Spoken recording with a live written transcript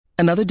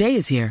Another day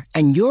is here,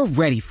 and you're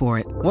ready for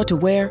it. What to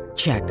wear?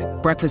 Check.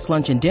 Breakfast,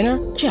 lunch, and dinner?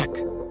 Check.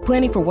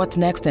 Planning for what's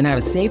next and how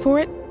to save for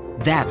it?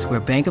 That's where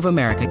Bank of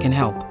America can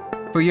help.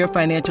 For your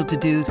financial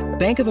to-dos,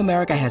 Bank of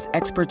America has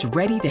experts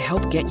ready to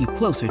help get you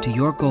closer to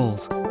your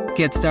goals.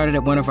 Get started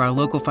at one of our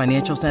local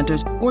financial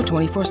centers or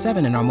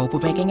 24/7 in our mobile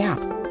banking app.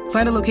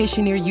 Find a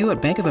location near you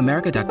at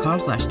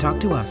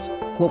bankofamerica.com/talktous.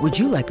 What would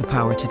you like the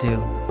power to do?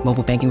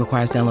 Mobile banking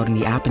requires downloading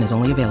the app and is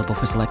only available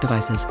for select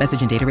devices.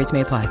 Message and data rates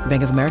may apply.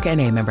 Bank of America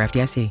N.A., member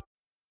FDIC.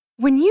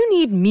 When you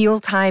need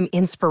mealtime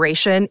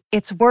inspiration,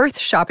 it's worth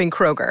shopping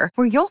Kroger,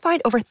 where you'll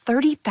find over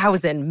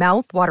 30,000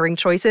 mouth-watering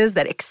choices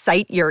that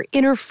excite your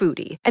inner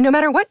foodie. And no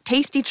matter what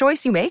tasty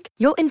choice you make,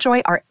 you'll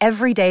enjoy our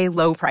everyday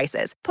low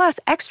prices, plus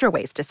extra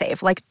ways to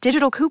save, like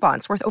digital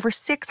coupons worth over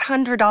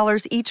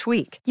 $600 each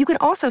week. You can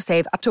also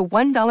save up to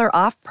 $1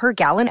 off per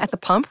gallon at the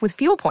pump with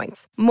fuel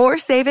points. More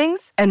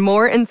savings and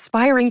more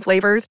inspiring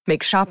flavors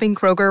make shopping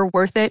Kroger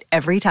worth it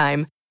every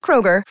time.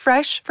 Kroger,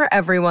 fresh for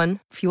everyone.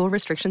 Fuel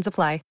restrictions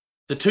apply.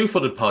 The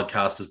Two-Footed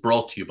Podcast is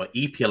brought to you by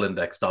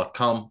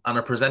EPLindex.com and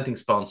our presenting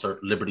sponsor,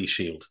 Liberty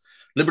Shield.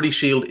 Liberty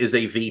Shield is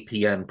a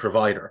VPN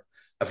provider.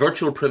 A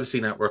virtual privacy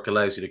network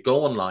allows you to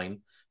go online,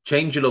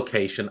 change your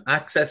location,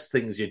 access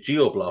things you're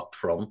geo-blocked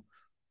from,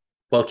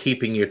 while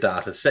keeping your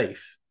data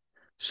safe.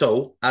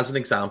 So, as an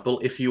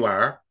example, if you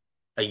are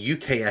a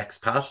UK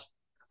expat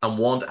and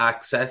want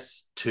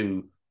access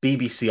to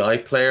BBC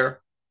iPlayer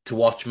to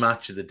watch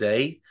Match of the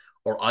Day,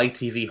 or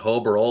ITV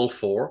Hub, or all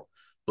four,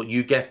 but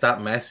you get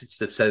that message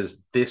that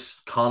says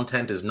this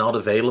content is not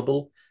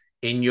available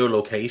in your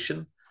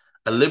location,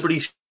 a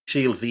Liberty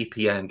Shield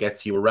VPN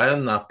gets you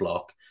around that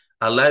block,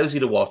 allows you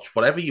to watch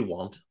whatever you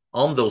want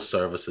on those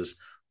services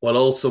while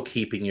also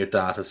keeping your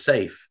data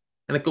safe.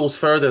 And it goes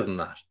further than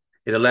that.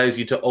 It allows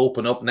you to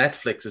open up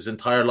Netflix's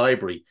entire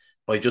library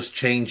by just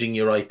changing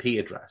your IP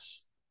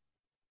address.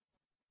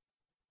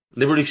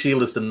 Liberty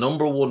Shield is the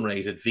 #1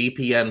 rated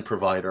VPN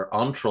provider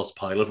on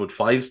Trustpilot with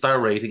 5-star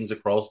ratings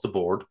across the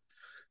board.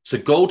 So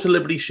go to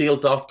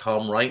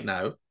libertyshield.com right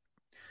now,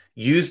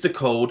 use the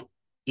code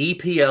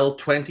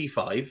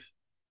EPL25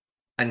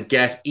 and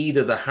get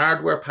either the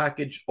hardware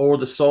package or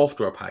the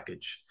software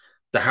package.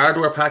 The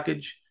hardware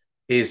package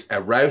is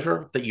a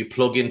router that you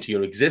plug into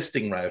your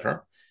existing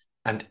router,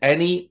 and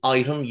any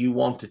item you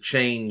want to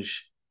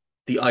change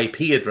the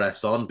IP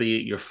address on, be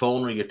it your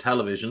phone or your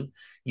television,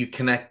 you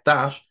connect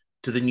that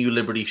to the new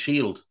Liberty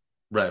Shield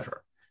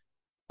router.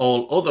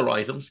 All other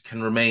items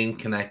can remain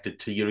connected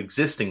to your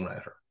existing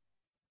router.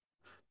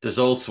 There's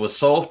also a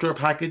software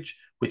package,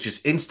 which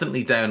is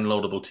instantly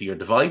downloadable to your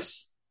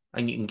device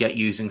and you can get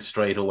using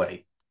straight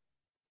away.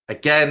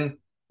 Again,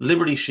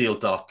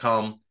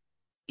 libertyshield.com,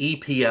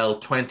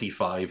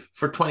 EPL25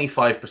 for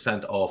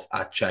 25% off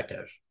at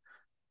checkout.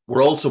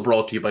 We're also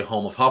brought to you by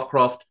Home of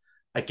Hopcroft,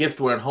 a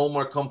giftware and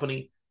homeware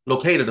company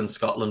located in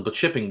Scotland but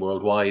shipping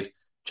worldwide.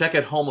 Check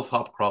out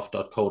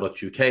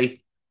homeofhopcroft.co.uk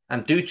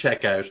and do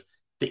check out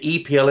the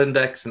EPL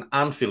Index and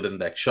Anfield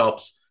Index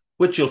shops,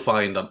 which you'll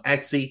find on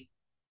Etsy.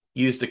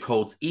 Use the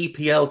codes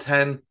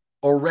EPL10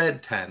 or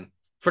RED10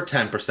 for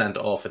 10%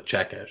 off at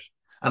checkout.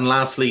 And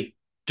lastly,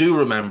 do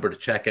remember to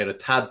check out A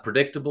Tad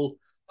Predictable,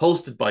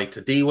 hosted by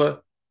Tadiwa.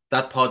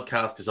 That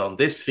podcast is on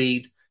this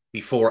feed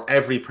before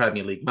every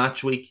Premier League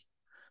match week.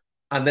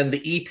 And then the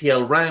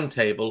EPL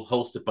Roundtable,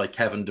 hosted by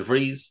Kevin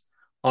DeVries,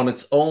 on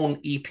its own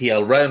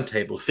EPL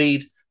Roundtable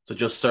feed. So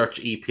just search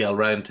EPL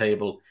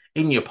Roundtable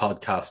in your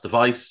podcast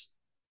device.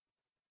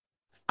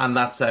 And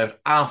that's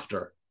out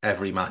after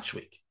every match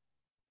week.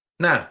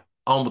 Now,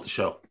 on with the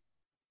show.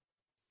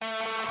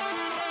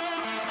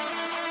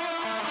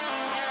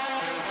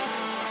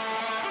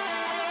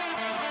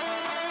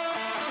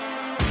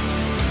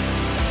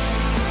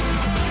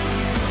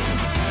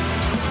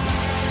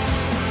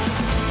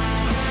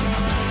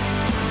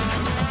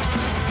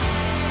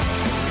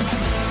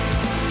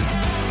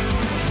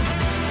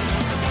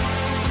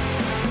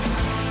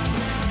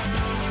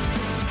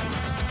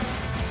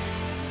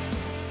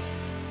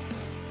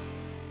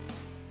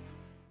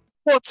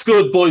 What's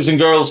good, boys and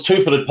girls?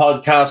 Two-Footed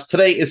Podcast.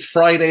 Today is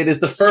Friday. It is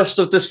the 1st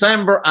of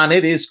December, and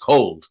it is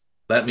cold.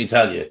 Let me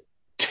tell you.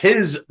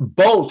 'Tis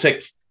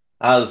Baltic,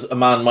 as a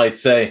man might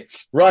say.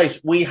 Right,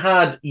 we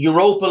had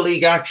Europa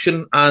League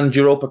action and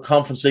Europa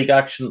Conference League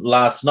action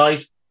last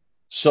night.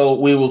 So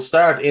we will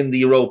start in the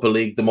Europa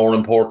League, the more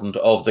important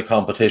of the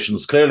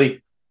competitions,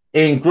 clearly.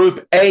 In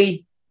Group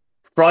A,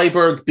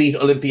 Freiburg beat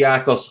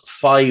Olympiacos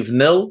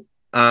 5-0,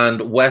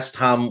 and West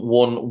Ham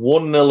won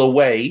 1-0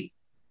 away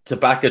to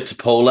Backa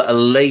Topola, a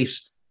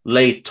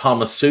late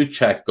Thomas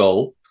Souček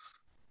goal.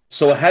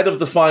 So ahead of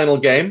the final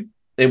game,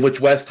 in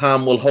which West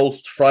Ham will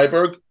host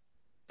Freiburg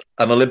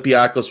and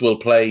Olympiacos will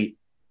play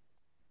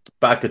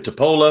Backa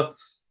Topola,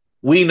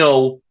 we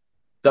know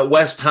that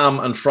West Ham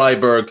and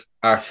Freiburg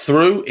are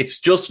through. It's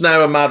just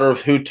now a matter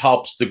of who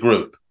tops the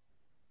group.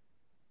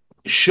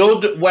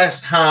 Should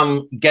West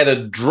Ham get a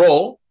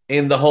draw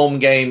in the home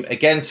game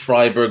against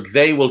Freiburg,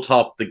 they will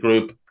top the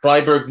group.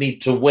 Freiburg need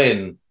to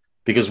win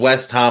because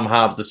West Ham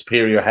have the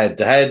superior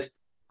head-to-head,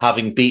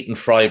 having beaten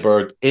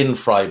Freiburg in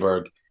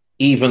Freiburg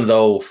even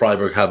though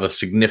Freiburg have a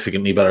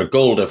significantly better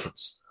goal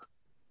difference.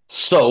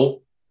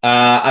 So,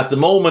 at the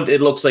moment,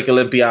 it looks like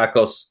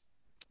Olympiacos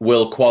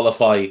will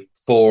qualify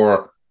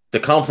for the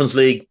Conference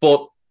League,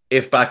 but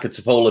if Baka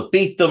Topola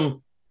beat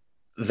them,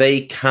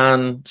 they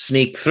can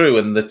sneak through,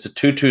 and it's a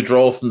 2-2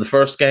 draw from the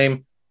first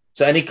game.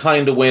 So any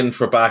kind of win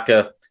for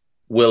Baka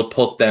will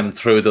put them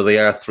through, though they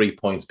are 3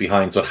 points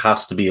behind, so it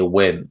has to be a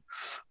win.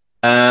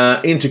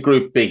 Into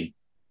Group B.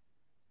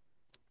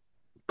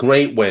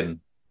 Great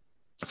win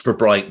for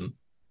Brighton.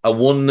 A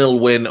 1-0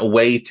 win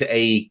away to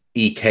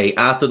AEK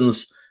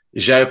Athens.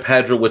 João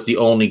Pedro with the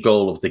only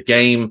goal of the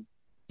game.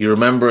 You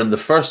remember in the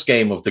first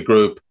game of the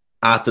group,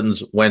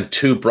 Athens went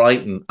to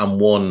Brighton and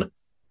won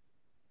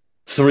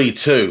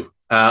 3-2.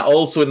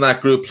 Also in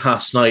that group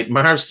last night,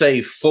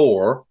 Marseille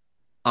 4,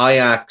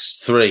 Ajax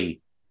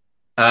 3.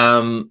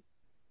 It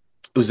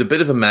was a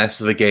bit of a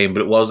mess of a game,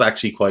 but it was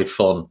actually quite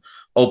fun.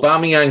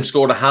 Aubameyang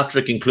scored a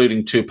hat-trick,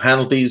 including 2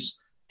 penalties.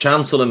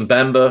 Chancel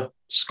Mbemba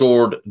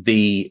scored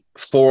the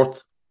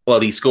fourth. Well,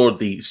 he scored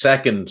the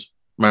second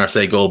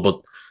Marseille goal,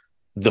 but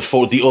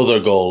the other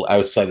goal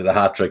outside of the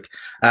hat-trick.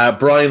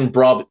 Brian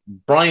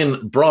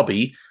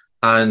Brobby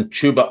and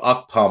Chuba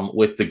Akpom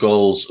with the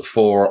goals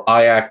for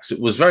Ajax. It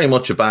was very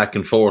much a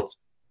back-and-forth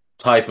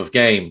type of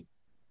game.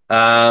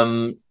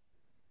 Top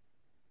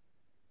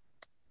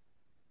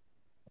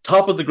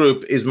of the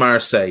group is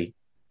Marseille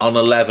on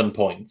 11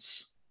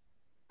 points.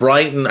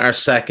 Brighton are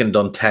second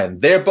on 10.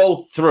 They're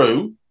both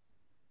through,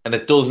 and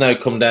it does now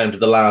come down to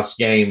the last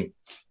game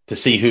to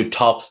see who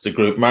tops the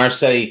group.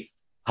 Marseille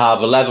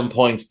have 11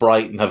 points,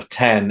 Brighton have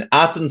 10.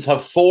 Athens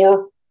have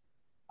 4.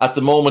 At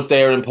the moment,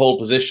 they're in pole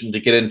position to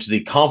get into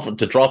the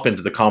to drop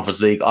into the Conference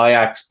League.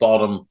 Ajax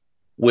bottom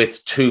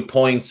with 2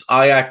 points.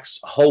 Ajax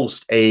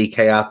host AEK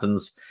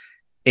Athens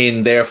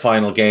in their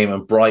final game,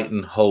 and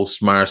Brighton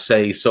host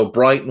Marseille. So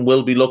Brighton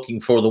will be looking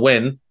for the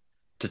win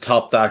to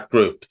top that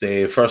group.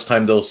 The first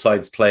time those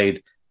sides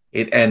played,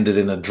 it ended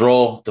in a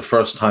draw. The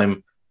first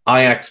time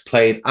Ajax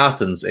played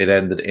Athens, it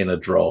ended in a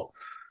draw.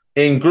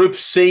 In Group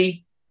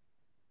C,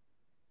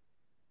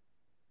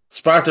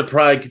 Sparta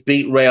Prague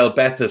beat Real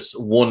Betis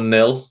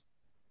 1-0.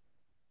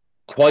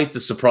 Quite the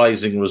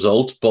surprising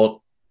result, but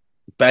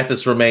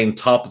Betis remain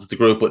top of the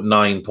group with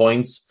 9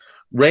 points.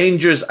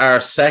 Rangers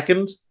are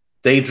second.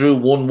 They drew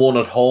 1-1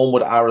 at home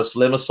with Aris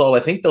Limassol.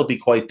 I think they'll be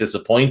quite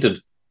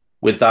disappointed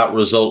with that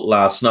result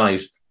last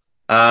night.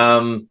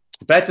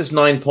 Betis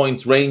 9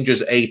 points,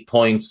 Rangers 8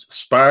 points,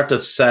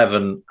 Sparta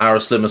 7,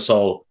 Aris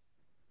Limassol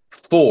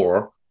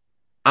 4.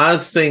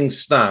 As things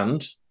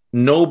stand,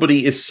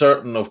 nobody is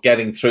certain of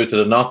getting through to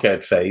the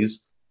knockout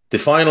phase. The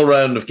final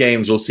round of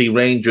games will see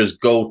Rangers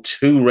go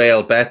to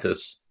Real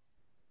Betis,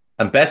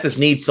 and Betis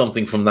needs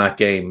something from that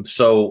game.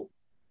 So,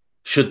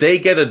 should they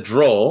get a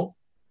draw,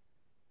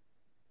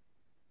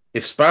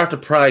 if Sparta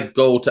Prague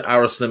go to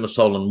Aris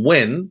Limassol and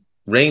win,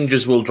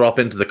 Rangers will drop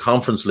into the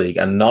Conference League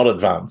and not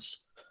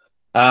advance.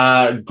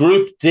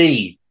 Group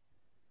D,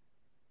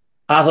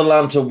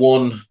 Atalanta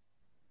 1,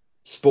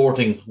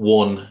 Sporting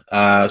 1.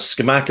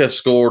 Scamacca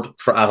scored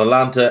for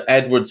Atalanta.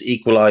 Edwards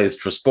equalised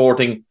for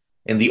Sporting.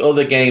 In the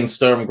other game,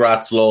 Sturm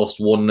Graz lost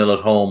 1-0 at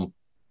home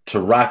to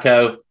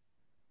Rakow.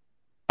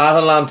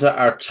 Atalanta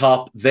are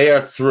top. They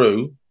are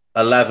through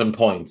 11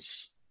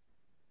 points.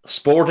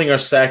 Sporting are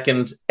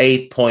second,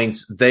 8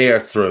 points. They are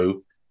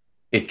through.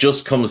 It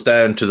just comes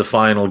down to the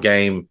final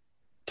game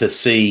to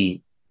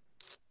see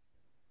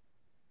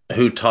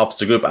who tops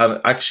the group.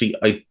 And actually,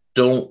 I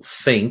don't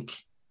think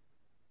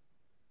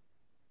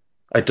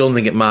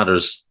it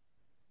matters.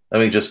 Let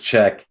me just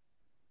check.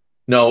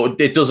 No,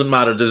 it doesn't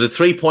matter. There's a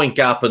 3-point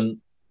gap,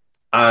 and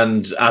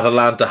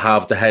Atalanta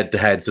have the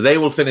head-to-head. So they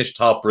will finish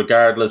top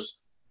regardless.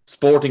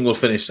 Sporting will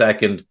finish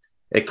second.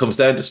 It comes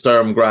down to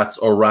Sturm Graz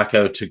or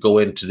Rakow to go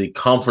into the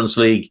Conference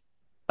League.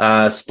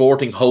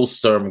 Sporting host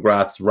Sturm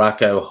Graz.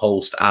 Rakow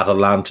host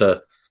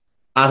Atalanta.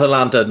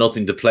 Atalanta had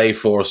nothing to play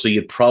for, so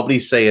you'd probably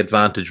say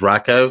advantage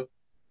Rakow.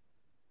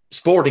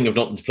 Sporting have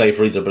nothing to play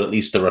for either, but at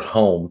least they're at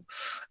home.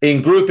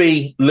 In Group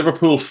E,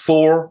 Liverpool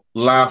 4,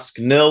 Lask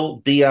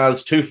 0,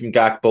 Diaz 2 from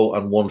Gakpo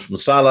and 1 from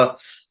Salah.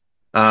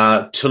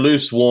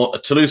 Toulouse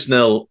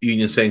 0,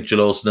 Union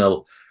Saint-Gilloise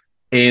 0.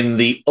 In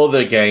the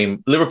other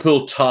game,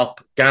 Liverpool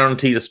top,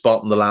 guaranteed a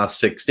spot in the last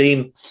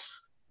 16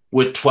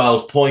 with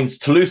 12 points.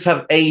 Toulouse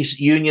have 8,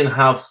 Union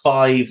have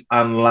 5,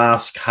 and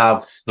Lask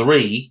have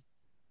 3.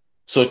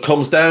 So it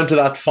comes down to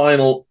that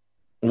final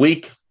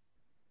week.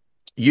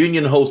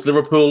 Union hosts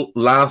Liverpool,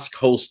 Lask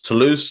hosts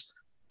Toulouse.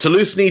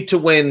 Toulouse need to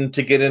win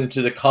to get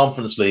into the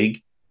Conference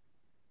League.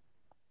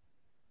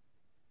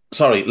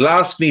 Sorry,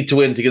 Lask need to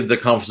win to get into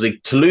the Conference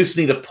League. Toulouse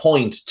need a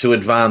point to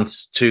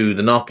advance to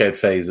the knockout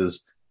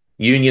phases.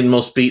 Union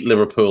must beat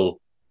Liverpool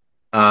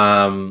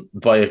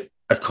by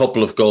a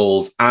couple of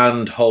goals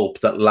and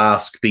hope that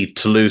Lask beat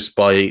Toulouse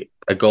by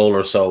a goal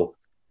or so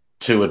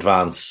to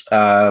advance.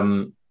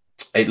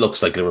 It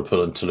looks like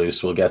Liverpool and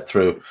Toulouse will get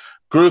through.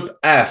 Group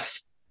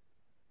F,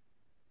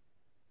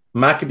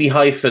 Maccabi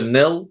Haifa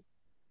 0,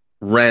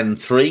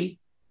 Rennes 3,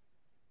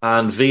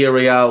 and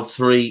Villarreal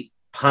 3,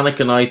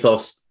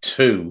 Panathinaikos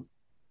 2.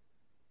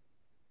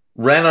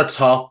 Rennes are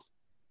top,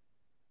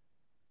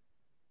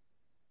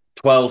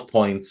 12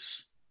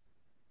 points.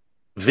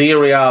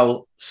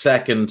 Villarreal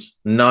second,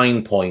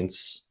 9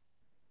 points.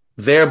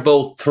 They're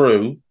both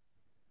through.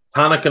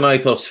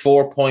 Panathinaikos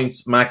 4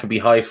 points,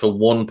 Maccabi Haifa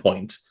 1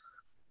 point.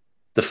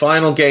 The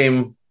final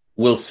game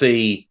will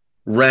see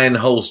Rennes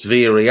host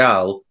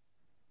Villarreal,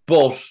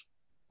 but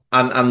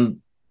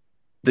and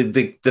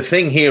the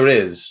thing here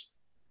is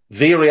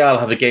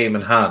Villarreal have a game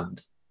in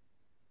hand.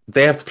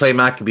 They have to play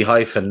Maccabi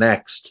Haifa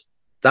next.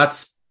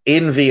 That's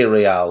in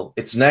Villarreal.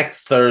 It's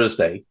next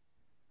Thursday.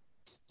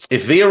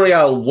 If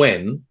Villarreal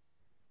win,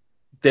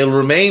 they'll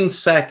remain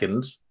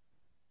second,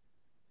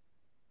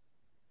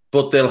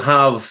 but they'll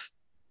have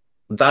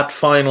that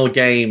final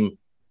game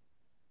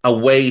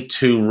away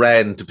to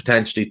Rennes to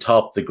potentially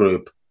top the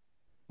group.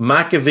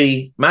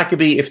 Maccabi,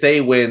 if they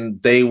win,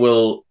 they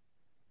will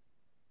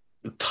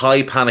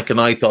tie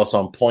Panathinaikos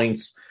on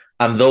points,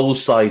 and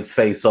those sides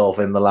face off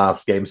in the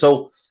last game.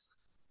 So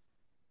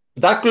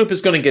that group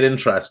is going to get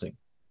interesting.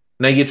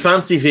 Now, you'd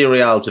fancy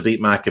Villarreal to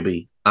beat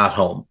Maccabi at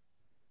home.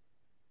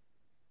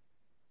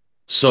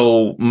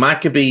 So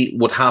Maccabi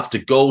would have to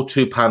go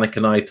to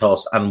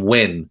Panathinaikos and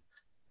win.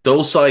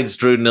 Those sides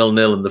drew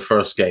 0-0 in the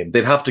first game.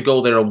 They'd have to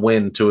go there and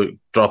win to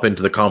drop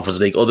into the Conference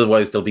League.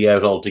 Otherwise, they'll be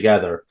out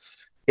altogether.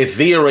 If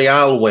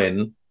Villarreal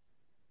win,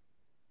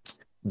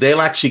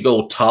 they'll actually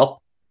go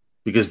top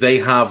because they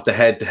have the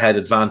head-to-head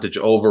advantage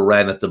over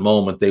Rennes at the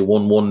moment. They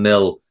won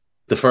 1-0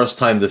 the first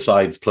time the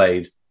sides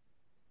played.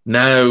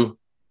 Now,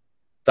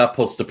 that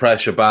puts the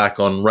pressure back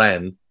on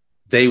Rennes.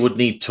 They would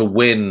need to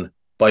win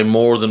by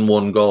more than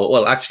one goal.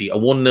 Well, actually, a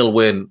 1-0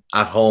 win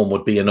at home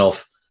would be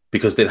enough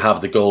because they'd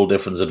have the goal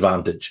difference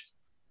advantage.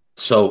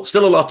 So,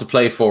 still a lot to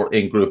play for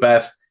in Group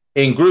F.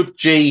 In Group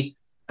G,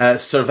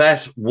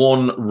 Servette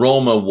 1,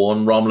 Roma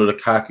 1. Romelu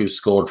Lukaku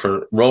scored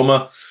for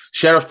Roma.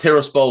 Sheriff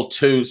Tiraspol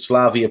 2,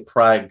 Slavia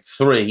Prague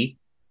 3.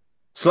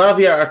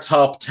 Slavia are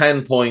top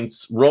 10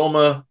 points.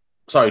 12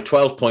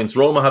 points.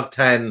 Roma have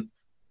 10.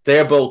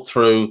 They're both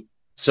through.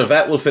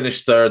 Servette will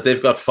finish third.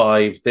 They've got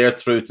 5. They're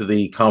through to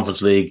the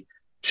Conference League.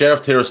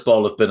 Sheriff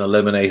Tiraspol have been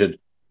eliminated.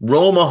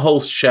 Roma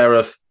hosts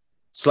Sheriff.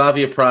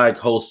 Slavia Prague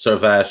hosts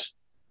Servette.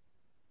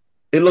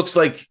 It looks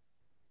like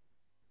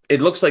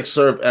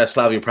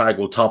Slavia Prague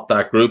will top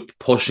that group,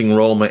 pushing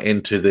Roma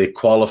into the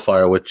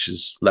qualifier, which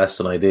is less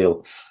than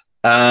ideal.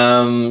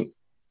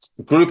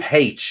 Group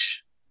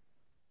H,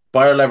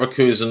 Bayer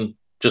Leverkusen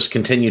just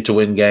continue to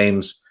win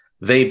games.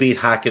 They beat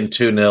Hacken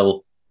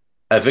 2-0.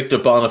 Victor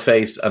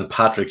Boniface and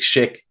Patrick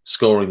Schick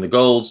scoring the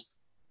goals,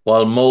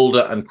 while Molde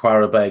and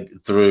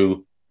Quarabeg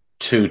drew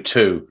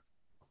 2-2.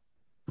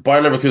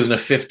 Bayer Leverkusen have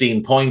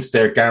 15 points.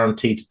 They're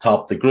guaranteed to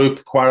top the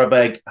group.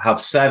 Quarabeg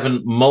have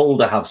 7.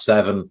 Molde have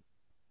 7.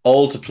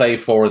 All to play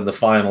for in the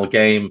final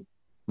game.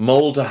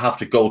 Molde have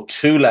to go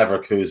to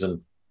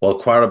Leverkusen, while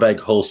Quarabeg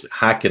hosts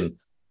Hacken.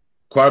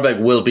 Quarabeg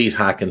will beat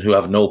Hacken, who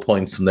have no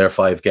points from their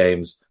 5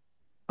 games.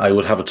 I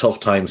would have a tough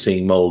time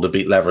seeing Molde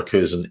beat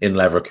Leverkusen in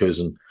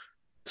Leverkusen.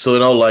 So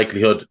in all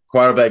likelihood,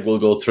 Quarabeg will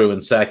go through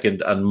in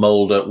second and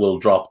Molde will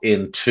drop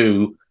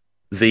into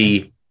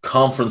the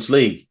Conference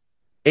League.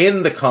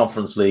 In the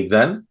Conference League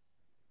then,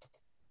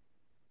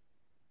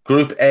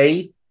 Group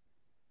A,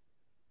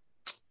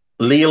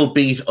 Lille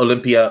beat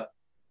Olympia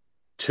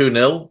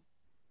 2-0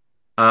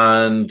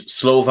 and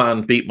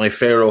Slovan beat my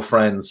Faroe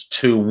friends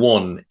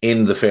 2-1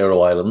 in the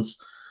Faroe Islands.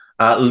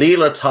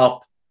 Lille are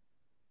top.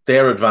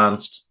 They're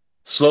advanced.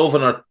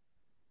 Slovan are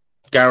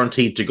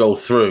guaranteed to go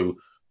through.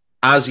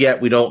 As yet,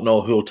 we don't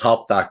know who'll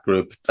top that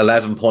group.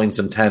 11 points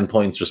and 10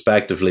 points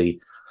respectively.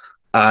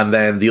 And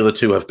then the other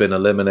two have been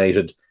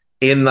eliminated.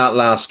 In that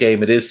last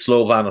game, it is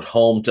Slovan at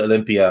home to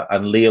Olympia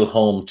and Lille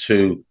home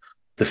to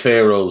the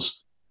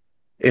Faroes.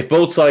 If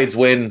both sides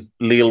win,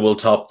 Lille will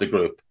top the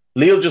group.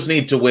 Lille just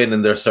need to win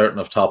and they're certain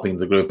of topping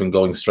the group and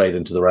going straight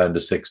into the round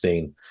of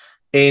 16.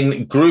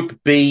 In Group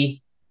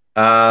B,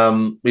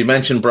 we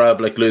mentioned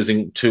Braublik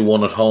losing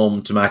 2-1 at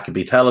home to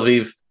Maccabi Tel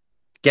Aviv.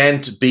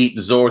 Ghent beat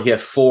Zorya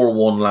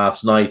 4-1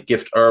 last night.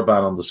 Gift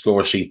Urban on the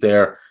score sheet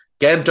there.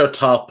 Ghent are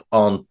top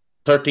on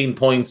 13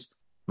 points.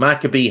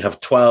 Maccabi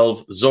have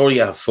 12.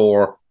 Zorya have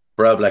 4.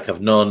 Braublik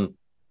have none.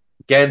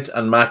 Ghent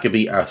and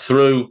Maccabi are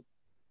through.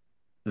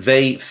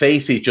 They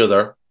face each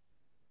other.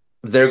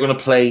 They're going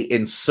to play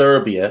in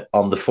Serbia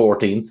on the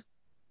 14th.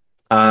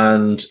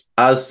 And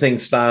as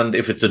things stand,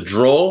 if it's a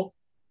draw,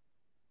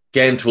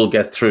 Ghent will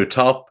get through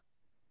top.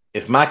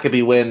 If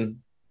Maccabi win,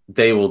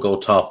 they will go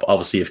top.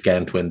 Obviously, if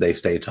Ghent win, they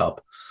stay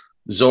top.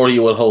 Zorya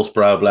will host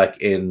Braublik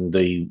in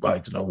the,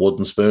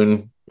 Wooden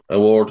Spoon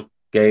Award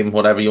game,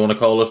 whatever you want to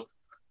call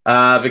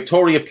it.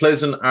 Victoria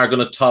Plzen are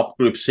going to top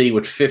Group C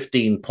with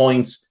 15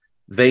 points.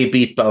 They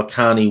beat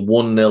Balkani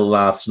 1-0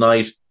 last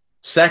night.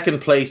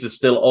 Second place is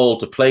still all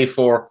to play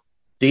for.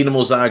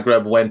 Dinamo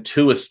Zagreb went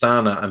to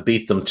Astana and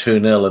beat them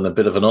 2-0 in a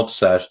bit of an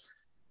upset.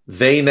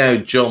 They now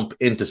jump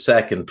into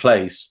second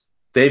place.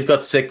 They've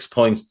got 6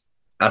 points.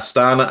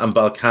 Astana and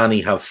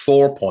Balkani have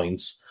 4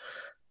 points.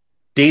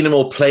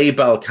 Dinamo play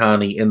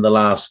Balkani in the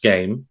last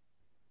game,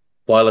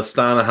 while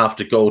Astana have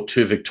to go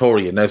to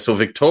Victoria. Now, so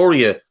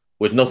Victoria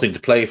with nothing to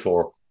play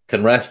for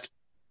can rest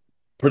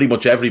pretty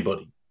much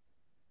everybody.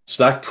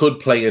 So that could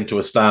play into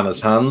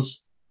Astana's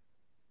hands.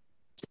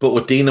 But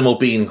with Dinamo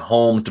being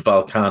home to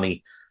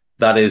Balkany,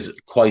 that is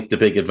quite the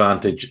big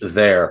advantage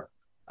there.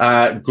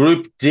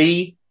 Group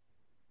D,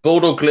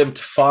 Bodo Glimt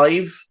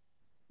 5,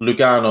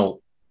 Lugano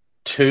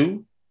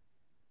 2,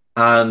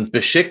 and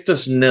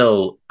Besiktas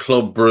 0,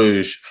 Club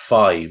Brugge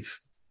 5.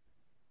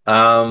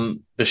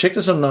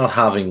 Besiktas are not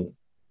having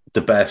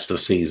the best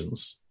of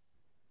seasons.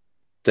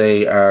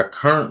 They are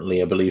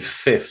currently, I believe,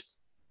 5th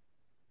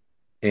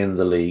in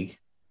the league.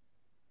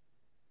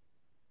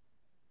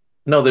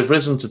 No, they've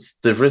risen to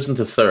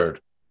 3rd.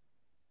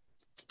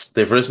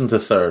 They've risen to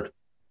 3rd.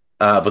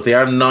 But they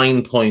are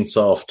 9 points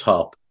off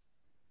top.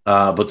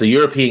 But the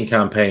European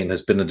campaign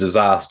has been a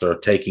disaster,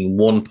 taking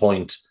 1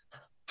 point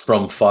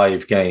from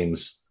 5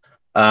 games.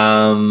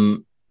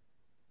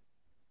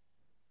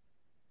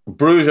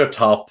 Bruges are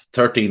top,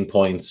 13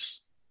 points.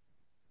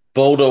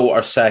 Bodo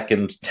are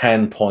second,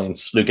 10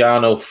 points.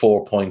 Lugano,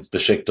 4 points.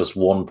 Besiktas,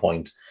 1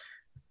 point.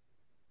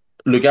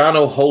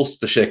 Lugano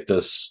host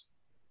Besiktas.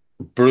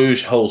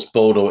 Bruges host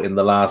Bodo in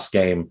the last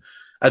game.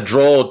 A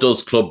draw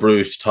does Club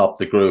Bruges to top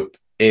the group.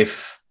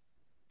 If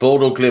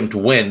Bodo Glimt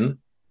win,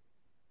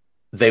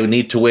 they would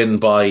need to win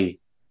by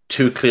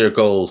 2 clear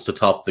goals to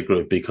top the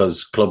group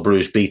because Club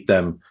Brugge beat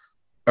them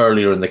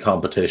earlier in the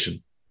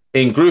competition.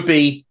 In Group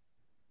E,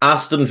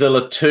 Aston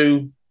Villa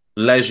 2,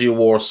 Legia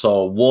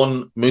Warsaw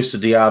 1, Moussa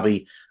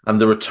Diaby and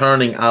the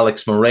returning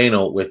Alex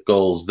Moreno with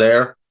goals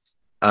there.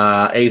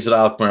 AZ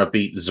Alkmaar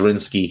beat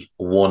Zrinski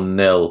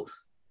 1-0.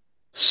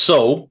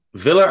 So,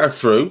 Villa are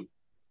through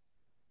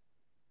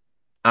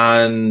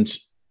and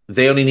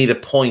they only need a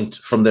point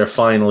from their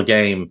final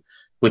game,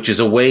 which is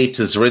away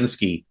to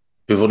Zrinski,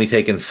 who've only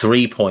taken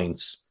 3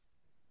 points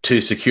to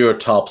secure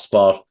top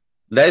spot.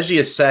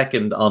 Legia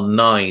second on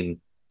 9,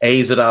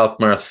 AZ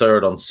Alkmaar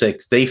third on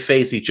 6. They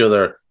face each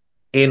other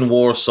in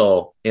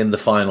Warsaw in the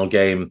final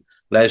game.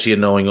 Legia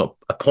knowing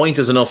a point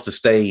is enough to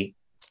stay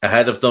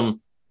ahead of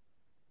them.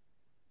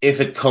 If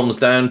it comes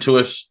down to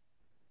it,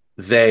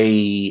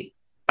 they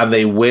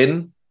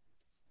win,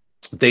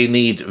 they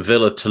need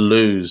Villa to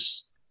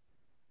lose.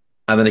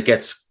 And then it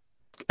gets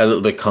a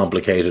little bit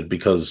complicated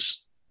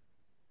because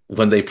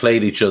when they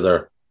played each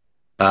other,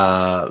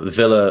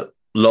 Villa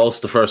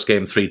lost the first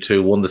game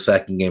 3-2, won the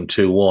second game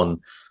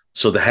 2-1.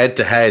 So the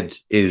head-to-head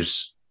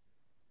is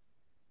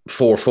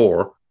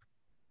 4-4,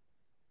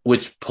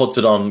 which puts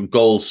it on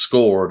goals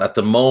scored. At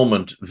the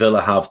moment,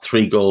 Villa have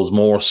 3 goals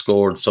more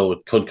scored, so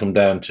it could come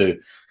down to,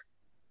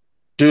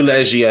 do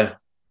Legia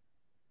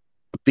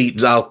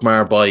beat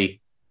Alkmaar by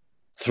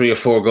 3 or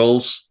 4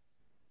 goals?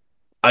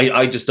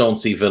 I just don't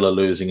see Villa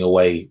losing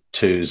away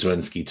to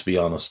Zrinski, to be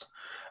honest.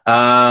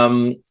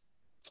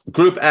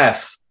 Group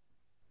F,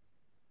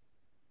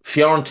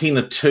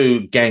 Fiorentina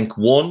 2, Genk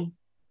 1,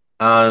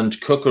 and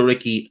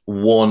Kukuriki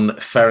 1,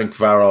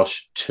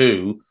 Ferencváros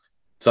 2.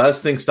 So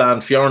as things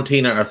stand,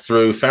 Fiorentina are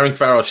through.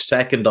 Ferencváros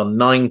second on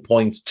 9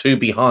 points, 2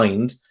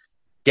 behind.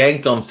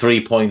 Genk on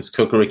 3 points,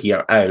 Kukuriki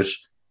are out.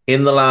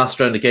 In the last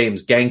round of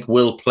games, Genk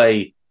will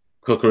play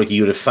Kukuriki.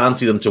 You would have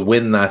fancied them to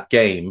win that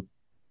game.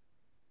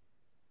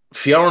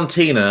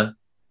 Fiorentina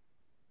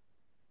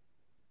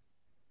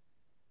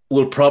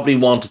will probably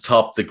want to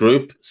top the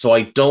group, so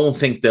I don't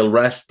think they'll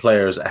rest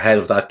players ahead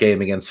of that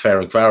game against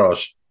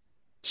Ferencváros.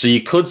 So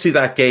you could see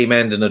that game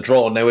end in a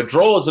draw. Now, a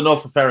draw is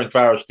enough for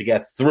Ferencváros to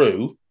get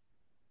through,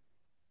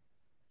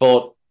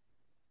 but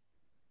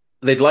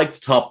they'd like to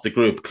top the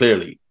group,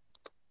 clearly.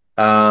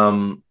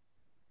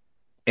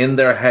 In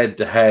their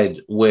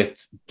head-to-head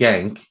with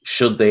Genk,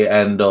 should they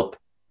end up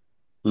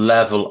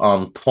level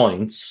on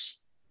points,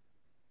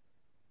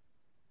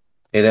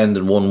 it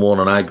ended 1-1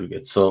 on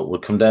aggregate. So it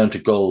would come down to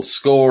goals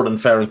scored, and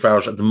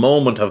Ferencváros at the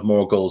moment have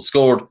more goals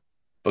scored,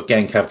 but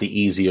Genk have the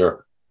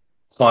easier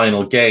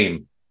final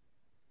game.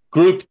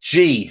 Group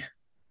G,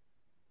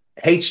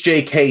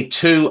 HJK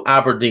 2,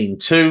 Aberdeen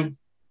 2,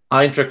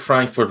 Eintracht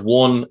Frankfurt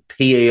 1,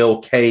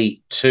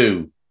 PAOK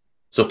 2.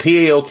 So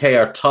PAOK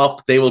are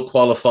top. They will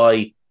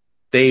qualify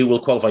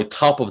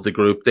top of the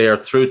group. They are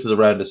through to the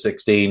round of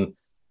 16.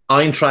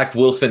 Eintracht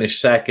will finish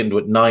second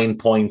with 9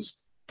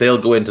 points.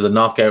 They'll go into the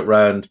knockout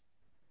round.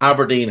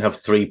 Aberdeen have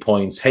 3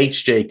 points.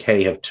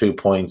 HJK have 2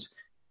 points.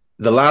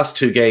 The last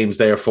 2 games,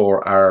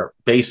 therefore, are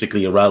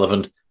basically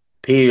irrelevant.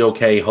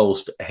 PAOK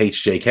host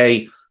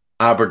HJK.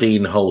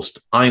 Aberdeen host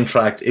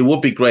Eintracht. It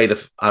would be great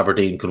if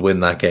Aberdeen could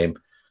win that game.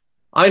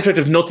 Eintracht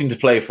have nothing to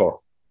play for.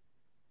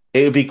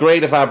 It would be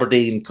great if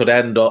Aberdeen could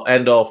end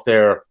off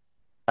their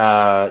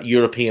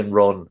European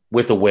run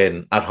with a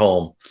win at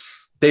home.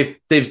 They've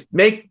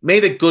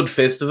made a good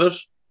fist of it.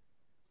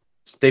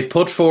 They've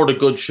put forward a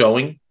good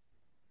showing.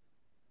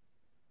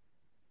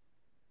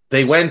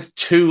 They went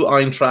to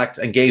Eintracht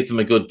and gave them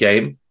a good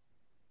game.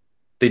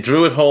 They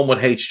drew at home with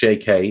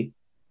HJK.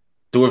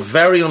 They were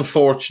very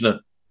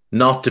unfortunate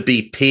not to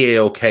beat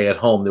PAOK at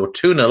home. They were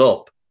 2-0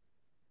 up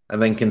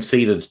and then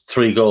conceded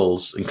 3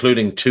 goals,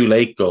 including 2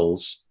 late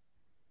goals.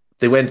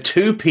 They went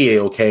to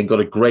PAOK and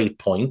got a great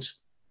point.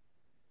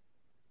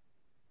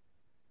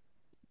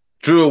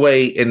 drew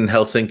away in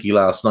Helsinki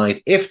last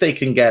night. If they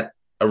can get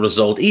a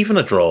result, even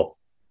a draw,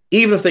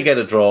 even if they get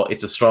a draw,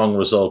 it's a strong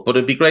result. But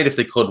it'd be great if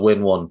they could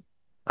win one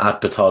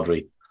at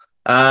Batodri.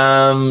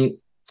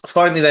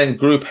 Finally, then,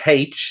 Group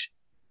H.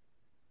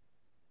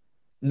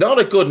 Not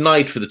a good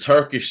night for the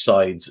Turkish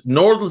sides.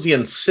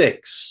 Nordlzian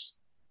 6,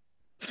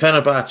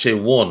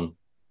 Fenerbahce 1.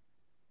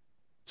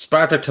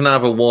 Spartak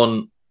Trnava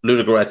 1,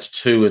 Ludogorets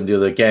 2 in the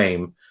other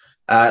game.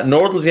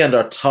 Nordlzian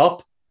are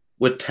top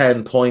with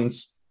 10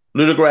 points.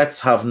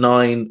 Ludogorets have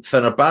 9.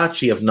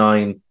 Fenerbahce have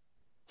 9.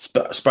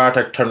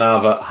 Spartak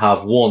Trnava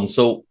have 1.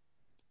 So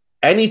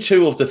any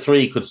two of the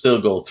three could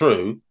still go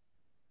through.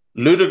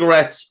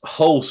 Ludogorets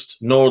host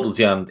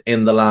Nordlzian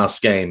in the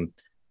last game.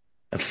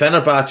 And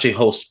Fenerbahce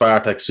host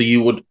Spartak. So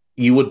you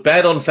would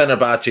bet on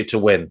Fenerbahce to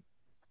win.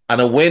 And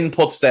a win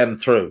puts them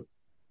through.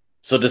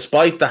 So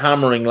despite the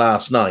hammering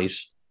last night,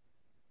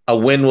 a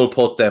win will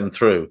put them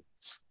through.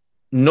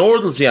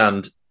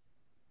 Nordlzian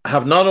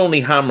have not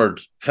only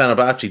hammered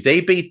Fenerbahce,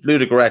 they beat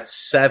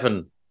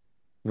Ludogorets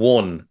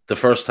 7-1 the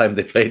first time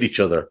they played each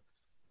other.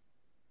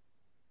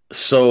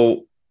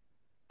 So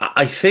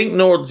I think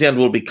Nordlzian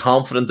will be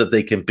confident that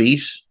they can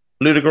beat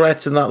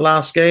Ludogorets in that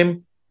last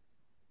game.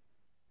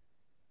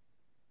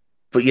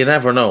 But you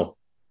never know.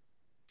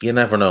 You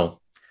never know.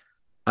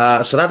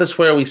 So that is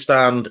where we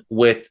stand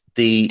with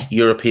the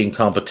European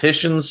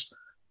competitions.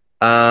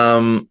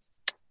 The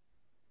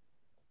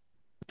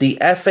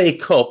FA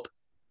Cup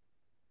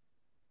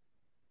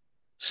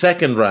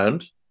second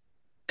round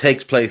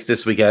takes place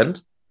this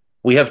weekend.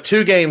 We have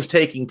 2 games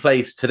taking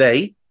place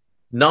today.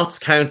 Notts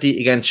County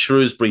against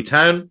Shrewsbury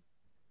Town.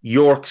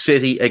 York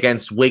City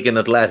against Wigan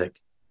Athletic.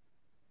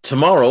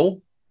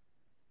 Tomorrow,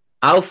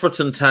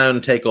 Alfreton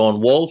Town take on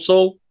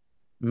Walsall.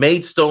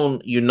 Maidstone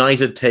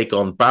United take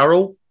on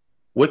Barrow.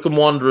 Wycombe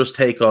Wanderers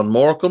take on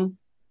Morecambe.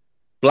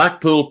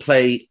 Blackpool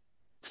play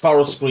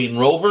Forest Green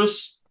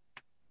Rovers.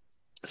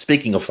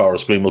 Speaking of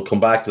Forest Green, we'll come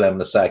back to them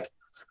in a sec.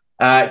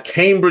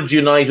 Cambridge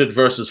United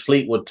versus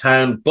Fleetwood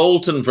Town.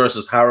 Bolton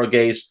versus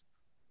Harrogate.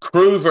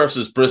 Crewe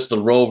versus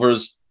Bristol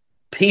Rovers.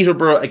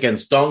 Peterborough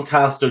against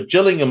Doncaster.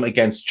 Gillingham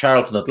against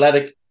Charlton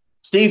Athletic.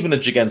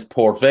 Stevenage against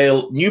Port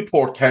Vale.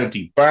 Newport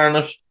County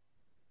Barnet.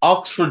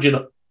 Oxford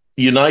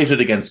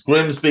United against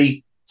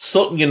Grimsby.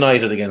 Sutton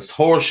United against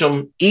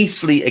Horsham.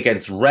 Eastleigh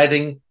against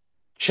Reading.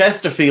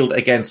 Chesterfield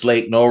against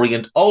Leyton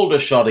Orient.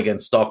 Aldershot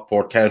against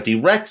Stockport County.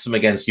 Wrexham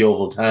against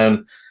Yeovil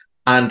Town.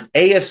 And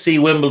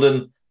AFC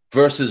Wimbledon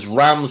versus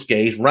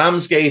Ramsgate.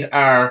 Ramsgate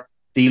are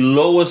the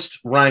lowest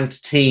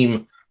ranked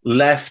team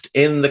left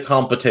in the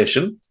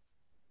competition.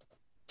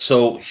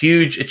 So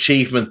huge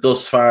achievement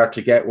thus far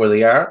to get where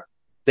they are.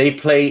 They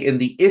play in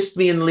the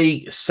Isthmian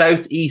League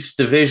Southeast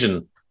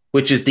Division,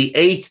 which is the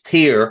 8th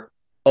tier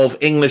of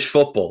English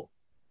football.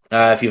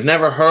 If you've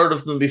never heard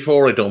of them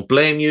before, I don't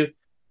blame you.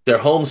 Their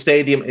home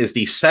stadium is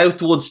the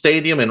Southwood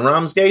Stadium in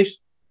Ramsgate.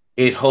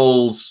 It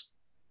holds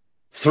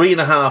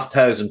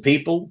 3,500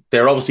 people.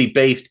 They're obviously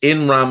based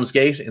in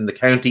Ramsgate in the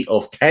county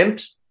of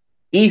Kent,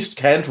 East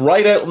Kent,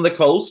 right out on the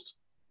coast.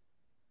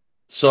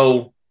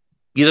 So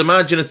you'd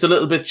imagine it's a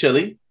little bit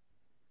chilly.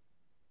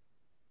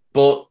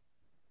 But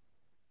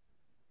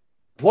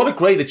what a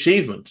great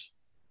achievement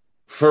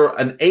for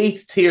an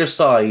 8th tier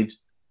side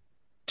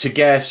to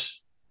get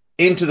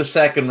into the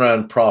second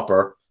round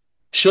proper.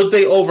 Should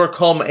they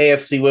overcome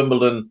AFC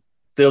Wimbledon,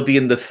 they'll be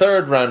in the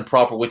 3rd round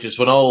proper, which is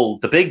when all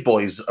the big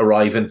boys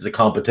arrive into the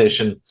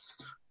competition.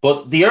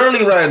 But the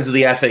early rounds of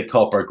the FA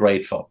Cup are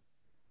great fun.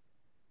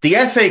 The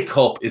FA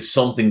Cup is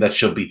something that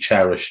should be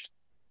cherished.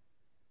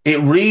 It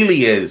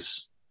really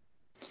is.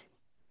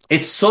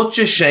 It's such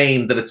a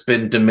shame that it's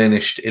been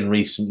diminished in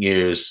recent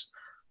years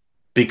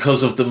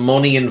because of the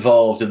money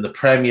involved in the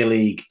Premier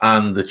League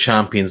and the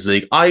Champions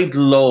League. I'd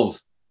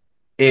love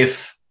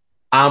if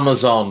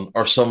Amazon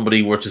or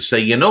somebody were to say,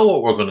 you know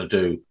what we're going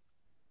to do?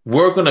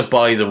 We're going to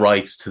buy the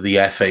rights to the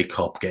FA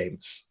Cup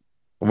games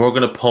and we're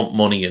going to pump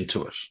money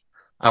into it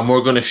and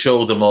we're going to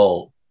show them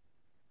all.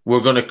 We're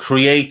going to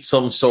create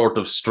some sort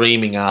of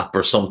streaming app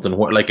or something,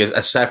 like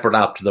a separate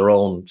app to their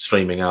own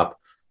streaming app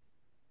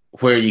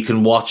where you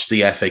can watch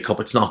the FA Cup.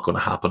 It's not going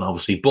to happen,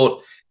 obviously. But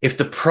if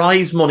the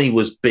prize money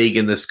was big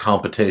in this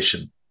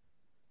competition,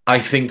 I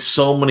think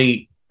so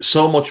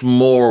much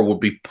more would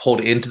be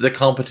put into the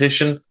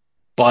competition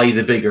by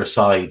the bigger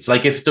sides.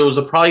 Like if there was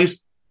a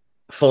prize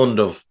fund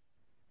of,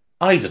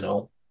 I don't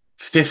know,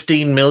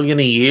 15 million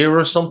a year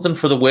or something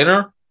for the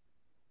winner.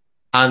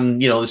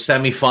 And, you know, the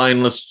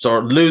semi-finalists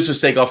or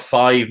losers, they got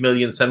 5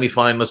 million,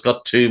 semi-finalists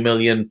got 2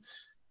 million,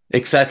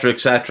 etc.,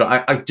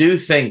 etc. I do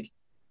think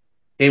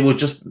it would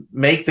just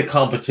make the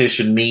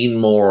competition mean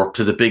more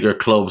to the bigger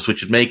clubs,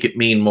 which would make it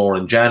mean more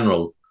in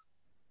general.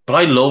 But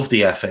I love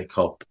the FA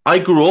Cup. I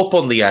grew up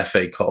on the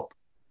FA Cup.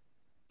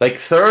 Like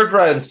 3rd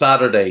round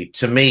Saturday,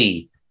 to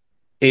me,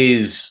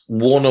 is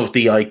one of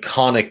the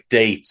iconic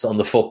dates on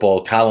the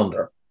football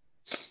calendar.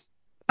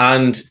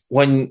 And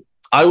when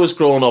I was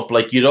growing up,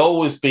 like you'd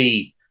always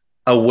be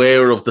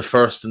aware of the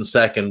 1st and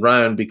 2nd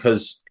round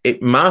because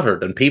it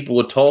mattered and people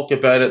would talk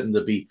about it and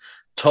there'd be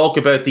talk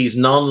about these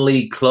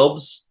non-league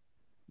clubs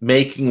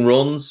making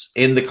runs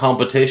in the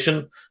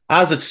competition.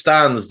 As it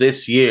stands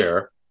this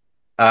year,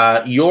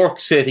 York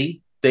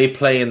City, they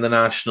play in the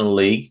National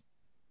League.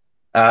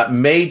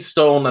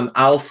 Maidstone and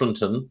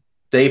Alfreton,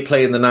 they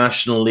play in the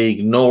National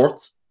League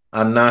North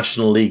and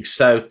National League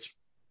South.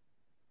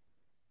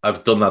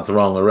 I've done that the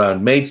wrong way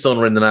around. Maidstone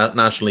are in the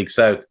National League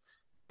South.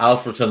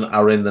 Alfreton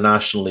are in the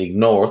National League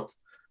North.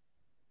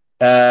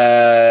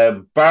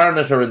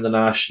 Barnet are in the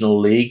National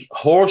League.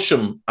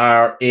 Horsham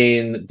are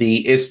in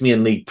the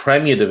Isthmian League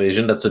Premier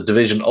Division. That's a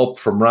division up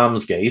from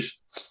Ramsgate.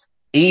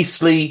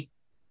 Eastleigh,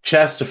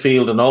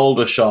 Chesterfield and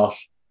Aldershot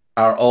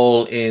are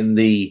all in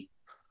the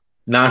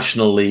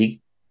National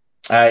League.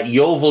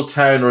 Yeovil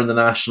Town are in the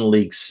National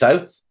League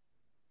South,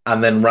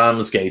 and then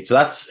Ramsgate. So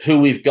that's who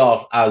we've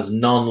got as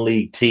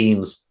non-league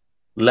teams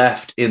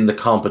left in the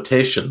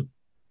competition.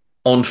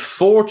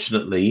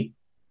 Unfortunately,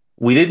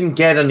 we didn't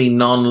get any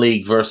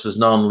non-league versus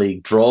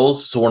non-league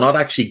draws, so we're not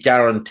actually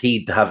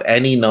guaranteed to have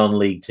any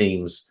non-league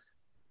teams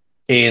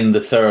in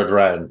the third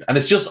round. And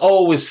it's just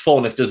always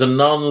fun if there's a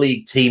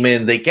non-league team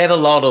in. They get a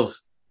lot of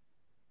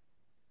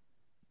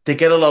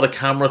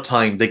camera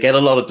time. They get a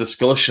lot of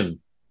discussion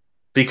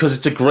because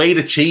it's a great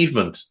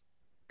achievement.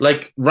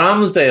 Like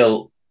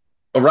Ramsgate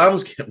will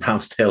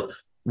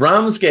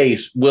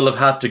have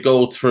had to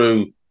go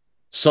through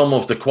some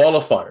of the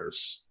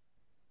qualifiers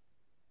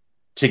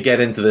to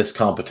get into this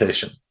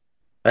competition.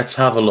 Let's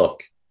have a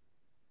look.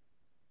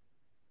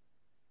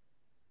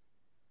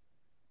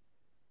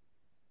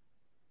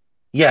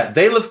 Yeah,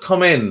 they'll have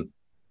come in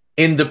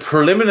the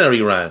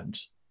preliminary round.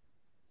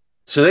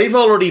 So they've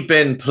already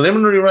been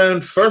preliminary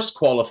round, first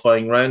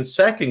qualifying round,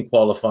 second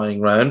qualifying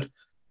round,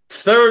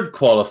 third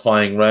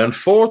qualifying round,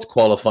 fourth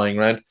qualifying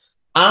round,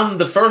 and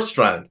the first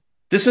round.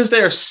 This is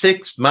their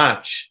sixth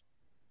match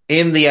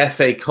in the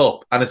FA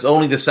Cup, and it's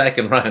only the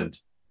second round.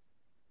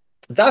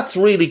 That's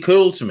really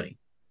cool to me.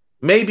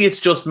 Maybe it's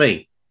just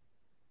me.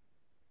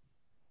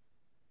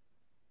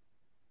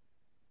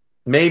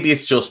 Maybe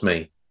it's just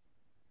me.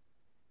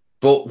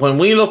 But when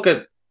we look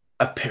at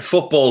a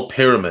football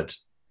pyramid,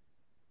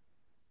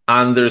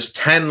 and there's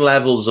 10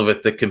 levels of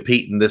it that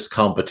compete in this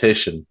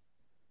competition,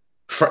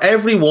 for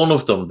every one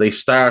of them, they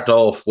start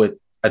off with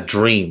a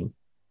dream.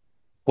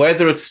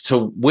 Whether it's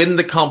to win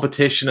the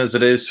competition as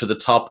it is for the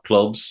top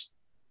clubs,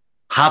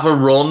 have a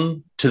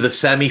run to the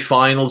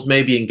semi-finals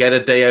maybe and get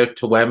a day out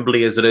to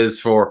Wembley as it is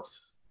for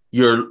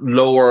your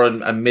lower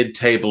and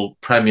mid-table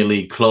Premier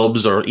League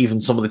clubs or even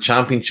some of the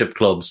Championship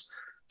clubs.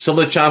 Some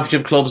of the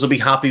Championship clubs will be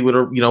happy with,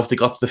 if they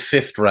got to the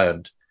fifth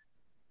round.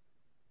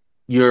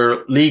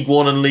 Your League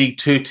One and League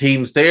Two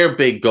teams, their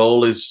big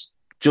goal is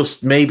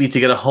just maybe to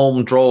get a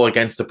home draw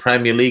against a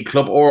Premier League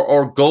club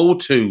or go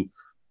to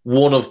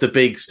one of the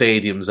big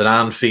stadiums, an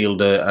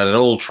Anfield, an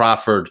Old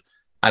Trafford,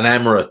 an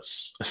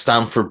Emirates, a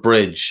Stamford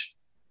Bridge.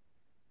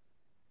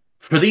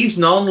 For these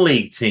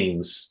non-league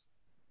teams,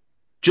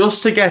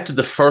 just to get to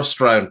the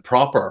first round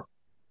proper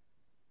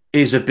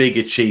is a big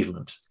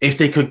achievement. If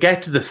they could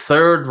get to the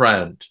third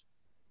round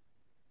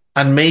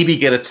and maybe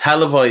get a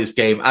televised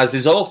game, as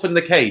is often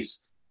the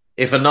case,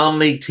 if a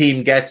non-league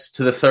team gets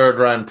to the third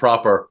round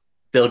proper,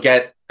 they'll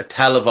get a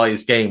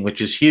televised game,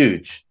 which is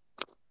huge.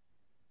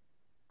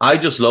 I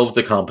just love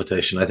the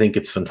competition. I think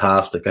it's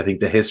fantastic. I think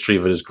the history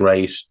of it is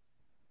great.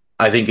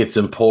 I think it's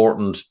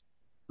important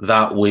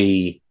that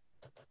we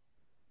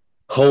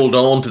hold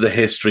on to the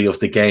history of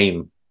the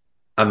game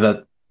and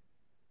that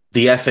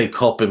the FA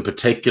Cup in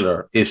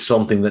particular is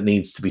something that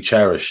needs to be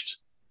cherished.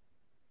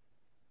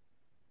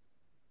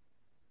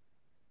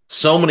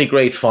 So many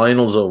great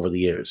finals over the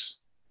years.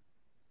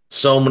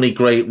 So many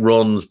great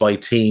runs by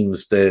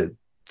teams, the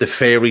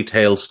fairy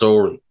tale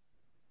story.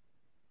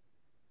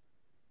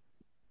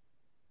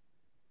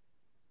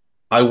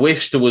 I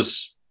wish there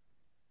was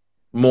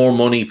more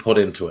money put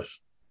into it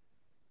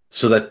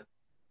so that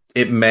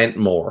it meant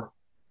more.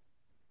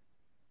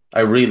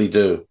 I really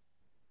do.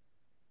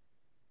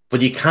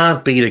 But you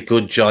can't beat a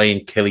good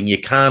giant killing. You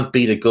can't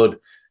beat a good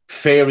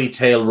fairy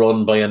tale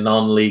run by a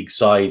non-league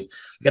side.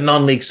 A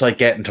non-league side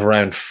getting to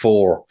round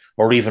 4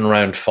 or even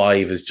round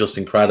 5 is just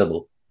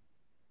incredible.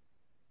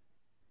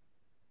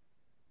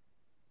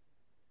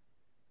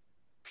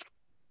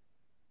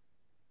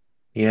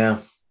 Yeah.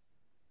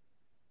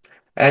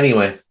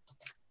 Anyway,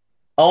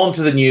 on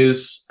to the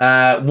news.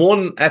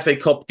 One FA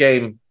Cup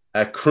game,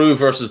 Crewe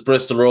versus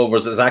Bristol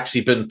Rovers, has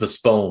actually been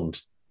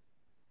postponed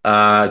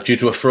due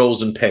to a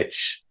frozen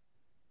pitch.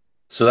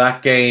 So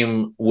that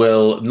game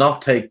will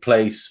not take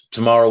place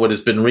tomorrow. It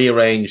has been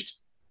rearranged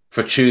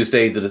for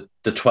Tuesday, the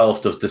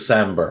 12th of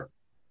December.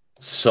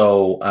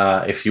 So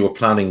if you were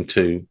planning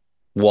to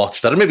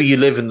watch that, or maybe you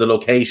live in the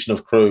location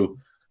of Crewe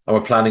and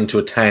were planning to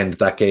attend,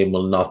 that game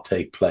will not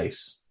take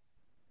place.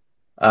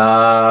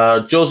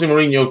 Jose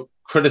Mourinho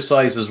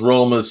criticizes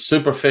Roma's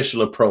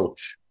superficial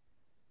approach.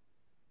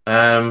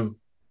 You're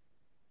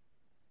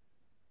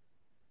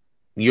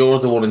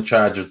the one in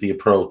charge of the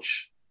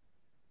approach,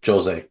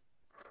 Jose.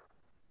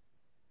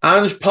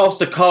 Ange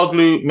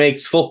Postecoglou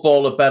makes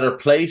football a better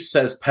place,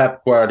 says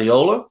Pep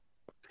Guardiola.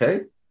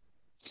 Okay.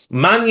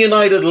 Man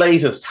United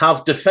latest,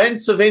 have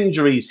defensive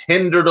injuries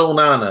hindered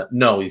Onana?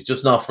 No, he's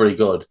just not very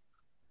good.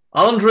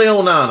 Andre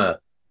Onana,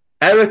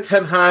 Eric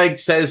Ten Hag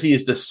says he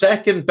is the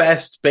second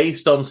best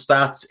based on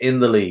stats in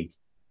the league.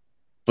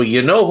 But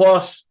you know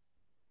what?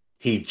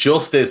 He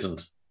just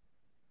isn't.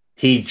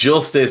 He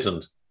just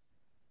isn't.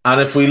 And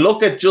if we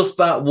look at just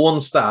that one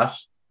stat,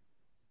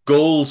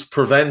 goals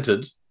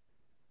prevented,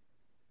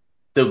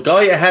 the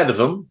guy ahead of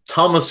him,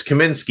 Thomas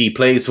Kaminski,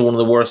 plays for one of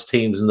the worst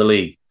teams in the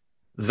league.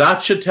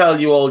 That should tell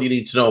you all you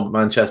need to know about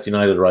Manchester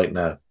United right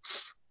now.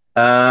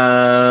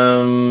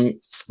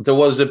 There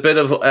was a bit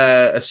of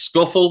a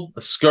scuffle,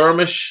 a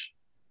skirmish,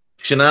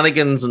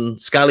 shenanigans and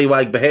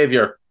scallywag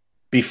behaviour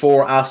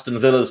before Aston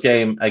Villa's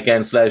game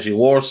against Legia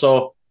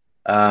Warsaw.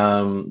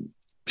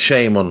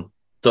 Shame on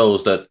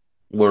those that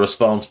were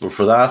responsible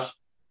for that.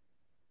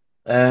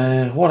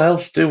 What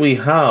else do we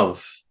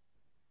have?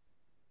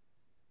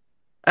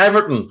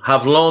 Everton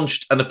have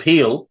launched an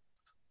appeal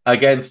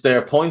against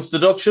their points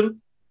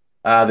deduction.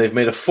 They've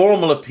made a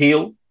formal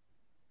appeal,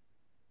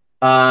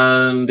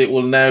 and it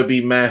will now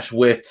be met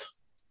with,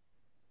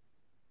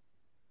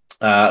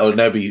 it will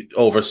now be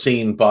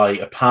overseen by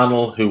a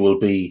panel who will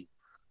be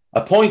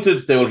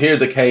appointed. They will hear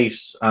the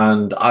case,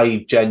 and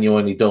I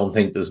genuinely don't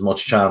think there's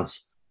much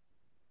chance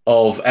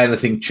of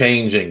anything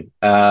changing.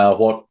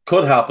 What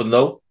could happen,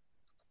 though,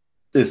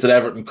 is that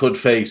Everton could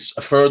face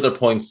a further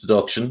points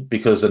deduction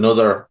because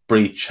another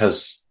breach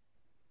has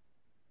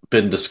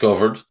been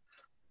discovered.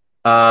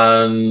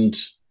 And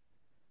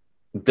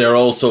they're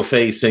also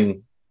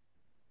facing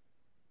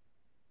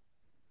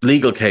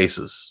legal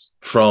cases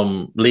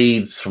from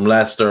Leeds, from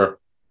Leicester,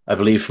 I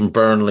believe from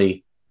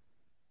Burnley.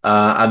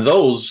 And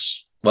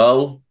those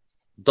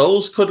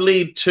could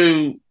lead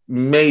to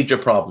major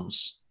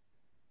problems.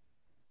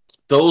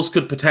 Those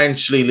could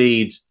potentially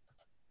lead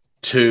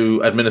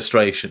to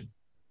administration,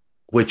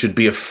 which would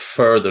be a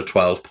further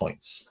 12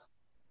 points.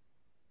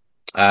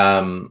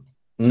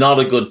 Not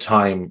a good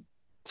time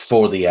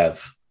for the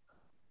Ev.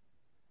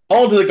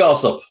 On to the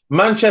gossip.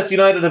 Manchester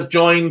United have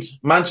joined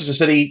Manchester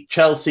City,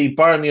 Chelsea,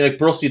 Bayern Munich,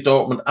 Borussia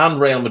Dortmund and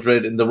Real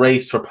Madrid in the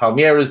race for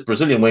Palmeiras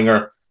Brazilian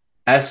winger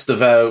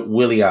Estevão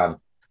Willian.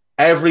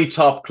 Every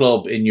top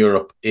club in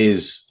Europe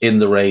is in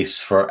the race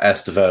for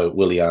Estevão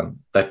Willian.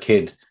 That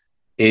kid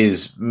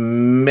is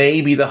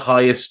maybe the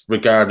highest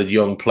regarded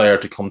young player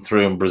to come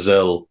through in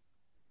Brazil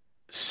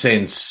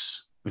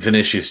since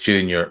Vinicius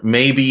Jr.,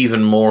 maybe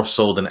even more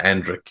so than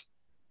Endrick.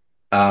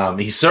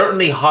 He's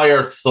certainly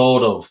higher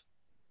thought of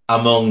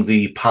among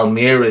the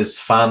Palmeiras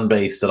fan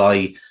base that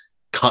I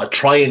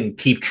try and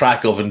keep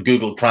track of and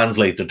Google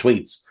Translate their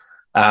tweets.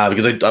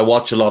 Because I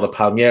watch a lot of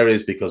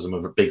Palmeiras because I'm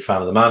a big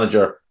fan of the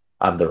manager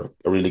and they're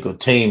a really good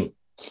team.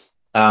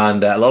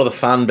 And a lot of the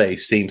fan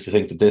base seems to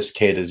think that this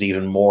kid is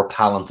even more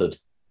talented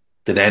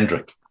than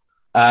Endrick.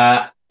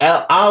 Al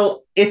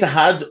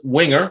Ittihad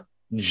winger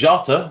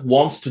Jota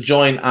wants to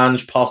join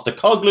Ange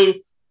Postecoglou,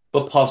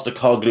 but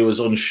Postecoglou is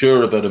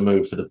unsure about a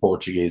move for the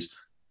Portuguese.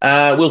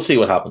 We'll see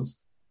what happens.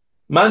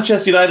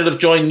 Manchester United have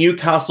joined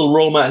Newcastle,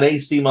 Roma and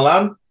AC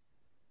Milan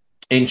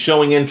in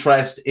showing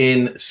interest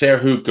in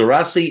Serhou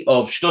Guirassy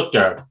of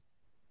Stuttgart.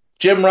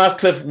 Jim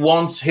Ratcliffe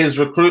wants his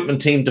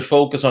recruitment team to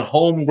focus on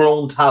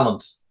homegrown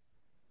talent.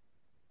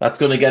 That's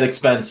going to get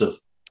expensive.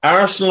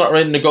 Arsenal are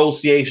in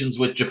negotiations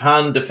with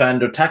Japan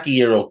defender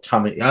Takehiro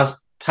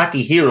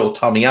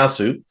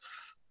Tomiyasu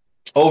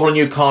over a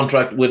new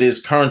contract with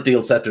his current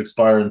deal set to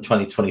expire in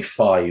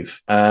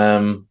 2025.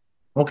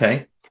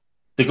 Okay.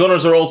 The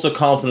Gunners are also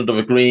confident of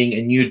agreeing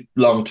a new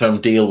long-term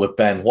deal with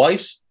Ben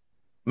White.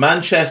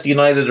 Manchester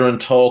United are in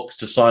talks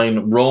to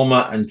sign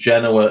Roma and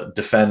Genoa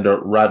defender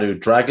Radu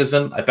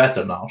Dragusin. I bet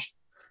they're not.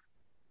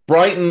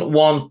 Brighton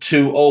want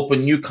to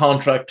open new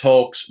contract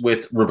talks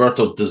with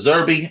Roberto De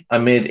Zerbi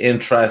amid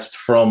interest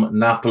from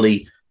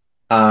Napoli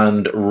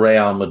and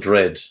Real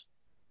Madrid.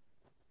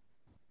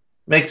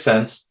 Makes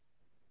sense.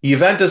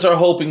 Juventus are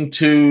hoping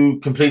to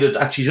complete it.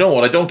 Actually, you know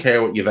what? I don't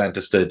care what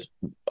Juventus did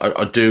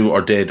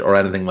or did or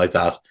anything like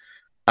that.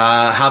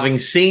 Having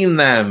seen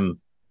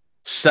them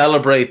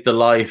celebrate the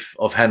life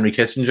of Henry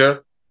Kissinger,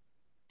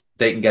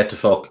 they can get to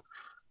fuck.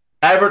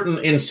 Everton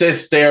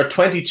insist their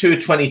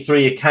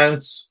 22-23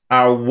 accounts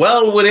are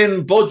well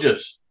within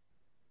budget,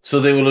 so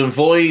they will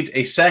avoid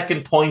a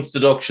second points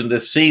deduction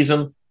this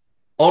season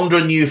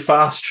under new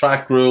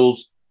fast-track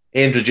rules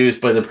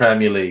introduced by the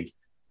Premier League.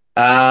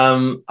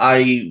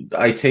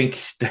 I think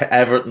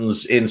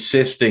Everton's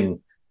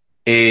insisting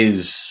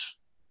is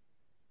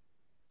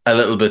a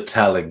little bit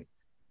telling.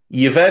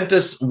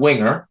 Juventus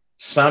winger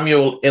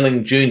Samuel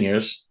Illing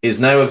Jr. is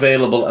now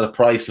available at a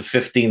price of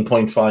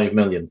 15.5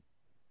 million.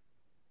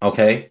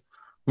 Okay.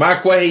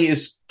 Mark Guehi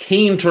is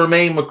keen to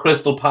remain with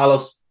Crystal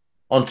Palace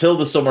until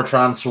the summer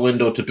transfer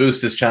window to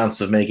boost his chance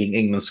of making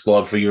England's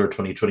squad for Euro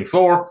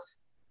 2024.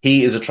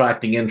 He is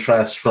attracting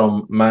interest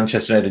from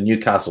Manchester United and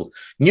Newcastle.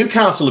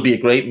 Newcastle would be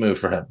a great move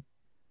for him.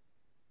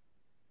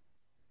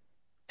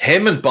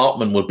 Him and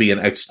Botman would be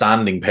an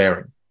outstanding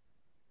pairing.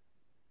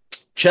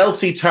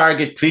 Chelsea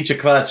target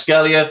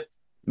Kvaratskhelia.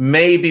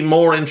 maybe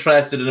more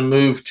interested in a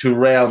move to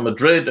Real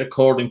Madrid,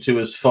 according to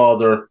his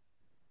father.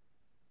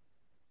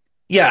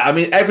 Yeah, I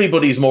mean,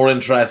 everybody's more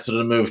interested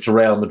in a move to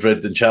Real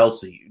Madrid than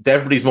Chelsea.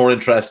 Everybody's more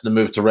interested in a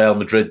move to Real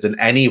Madrid than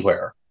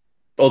anywhere,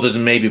 other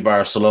than maybe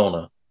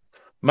Barcelona.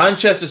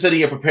 Manchester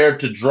City are prepared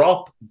to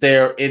drop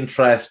their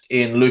interest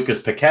in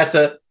Lucas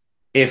Paqueta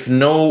if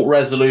no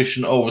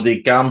resolution over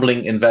the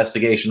gambling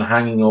investigation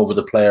hanging over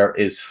the player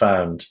is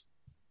found.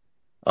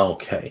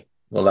 Okay,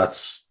 well,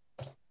 that's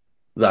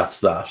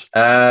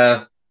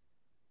that.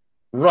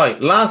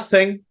 Right, last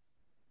thing,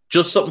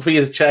 just something for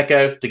you to check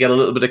out to get a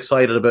little bit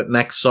excited about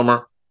next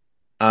summer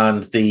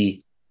and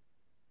the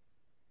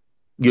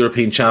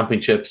European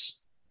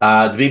Championships.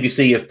 The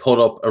BBC have put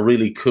up a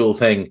really cool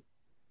thing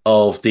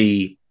of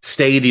the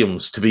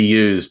stadiums to be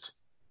used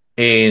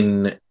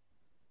in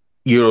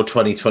Euro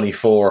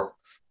 2024.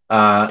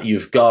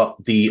 You've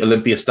got the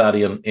Olympia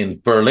Stadium in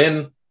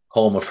Berlin,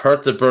 home of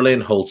Hertha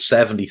Berlin, holds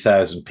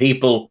 70,000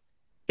 people.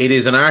 It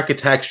is an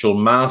architectural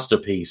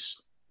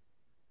masterpiece.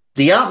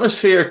 The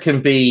atmosphere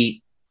can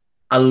be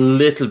a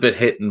little bit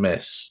hit and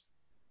miss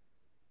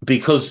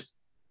because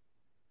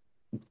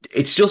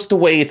it's just the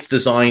way it's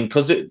designed,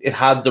 because it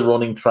had the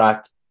running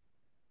track.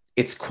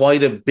 It's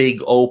quite a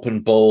big open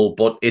bowl,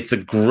 but it's a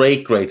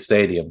great, great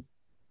stadium.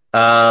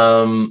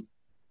 Cologne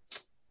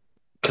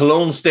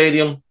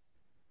Stadium,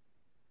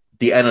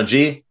 the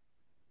Energy,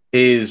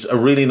 is a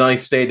really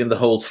nice stadium that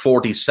holds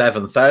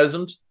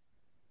 47,000.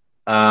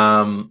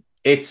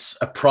 It's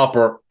a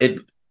proper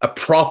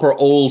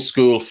old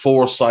school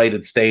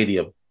four-sided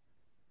stadium.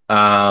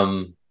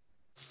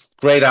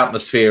 Great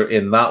atmosphere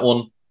in that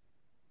one.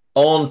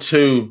 On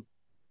to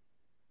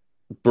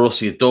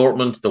Borussia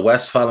Dortmund, the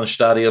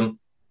Westfalenstadion.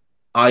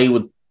 I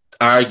would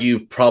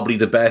argue probably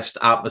the best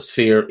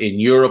atmosphere in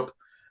Europe.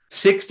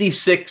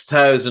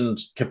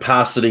 66,000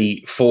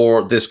 capacity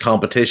for this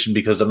competition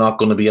because they're not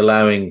going to be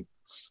allowing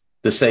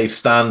the safe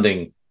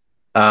standing,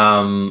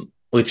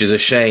 which is a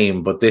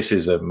shame, but this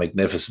is a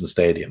magnificent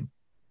stadium.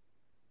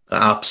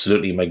 An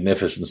absolutely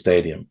magnificent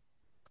stadium.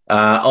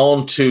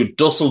 On to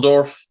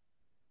Dusseldorf,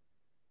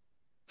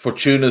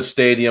 Fortuna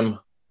Stadium,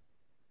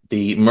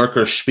 the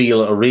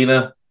Merkur-Spiel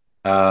Arena,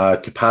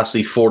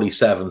 capacity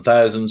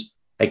 47,000.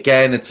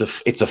 Again, it's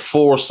a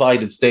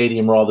four-sided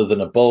stadium rather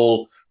than a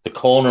bowl. The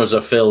corners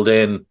are filled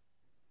in.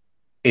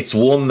 It's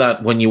one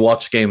that when you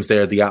watch games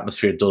there, the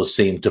atmosphere does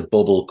seem to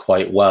bubble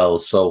quite well.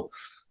 So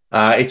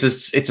it's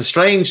a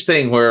strange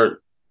thing where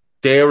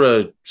they're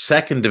a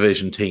second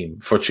division team,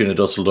 Fortuna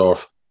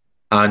Dusseldorf,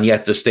 and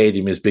yet the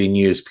stadium is being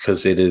used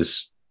because it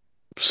is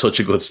such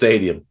a good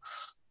stadium.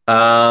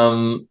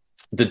 The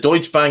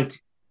Deutsche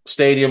Bank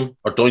Stadium,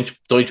 or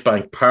Deutsche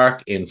Bank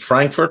Park in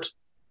Frankfurt,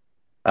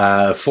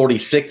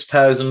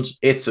 46,000.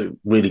 It's a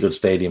really good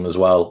stadium as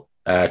well.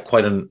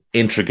 Quite an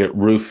intricate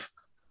roof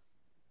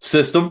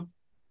system.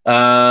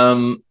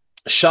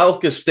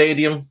 Schalke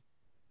Stadium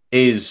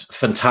is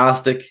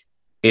fantastic.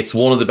 It's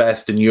one of the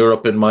best in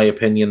Europe, in my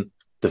opinion.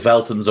 The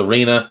Veltins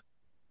Arena,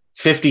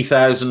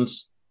 50,000.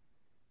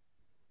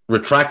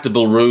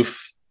 Retractable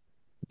roof.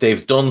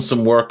 They've done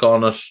some work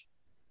on it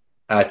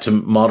to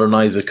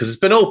modernize it because it's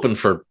been open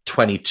for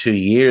 22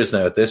 years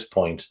now at this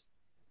point.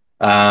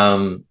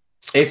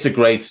 It's a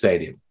great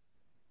stadium.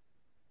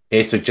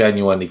 It's a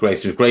genuinely great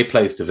stadium. Great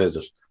place to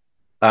visit.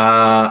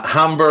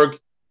 Hamburg,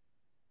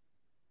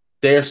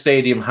 their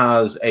stadium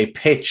has a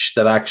pitch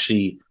that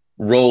actually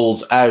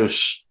rolls out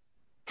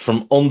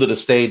from under the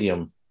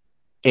stadium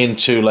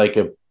into like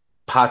a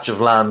patch of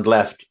land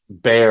left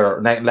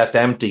bare, left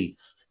empty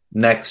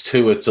next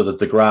to it so that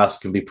the grass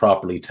can be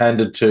properly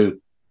tended to.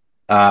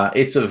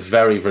 It's a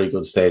very, very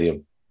good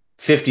stadium.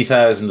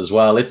 50,000 as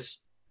well.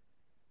 It's,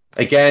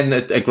 again,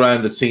 a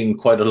ground that's seen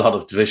quite a lot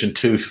of Division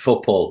 2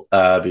 football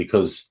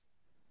because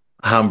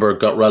Hamburg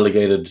got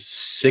relegated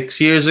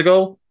 6 years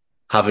ago,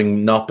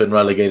 having not been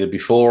relegated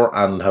before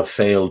and have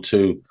failed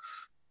to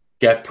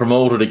get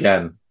promoted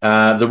again.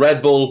 The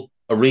Red Bull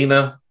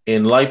Arena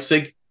in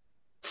Leipzig,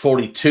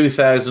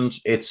 42,000.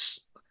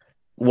 It's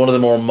one of the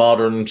more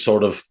modern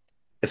sort of,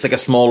 it's like a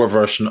smaller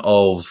version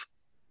of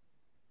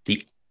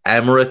the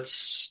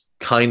Emirates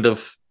kind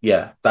of,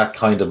 that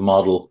kind of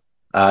model.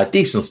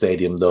 Decent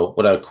stadium though,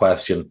 without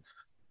question.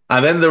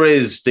 And then there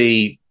is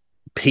the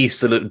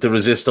piece, the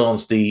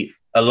Resistance, the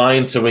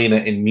Alliance Arena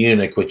in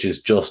Munich, which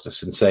is just a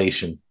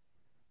sensation.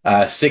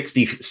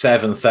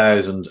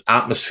 67,000.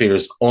 Atmosphere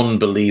is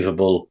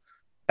unbelievable.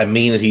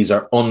 Amenities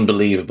are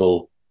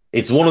unbelievable.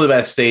 It's one of the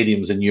best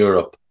stadiums in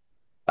Europe,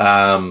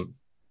 and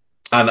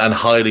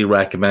highly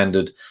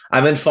recommended.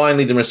 And then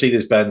finally, the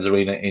Mercedes-Benz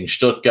Arena in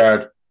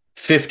Stuttgart,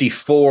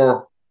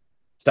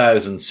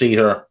 54,000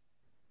 seater.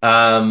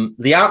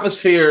 The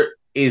atmosphere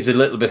is a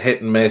little bit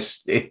hit and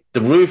miss. The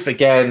roof,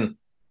 again,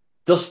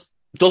 just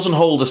doesn't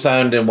hold the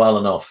sound in well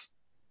enough.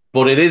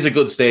 But it is a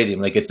good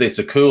stadium. Like it's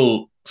a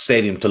cool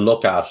stadium to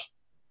look at.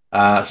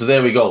 So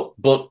there we go.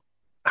 But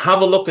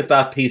have a look at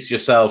that piece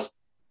yourself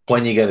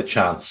when you get a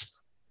chance.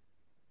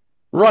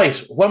 Right.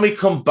 When we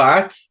come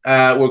back,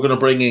 we're going to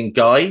bring in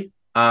Guy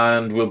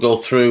and we'll go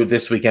through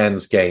this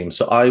weekend's game.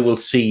 So I will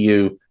see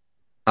you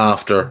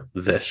after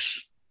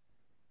this.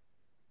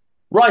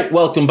 Right,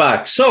 welcome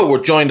back. So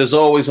we're joined as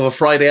always on a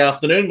Friday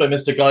afternoon by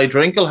Mr. Guy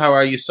Drinkle. How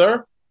are you,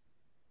 sir?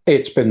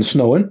 It's been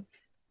snowing.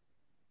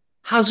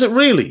 Has it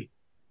really?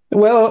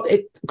 Well,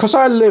 because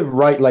I live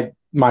right, like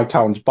my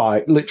town's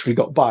literally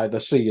got by the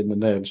sea in the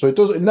name, so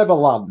it never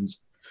lands,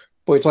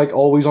 but it's like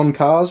always on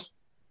cars.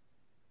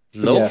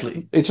 Lovely.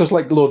 Yeah, it's just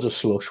like loads of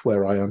slush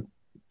where I am.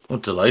 Oh,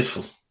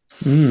 delightful.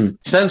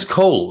 Sounds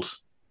cold.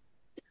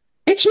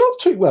 It's not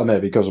too well,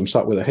 maybe because I'm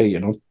sat with a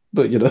heater on,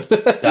 but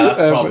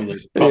that's probably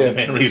the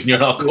main reason you're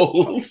not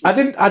cold. I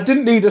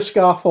didn't need a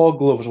scarf or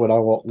gloves when I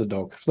walked the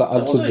dog. If that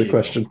answers the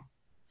question.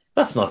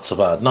 That's not so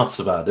bad. Not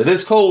so bad. It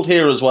is cold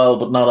here as well,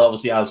 but not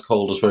obviously as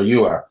cold as where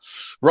you are.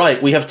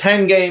 Right, we have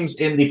 10 games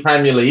in the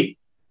Premier League.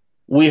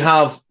 We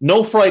have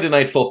no Friday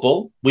night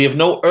football. We have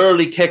no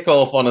early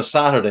kickoff on a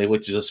Saturday,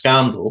 which is a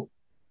scandal.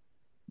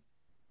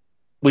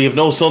 We have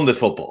no Sunday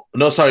football.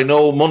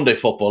 No Monday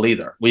football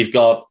either. We've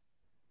got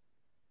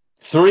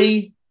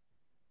 3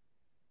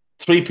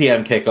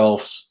 p.m.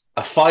 kickoffs,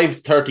 a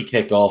 5:30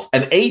 kickoff,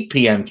 an 8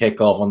 p.m.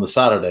 kickoff on the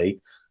Saturday,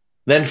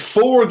 then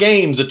 4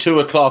 games at 2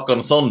 o'clock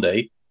on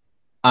Sunday,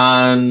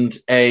 and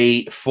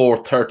a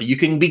 4:30. You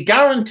can be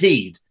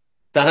guaranteed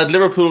that had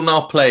Liverpool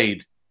not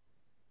played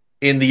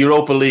in the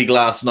Europa League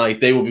last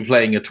night, they will be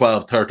playing at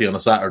 12:30 on a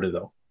Saturday,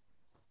 though.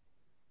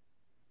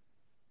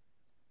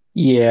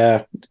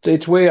 Yeah,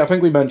 it's weird. I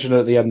think we mentioned it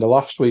at the end of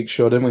last week's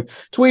show, didn't we?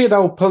 It's weird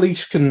how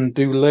police can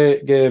do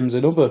late games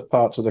in other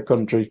parts of the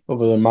country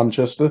other than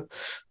Manchester.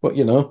 But,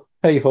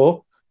 hey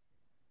ho.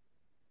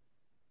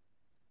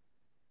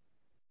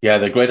 Yeah,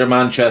 the Greater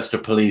Manchester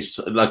Police,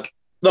 look,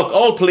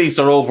 all police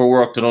are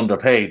overworked and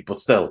underpaid, but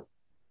still,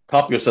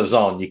 cop yourselves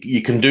on.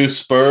 You can do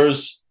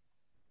Spurs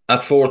at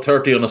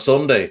 4:30 on a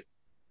Sunday,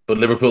 but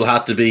Liverpool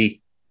had to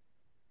be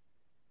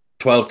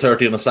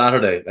 12:30 on a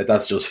Saturday.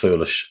 That's just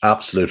foolish.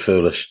 Absolute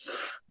foolish.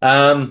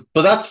 But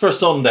that's for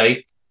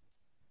Sunday.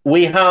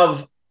 We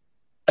have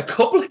a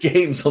couple of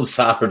games on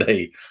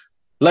Saturday.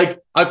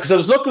 Because I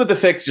was looking at the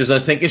fixtures and I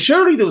was thinking,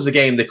 surely there was a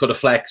game they could have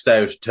flexed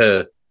out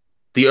to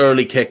the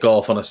early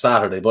kickoff on a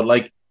Saturday.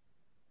 But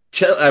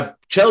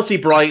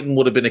Chelsea-Brighton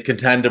would have been a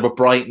contender, but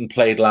Brighton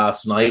played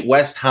last night.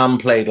 West Ham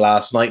played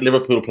last night.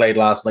 Liverpool played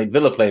last night.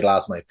 Villa played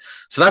last night.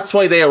 So that's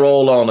why they are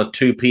all on at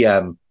 2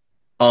 p.m.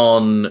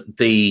 on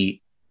the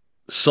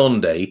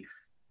Sunday.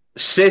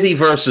 City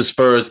versus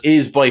Spurs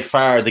is by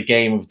far the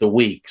game of the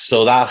week,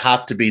 so that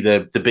had to be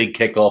the big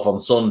kickoff on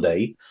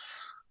Sunday.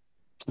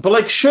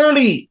 But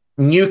surely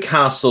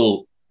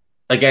Newcastle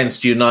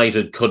against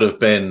United could have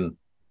been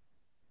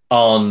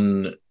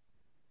on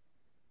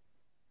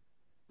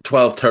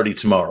 12:30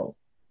 tomorrow.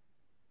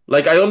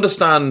 I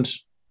understand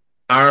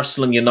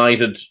Arsenal and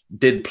United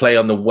did play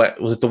on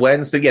was it the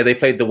Wednesday? Yeah, they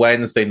played the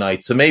Wednesday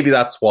night, so maybe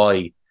that's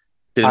why.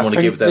 I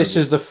think this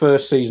is the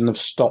first season they've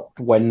stopped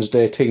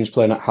Wednesday teams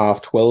playing at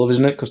 12:30,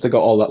 isn't it? Because they got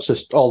all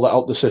that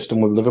out the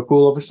system with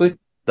Liverpool, obviously.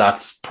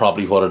 That's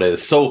probably what it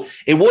is. So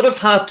it would have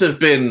had to have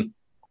been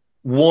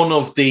one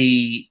of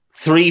the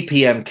 3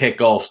 p.m.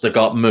 kickoffs that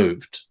got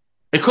moved.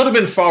 It could have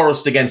been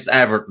Forest against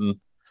Everton,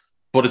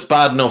 but it's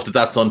bad enough that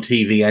that's on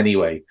TV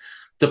anyway.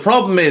 The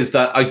problem is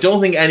that I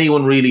don't think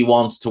anyone really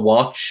wants to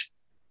watch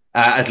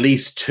at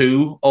least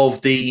 2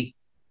 of the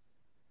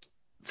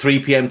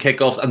 3 p.m.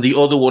 kickoffs, and the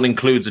other one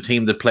includes a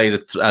team that played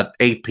at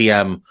 8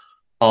 p.m.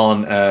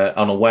 on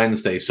a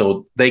Wednesday,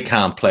 so they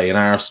can't play in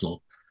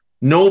Arsenal.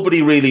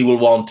 Nobody really will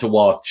want to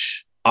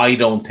watch, I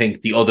don't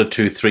think, the other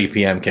 2 3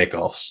 p.m.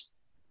 kickoffs.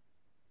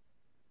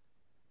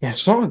 Yeah,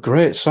 it's not a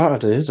great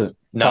Saturday, is it?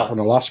 No. Apart from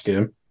the last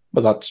game,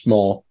 but that's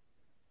more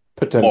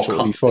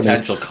potentially funny.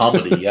 Potential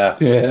comedy, yeah.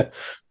 Yeah.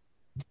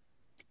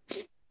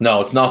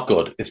 No, it's not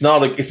good. It's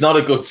not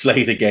a good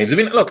slate of games. I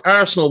mean, look,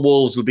 Arsenal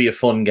Wolves will be a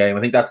fun game.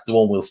 I think that's the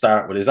one we'll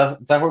start with. Is that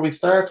where we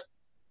start?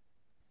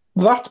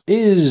 That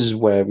is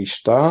where we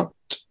start.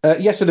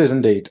 Yes, it is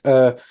indeed.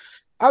 I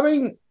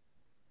mean,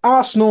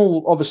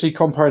 Arsenal obviously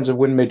comprehensive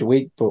win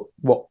midweek, but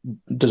what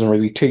doesn't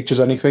really teach us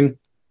anything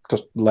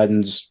because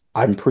Lens,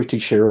 I'm pretty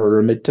sure, are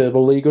a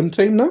mid-table league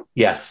team now.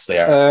 Yes, they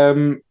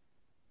are.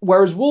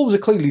 Whereas Wolves are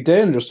clearly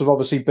dangerous. They've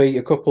obviously beat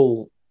a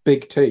couple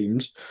big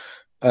teams.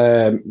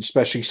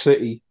 Especially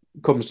City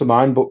comes to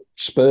mind, but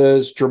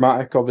Spurs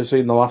dramatic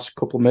obviously in the last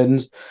couple of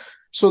minutes.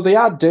 So they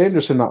are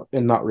dangerous in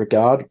that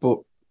regard. But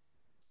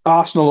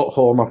Arsenal at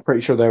home, I'm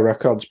pretty sure their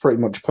record's pretty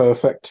much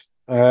perfect.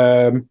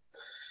 I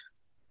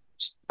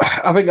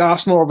think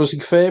Arsenal are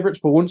obviously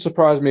favourites, but wouldn't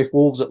surprise me if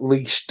Wolves at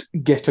least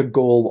get a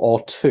goal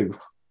or 2.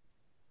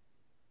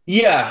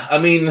 Yeah, I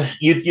mean,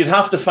 you'd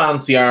have to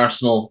fancy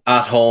Arsenal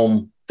at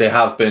home. They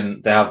have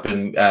been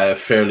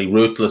fairly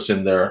ruthless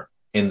in their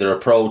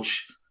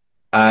approach.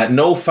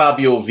 No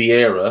Fabio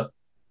Vieira,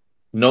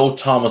 no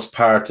Thomas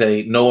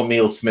Partey, no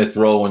Emile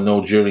Smith-Rowe, and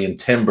no Julian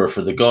Timber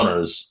for the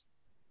Gunners.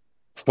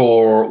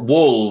 For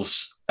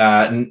Wolves,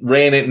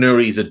 Reina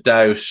Nuri's a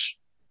doubt.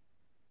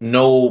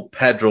 No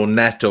Pedro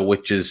Neto,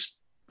 which is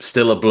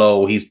still a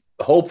blow. He's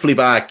hopefully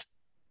back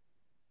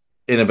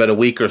in about a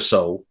week or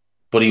so.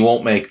 but he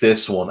won't make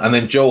this one. And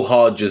then Joe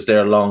Hodge is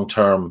their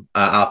long-term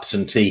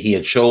absentee. He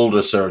had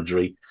shoulder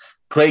surgery.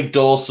 Craig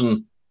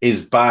Dawson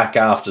is back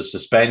after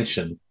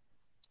suspension.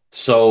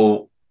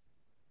 So,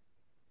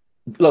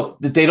 look,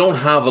 they don't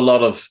have a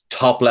lot of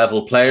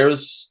top-level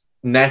players.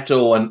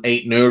 Neto and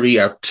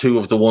Ait-Nouri are two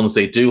of the ones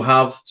they do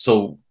have.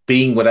 So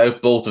being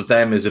without both of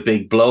them is a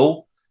big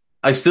blow.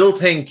 I still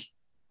think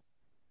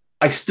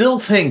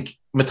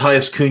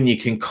Matthias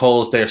Cunha can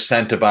cause their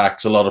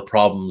centre-backs a lot of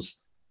problems.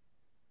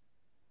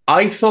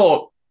 I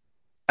thought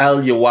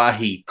El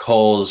Yawahi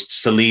caused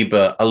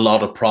Saliba a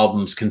lot of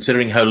problems,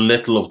 considering how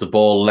little of the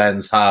ball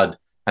Lens had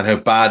and how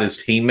bad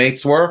his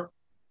teammates were.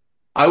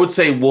 I would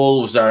say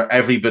Wolves are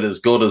every bit as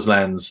good as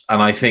Lens,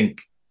 and I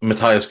think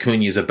Matthias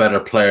Cunha is a better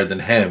player than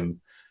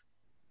him.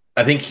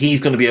 I think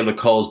he's going to be able to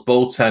cause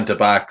both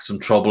centre-backs some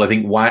trouble. I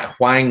think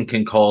Hwang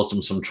can cause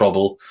them some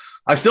trouble.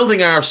 I still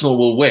think Arsenal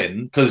will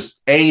win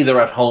because A, they're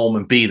at home,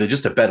 and B, they're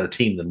just a better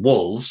team than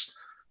Wolves.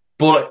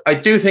 But I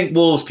do think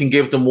Wolves can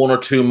give them one or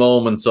two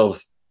moments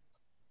of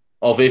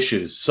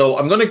issues. So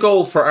I'm going to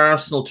go for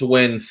Arsenal to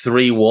win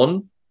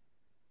 3-1.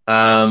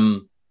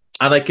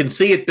 And I can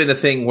see it been a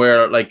thing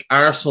where like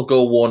Arsenal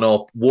go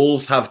 1-up,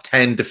 Wolves have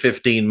 10 to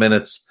 15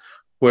 minutes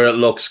where it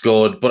looks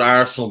good, but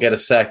Arsenal get a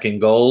second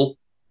goal.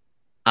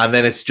 And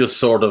then it's just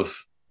sort of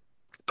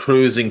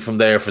cruising from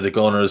there for the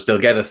Gunners. They'll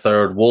get a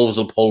third. Wolves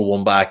will pull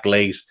one back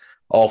late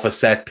off a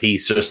set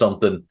piece or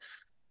something.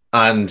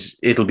 And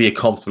it'll be a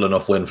comfortable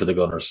enough win for the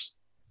Gunners.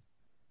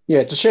 Yeah,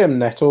 it's a shame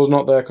Neto's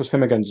not there because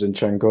him against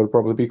Zinchenko would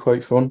probably be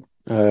quite fun.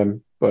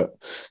 But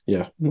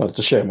yeah, well, it's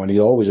a shame when he's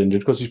always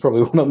injured because he's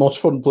probably one of the most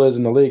fun players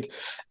in the league.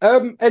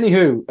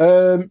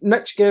 Anywho,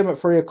 next game at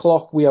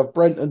 3:00, we have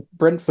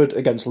Brentford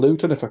against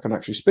Luton, if I can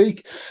actually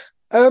speak.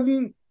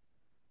 Where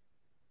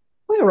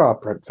are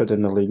Brentford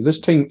in the league? This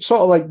team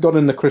sort of like got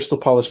in the Crystal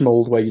Palace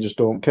mould where you just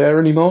don't care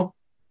anymore.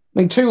 I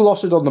mean, 2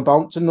 losses on the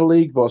bounce in the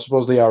league, but I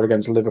suppose they are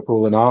against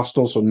Liverpool and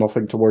Arsenal, so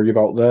nothing to worry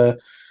about there.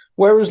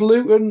 Whereas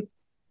Luton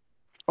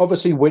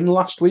obviously win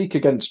last week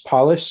against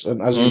Palace,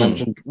 and as you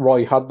mentioned,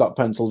 Roy had that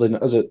penciled in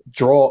as a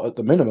draw at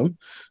the minimum,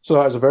 so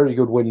that is a very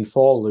good win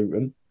for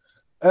Luton.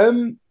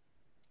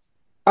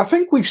 I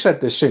think we've said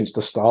this since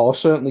the start, or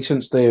certainly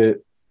since they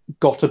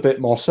got a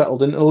bit more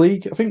settled into the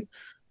league. I think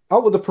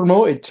out of the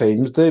promoted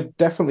teams, they've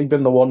definitely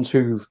been the ones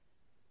who've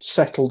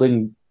settled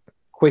in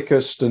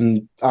quickest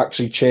and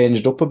actually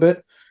changed up a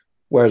bit,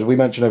 whereas we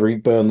mentioned every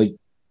Burnley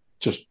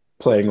just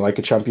playing like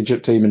a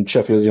championship team and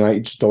Sheffield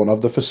United just don't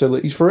have the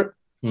facilities for it.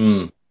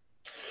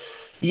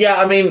 Yeah,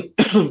 I mean,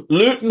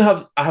 Luton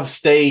have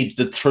stayed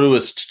the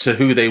truest to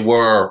who they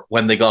were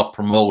when they got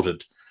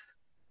promoted.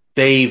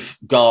 They've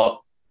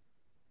got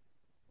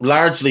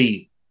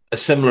largely a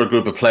similar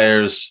group of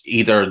players,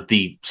 either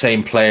the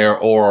same player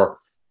or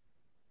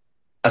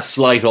a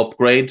slight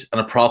upgrade, an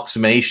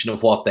approximation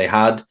of what they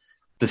had.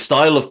 The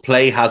style of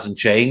play hasn't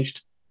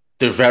changed.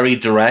 They're very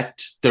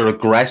direct. They're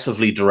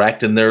aggressively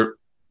direct, and they're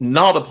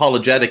not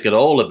apologetic at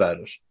all about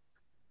it.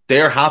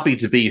 They're happy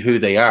to be who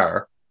they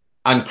are.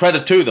 And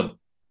credit to them.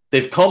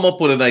 They've come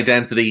up with an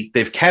identity.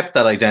 They've kept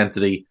that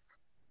identity.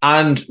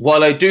 And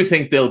while I do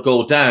think they'll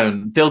go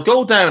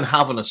down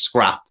having a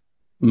scrap.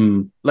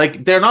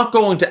 Like, they're not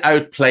going to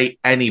outplay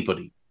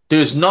anybody.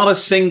 There's not a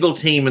single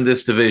team in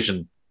this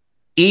division,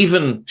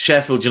 even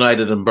Sheffield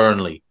United and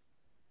Burnley,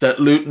 that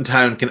Luton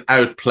Town can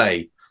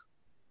outplay.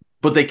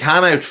 But they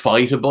can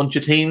outfight a bunch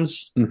of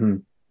teams.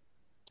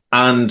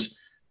 And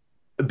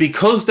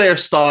because their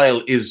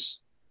style is...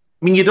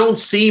 I mean, you don't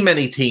see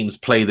many teams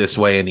play this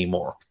way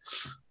anymore.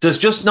 There's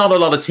just not a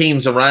lot of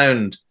teams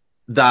around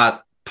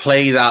that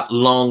play that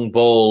long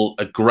ball,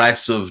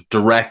 aggressive,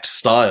 direct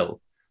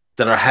style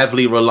that are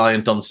heavily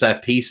reliant on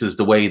set pieces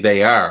the way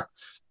they are.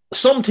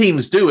 Some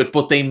teams do it,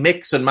 but they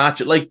mix and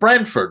match it. Like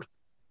Brentford,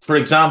 for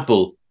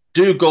example,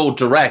 do go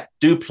direct,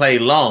 do play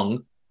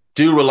long,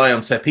 do rely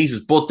on set pieces,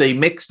 but they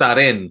mix that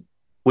in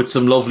with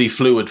some lovely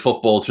fluid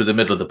football through the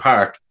middle of the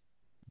park.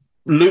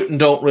 Luton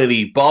don't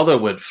really bother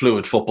with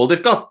fluid football.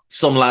 They've got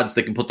some lads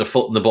that can put their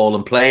foot in the ball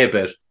and play a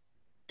bit,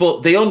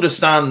 but they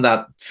understand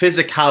that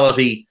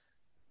physicality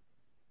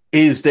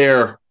is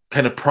their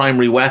kind of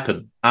primary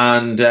weapon.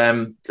 And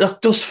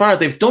thus far,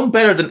 they've done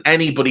better than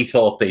anybody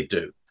thought they'd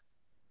do.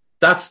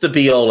 That's the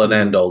be-all and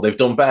end-all. They've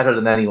done better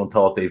than anyone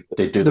thought they'd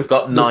do. They've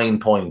got 9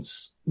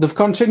 points. They've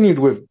continued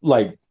with,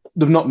 like,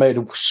 they've not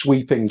made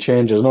sweeping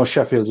changes. I know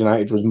Sheffield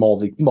United was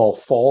more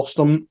forced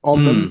on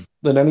them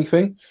than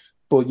anything.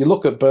 But you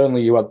look at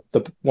Burnley, you had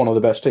one of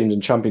the best teams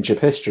in Championship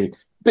history.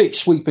 Big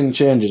sweeping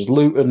changes.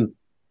 Luton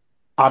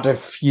had a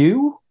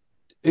few.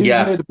 Who's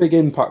made a big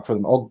impact for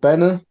them?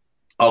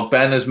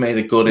 Ogbena's made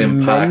a good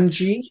impact.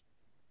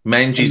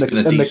 Menji's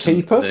been a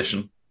decent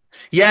addition.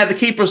 Yeah, the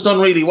keeper's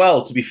done really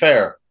well, to be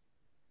fair.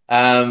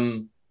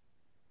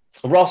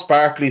 Ross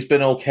Barkley's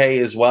been okay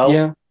as well.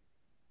 Yeah.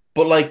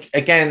 But, like,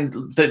 again,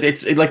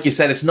 it's like you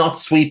said, it's not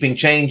sweeping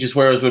changes,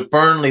 whereas with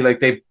Burnley, like,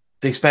 they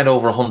spent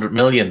over 100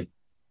 million.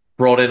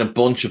 Brought in a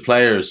bunch of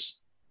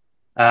players.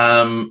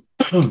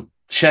 Sheffield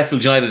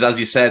United, as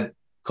you said, a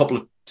couple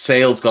of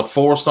sales got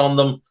forced on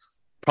them.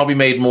 probably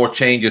made more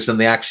changes than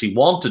they actually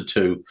wanted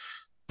to,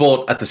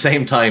 but at the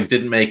same time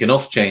didn't make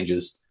enough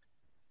changes.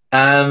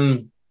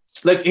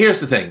 Here's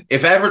the thing.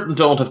 If Everton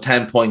don't have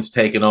 10 points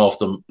taken off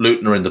them,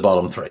 Luton are in the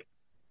bottom three.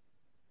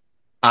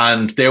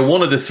 And they're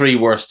one of the three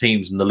worst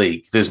teams in the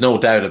league. There's no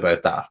doubt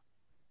about that.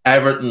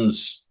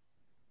 Everton's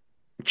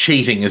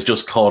cheating has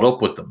just caught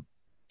up with them.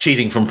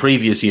 Cheating from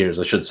previous years,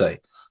 I should say,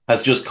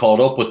 has just caught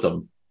up with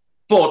them.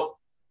 But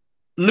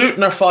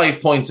Luton are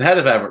 5 points ahead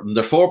of Everton.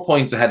 They're 4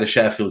 points ahead of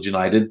Sheffield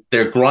United.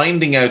 They're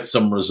grinding out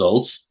some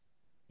results.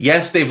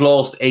 Yes, they've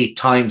lost 8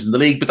 times in the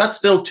league, but that's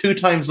still 2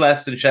 times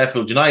less than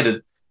Sheffield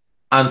United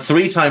and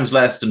 3 times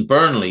less than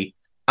Burnley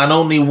and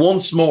only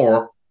once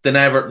more than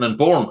Everton and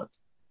Bournemouth.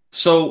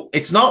 So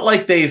it's not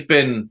like they've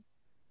been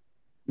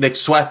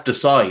swept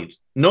aside.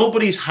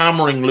 Nobody's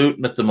hammering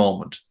Luton at the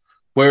moment,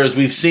 whereas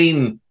we've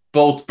seen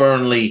both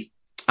Burnley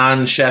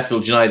and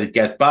Sheffield United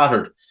get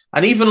battered.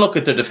 And even look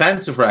at their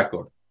defensive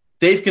record.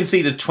 They've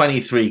conceded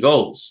 23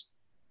 goals.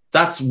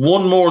 That's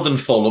 1 more than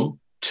Fulham,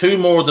 2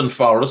 more than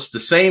Forest, the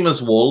same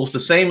as Wolves, the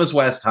same as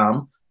West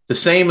Ham, the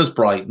same as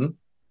Brighton.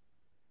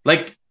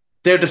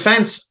 Their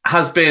defence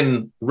has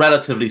been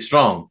relatively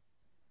strong.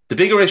 The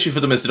bigger issue for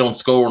them is they don't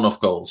score enough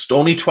goals.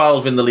 Only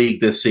 12 in the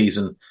league this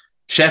season.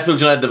 Sheffield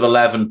United have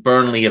 11,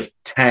 Burnley have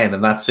 10,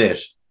 and that's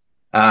it.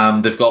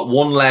 They've got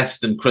 1 less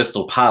than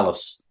Crystal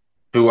Palace,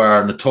 who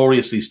are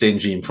notoriously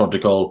stingy in front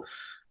of goal.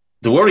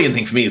 The worrying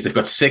thing for me is they've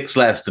got 6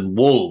 less than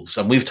Wolves,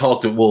 and we've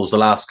talked about Wolves the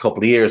last couple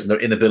of years and their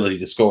inability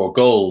to score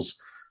goals.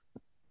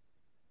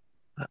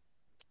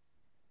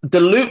 The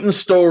Luton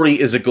story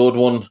is a good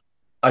one.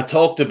 I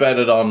talked about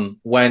it on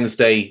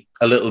Wednesday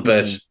a little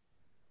bit.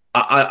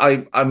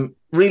 I'm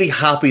really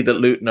happy that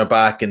Luton are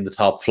back in the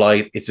top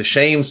flight. It's a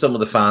shame some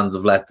of the fans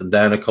have let them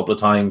down a couple of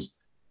times.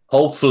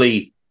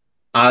 Hopefully,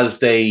 as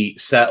they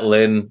settle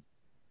in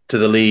to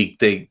the league,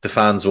 the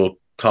fans will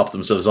cop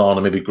themselves on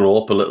and maybe grow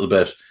up a little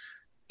bit.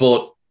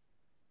 But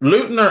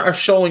Luton are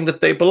showing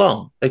that they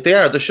belong.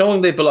 They're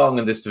showing they belong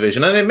in this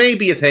division. And it may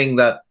be a thing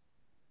that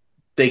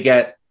they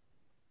get,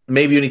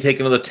 maybe only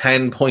take another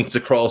 10 points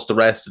across the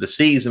rest of the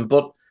season.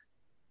 But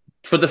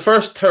for the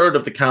first third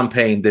of the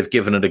campaign, they've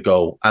given it a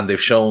go. And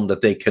they've shown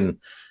that they can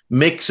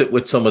mix it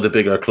with some of the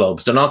bigger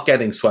clubs. They're not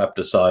getting swept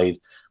aside.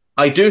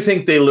 I do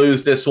think they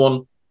lose this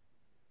one.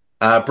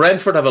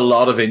 Brentford have a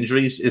lot of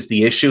injuries is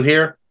the issue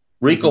here.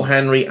 Rico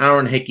Henry,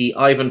 Aaron Hickey,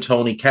 Ivan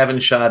Toney, Kevin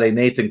Schade,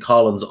 Nathan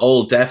Collins,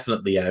 all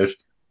definitely out.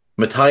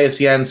 Matthias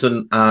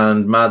Jensen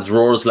and Mads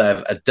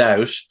Roerslev, a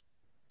doubt.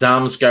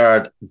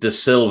 Damsgaard, De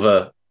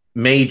Silva,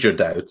 major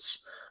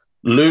doubts.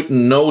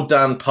 Luton, no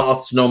Dan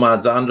Potts, no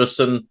Mads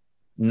Anderson,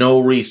 no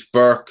Reece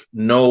Burke,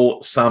 no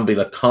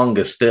Sambi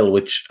Lakonga still,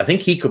 which I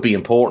think he could be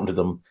important to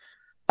them.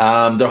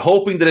 They're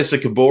hoping that Issa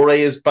Kabore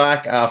is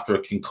back after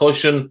a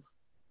concussion.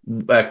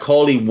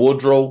 Cauley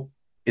Woodrow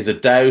is a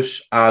doubt,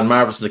 and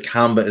Marvis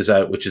Nakamba is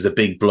out, which is a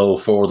big blow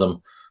for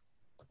them.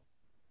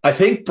 I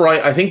think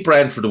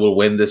Brentford will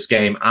win this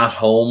game at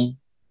home.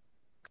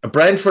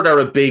 Brentford are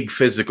a big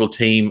physical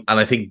team, and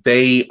I think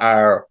they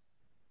are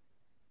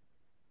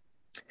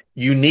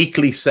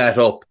uniquely set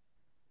up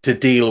to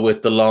deal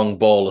with the long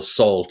ball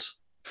assault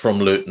from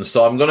Luton.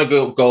 So I'm going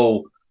to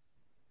go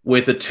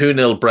with a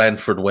 2-0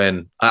 Brentford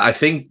win. I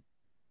think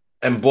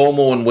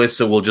Mbomo and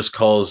Wissa will just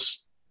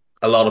cause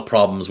a lot of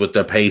problems with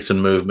their pace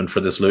and movement for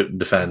this Luton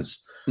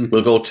defence.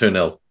 We'll go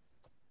 2-0.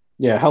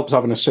 Yeah, it helps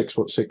having a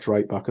 6'6"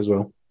 right back as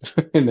well.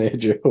 In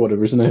AJ, or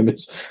whatever his name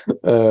is.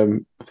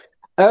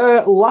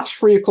 Last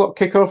 3 o'clock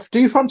kickoff. Do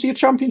you fancy a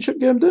championship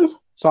game, Dave?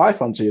 So I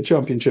fancy a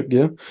championship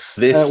game.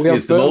 This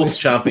is the most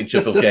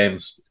championship of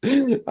games.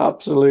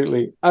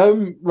 Absolutely.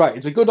 Right,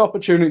 it's a good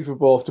opportunity for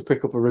both to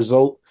pick up a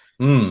result.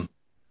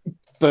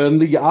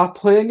 Burnley are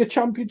playing a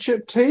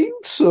championship team,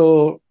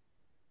 so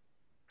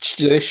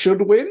they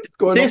should win.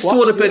 This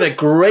would have been a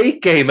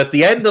great game. At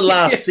the end of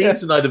last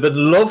season, I'd have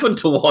been loving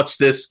to watch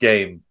this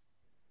game.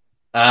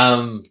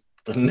 Now,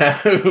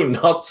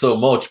 not so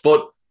much.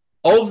 But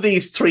of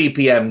these 3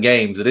 p.m.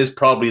 games, it is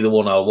probably the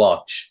one I'll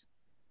watch.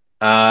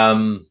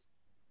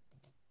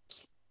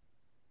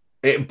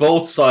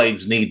 Both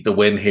sides need the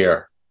win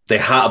here.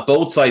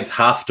 Both sides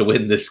have to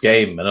win this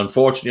game, and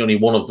unfortunately, only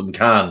one of them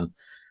can,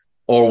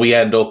 or we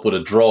end up with a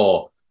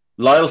draw.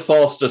 Lyle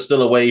Foster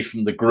still away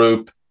from the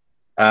group.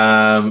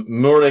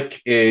 Muric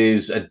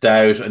is a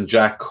doubt, and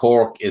Jack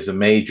Cork is a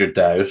major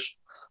doubt.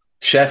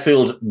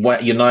 Sheffield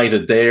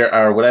United, they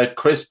are without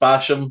Chris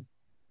Basham,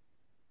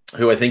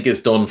 who I think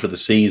is done for the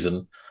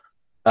season.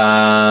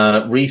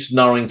 Reece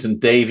Norrington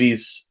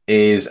Davies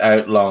is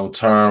out long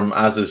term,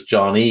 as is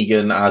John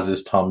Egan, as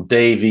is Tom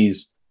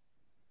Davies.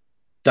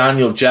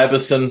 Daniel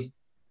Jebison,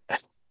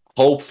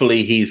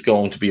 hopefully he's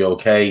going to be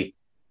okay.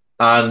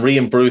 And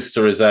Ryan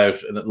Brewster is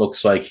out, and it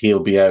looks like he'll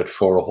be out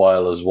for a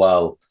while as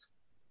well.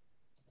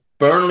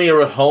 Burnley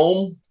are at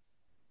home,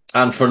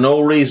 and for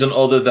no reason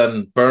other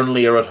than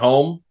Burnley are at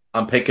home,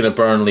 I'm picking a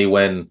Burnley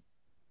win.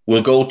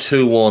 We'll go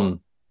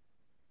 2-1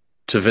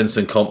 to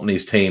Vincent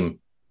Kompany's team,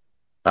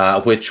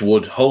 which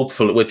will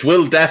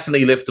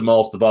definitely lift them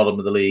off the bottom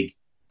of the league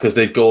because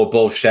they'd go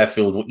above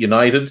Sheffield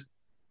United.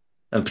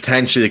 and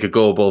potentially they could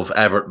go above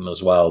Everton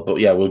as well. But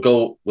yeah, we'll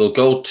go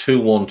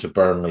 2-1 to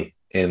Burnley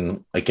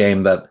in a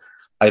game that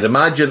I'd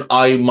imagine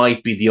I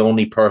might be the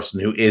only person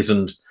who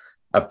isn't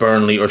a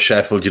Burnley or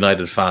Sheffield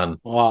United fan.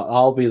 Well,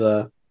 I'll be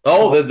there.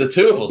 Oh, the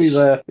two of us. Be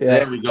there. Yeah.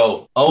 There we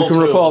go. We can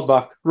report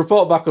back.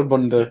 Report back on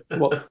Monday.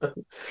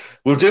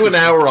 We'll do an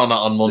hour on it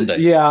on Monday.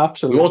 Yeah,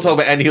 absolutely. We won't talk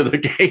about any other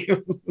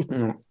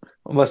game.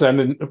 Unless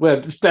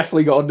it's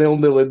definitely got a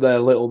 0-0 in there a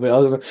little bit,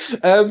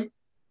 hasn't it?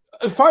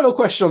 Final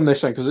question on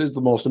this then, because it's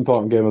the most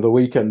important game of the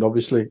weekend,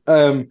 obviously.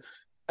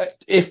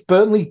 If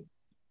Burnley,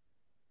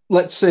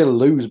 let's say,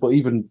 lose, but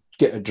even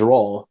get a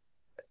draw,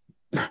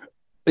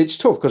 it's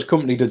tough because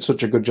Company did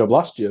such a good job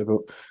last year,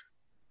 but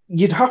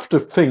you'd have to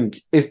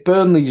think if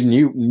Burnley's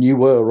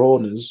newer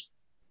owners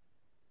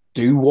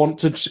do want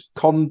to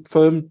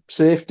confirm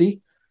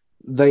safety,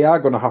 they are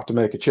going to have to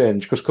make a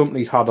change because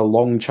Company's had a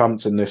long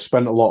chance in this,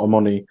 spent a lot of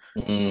money,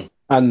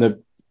 and they're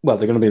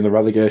going to be in the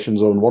relegation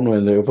zone one way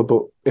or the other.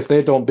 But if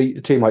they don't beat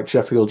a team like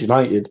Sheffield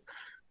United,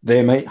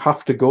 they might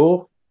have to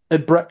go a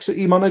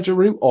Brexit manager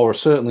route or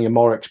certainly a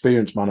more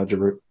experienced manager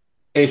route.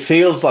 It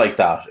feels like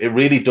that. It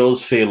really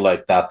does feel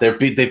like that.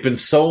 They've been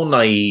so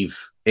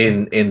naive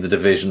in the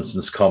division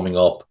since coming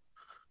up.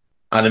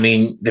 And I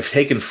mean, they've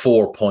taken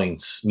 4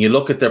 points. And you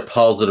look at their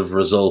positive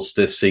results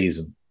this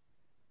season.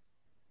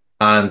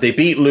 And they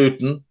beat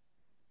Luton,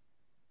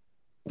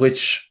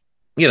 which,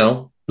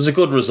 was a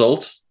good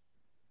result.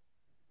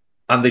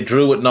 And they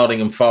drew at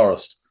Nottingham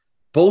Forest.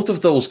 Both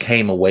of those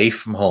came away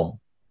from home.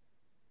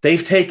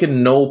 They've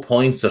taken no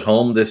points at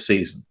home this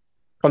season.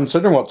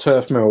 Considering what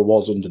Turf Moor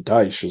was under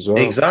Dyche as well.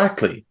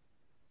 Exactly.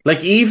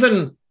 Like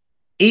even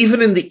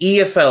in the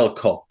EFL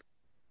Cup,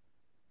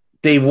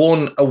 they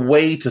won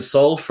away to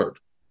Salford.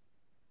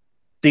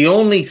 The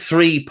only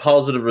 3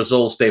 positive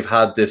results they've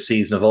had this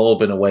season have all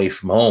been away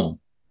from home.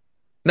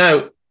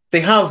 Now, they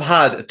have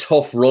had a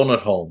tough run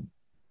at home.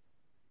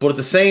 But at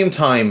the same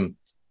time,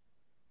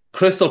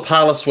 Crystal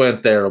Palace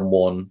went there and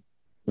won.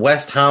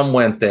 West Ham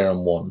went there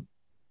and won.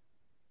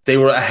 They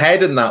were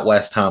ahead in that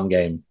West Ham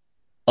game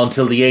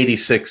until the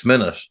 86th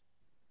minute.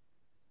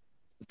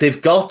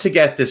 They've got to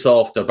get this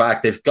off their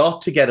back. They've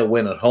got to get a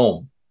win at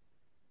home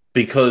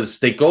because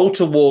they go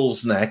to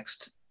Wolves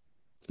next.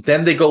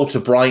 Then they go to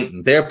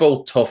Brighton. They're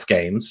both tough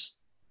games.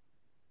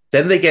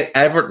 Then they get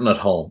Everton at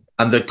home,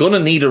 and they're going to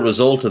need a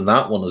result in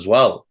that one as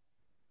well.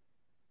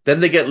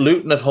 Then they get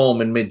Luton at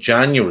home in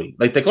mid-January.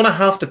 Like, they're going to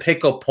have to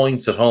pick up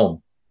points at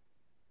home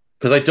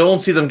because I don't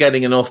see them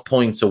getting enough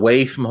points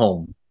away from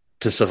home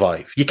to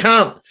survive. You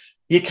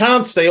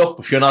can't stay up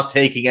if you're not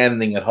taking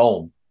anything at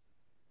home.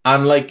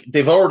 And, like,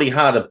 they've already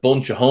had a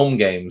bunch of home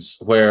games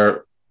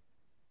where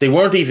they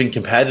weren't even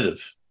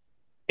competitive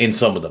in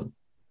some of them.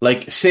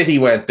 Like, City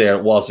went there,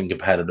 it wasn't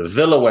competitive.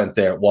 Villa went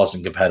there, it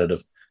wasn't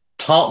competitive.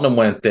 Tottenham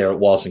went there, it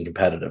wasn't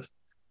competitive.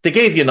 They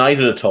gave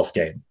United a tough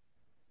game.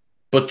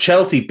 But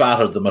Chelsea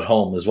battered them at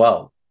home as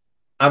well.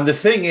 And the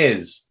thing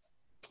is,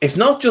 it's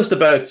not just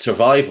about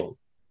survival.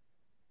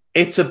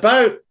 It's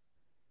about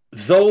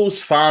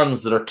those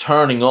fans that are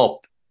turning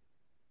up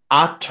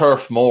at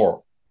Turf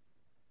Moor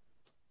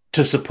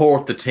to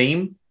support the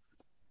team.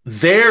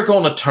 They're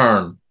going to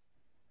turn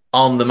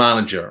on the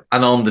manager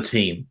and on the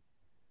team.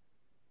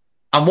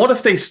 And what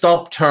if they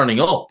stop turning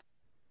up?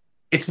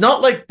 It's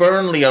not like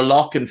Burnley are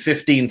locking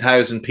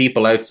 15,000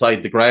 people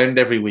outside the ground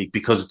every week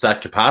because it's at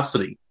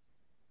capacity.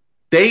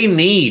 They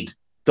need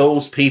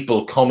those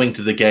people coming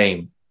to the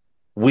game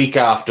week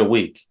after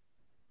week.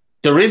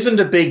 There isn't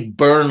a big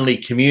Burnley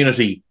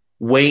community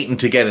waiting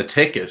to get a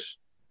ticket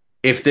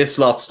if this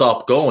lot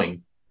stop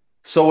going.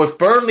 So if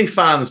Burnley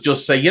fans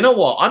just say, you know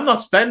what, I'm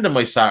not spending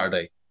my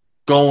Saturday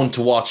going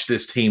to watch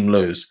this team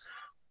lose.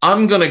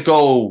 I'm going to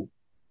go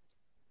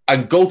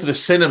to the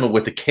cinema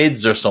with the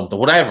kids or something,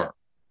 whatever.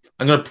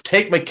 I'm going to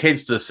take my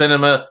kids to the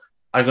cinema.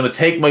 I'm going to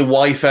take my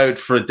wife out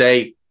for a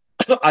date.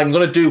 I'm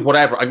going to do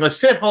whatever. I'm going to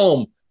sit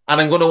home and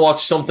I'm going to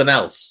watch something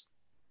else.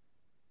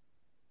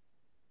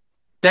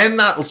 Then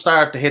that'll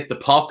start to hit the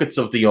pockets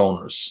of the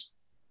owners.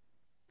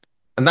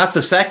 And that's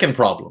a second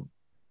problem.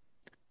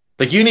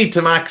 Like, you need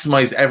to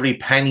maximize every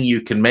penny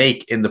you can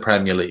make in the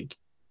Premier League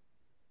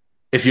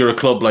if you're a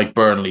club like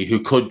Burnley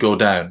who could go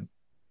down.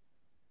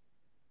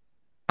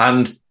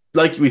 And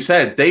like we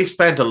said, they've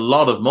spent a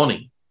lot of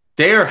money.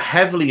 They're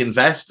heavily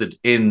invested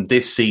in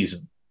this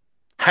season.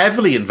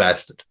 Heavily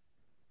invested.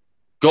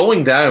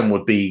 Going down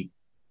would be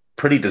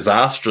pretty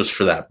disastrous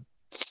for them.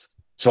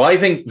 So I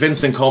think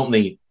Vincent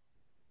Kompany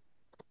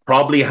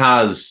probably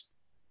has,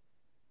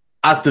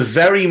 at the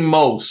very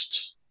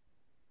most,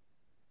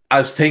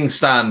 as things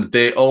stand,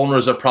 the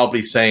owners are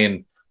probably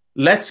saying,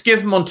 let's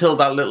give them until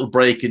that little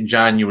break in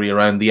January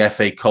around the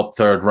FA Cup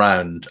third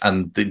round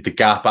and the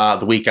gap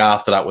out the week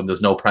after that when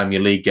there's no Premier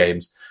League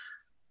games.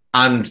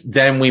 And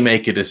then we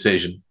make a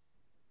decision.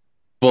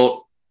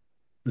 But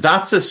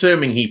that's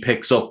assuming he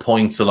picks up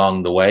points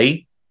along the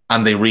way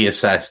and they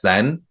reassess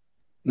then.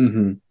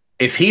 Mm-hmm.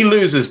 If he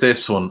loses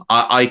this one,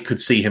 I could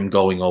see him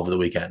going over the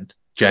weekend,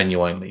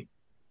 genuinely.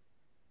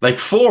 Like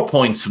 4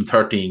 points from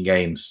 13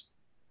 games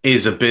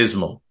is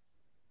abysmal.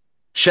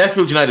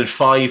 Sheffield United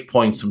 5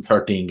 points from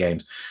 13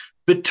 games.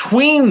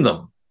 Between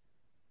them,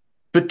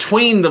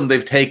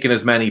 they've taken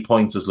as many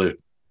points as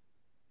Luton.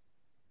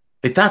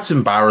 That's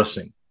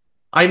embarrassing.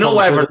 I know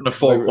Everton have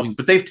 4 points,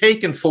 but they've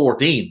taken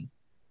 14.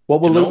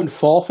 What were Luton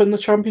fourth in the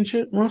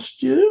Championship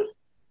last year?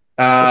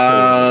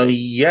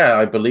 Yeah,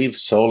 I believe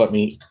so. Let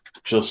me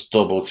just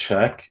double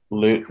check.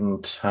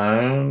 Luton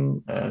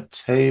Town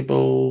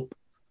table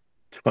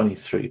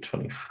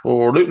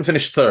 23-24. Luton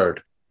finished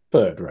third.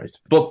 Third, right.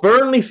 But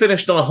Burnley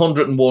finished on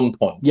 101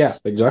 points. Yeah,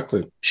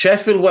 exactly.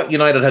 Sheffield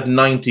United had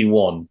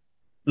 91.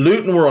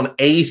 Luton were on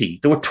 80.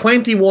 They were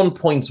 21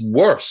 points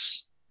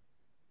worse.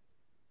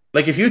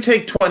 Like, if you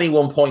take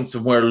 21 points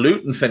from where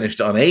Luton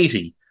finished on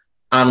 80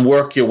 and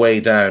work your way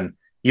down,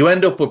 you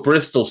end up with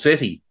Bristol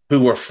City,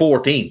 who were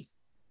 14th.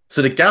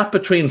 So the gap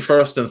between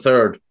first and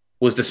third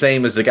was the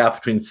same as the gap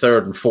between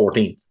third and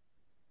 14th.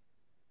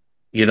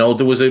 You know,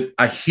 there was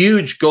a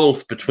huge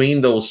gulf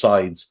between those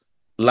sides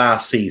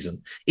last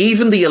season.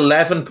 Even the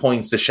 11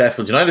 points that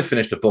Sheffield United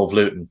finished above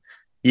Luton,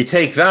 you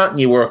take that and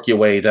you work your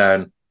way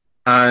down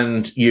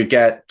and you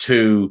get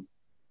to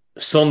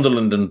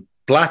Sunderland and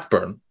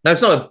Blackburn. Now,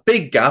 it's not a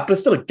big gap, but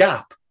it's still a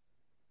gap.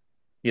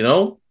 You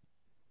know?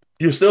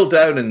 You're still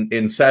down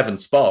in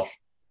seventh spot.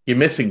 You're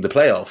missing the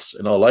playoffs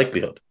in all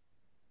likelihood.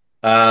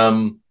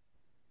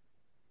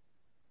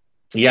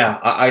 Yeah,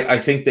 I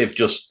think they've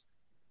just...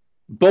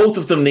 Both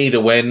of them need a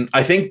win.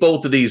 I think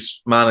both of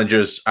these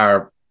managers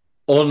are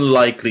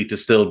unlikely to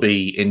still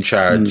be in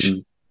charge.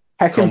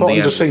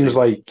 Heckingbottom just seems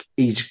like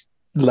he's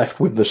left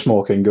with the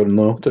smoking gun,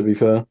 though, to be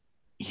fair.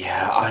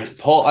 Yeah,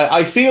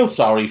 I feel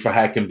sorry for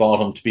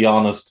Heckingbottom, to be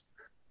honest,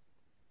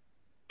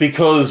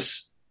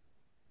 because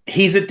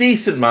he's a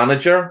decent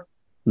manager.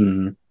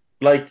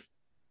 Like,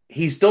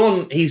 he's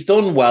done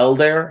well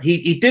there.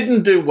 He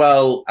didn't do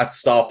well at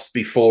stops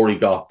before he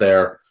got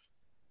there,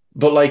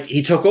 but like,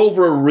 he took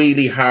over a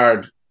really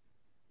hard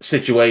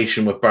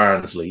situation with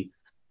Barnsley.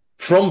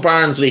 From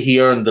Barnsley, he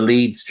earned the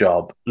Leeds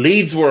job.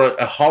 Leeds were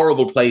a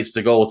horrible place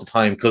to go at the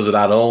time because of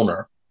that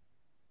owner.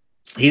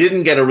 He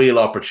didn't get a real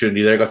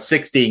opportunity there, got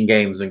 16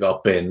 games and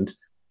got binned.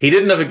 He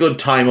didn't have a good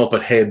time up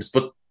at Hibs,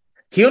 but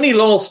he only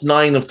lost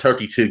 9 of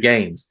 32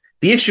 games.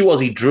 The issue was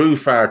he drew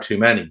far too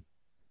many.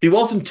 He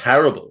wasn't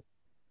terrible,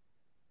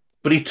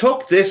 but he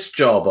took this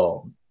job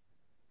on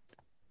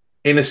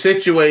in a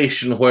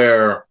situation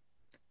where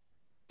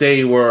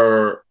they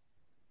were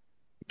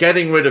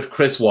getting rid of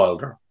Chris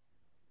Wilder.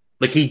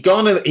 Like, he'd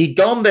gone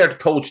there to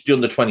coach the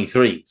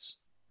under-23s,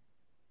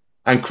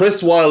 and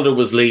Chris Wilder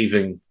was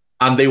leaving,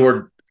 and they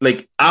were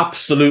like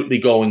absolutely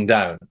going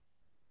down.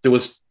 There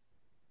was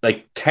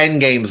like 10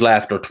 games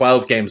left or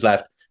 12 games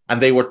left,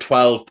 and they were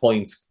 12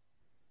 points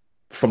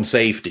from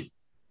safety.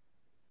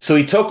 So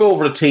he took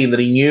over a team that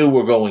he knew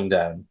were going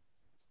down.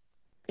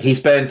 He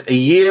spent a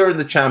year in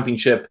the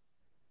Championship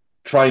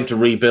trying to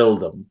rebuild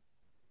them.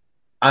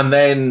 And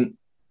then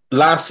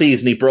last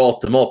season, he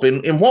brought them up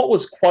in what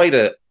was quite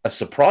a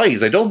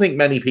surprise. I don't think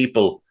many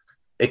people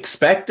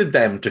expected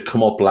them to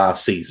come up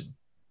last season.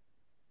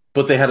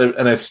 But they had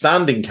an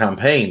outstanding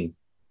campaign.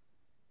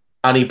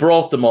 And he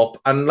brought them up.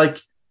 And like,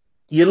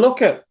 you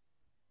look at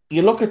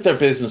their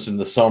business in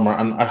the summer,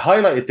 and I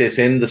highlighted this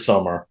in the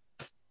summer.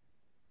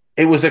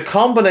 It was a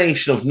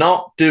combination of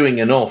not doing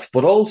enough,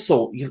 but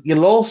also you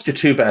lost your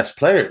 2 best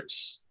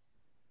players.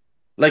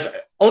 Like,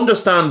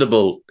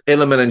 understandable,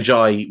 Iliman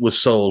Ndiaye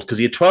was sold because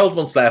he had 12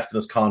 months left in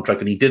his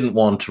contract and he didn't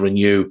want to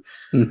renew.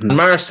 And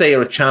Marseille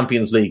are a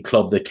Champions League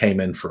club that came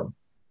in for him.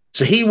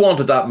 So he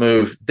wanted that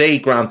move. They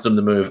granted him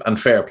the move, and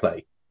fair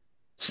play.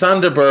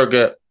 Sander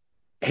Berge,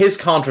 his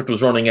contract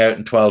was running out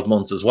in 12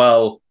 months as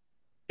well.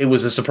 It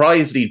was a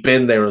surprise that he'd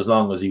been there as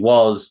long as he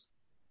was.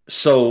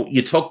 So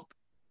you took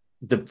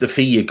the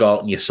fee you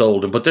got and you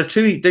sold him, but they're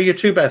your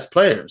 2 best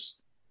players.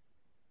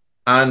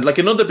 And like,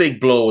 another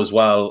big blow as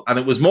well, and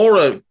it was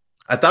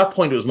at that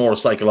point it was more a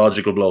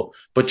psychological blow,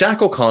 but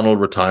Jack O'Connell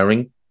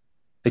retiring.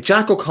 Like,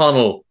 Jack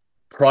O'Connell,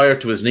 prior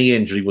to his knee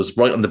injury, was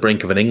right on the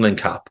brink of an England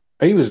cap.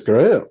 He was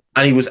great.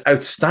 And he was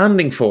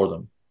outstanding for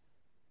them.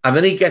 And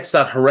then he gets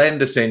that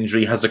horrendous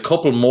injury, has a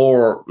couple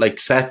more like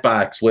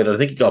setbacks with it. I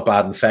think he got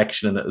bad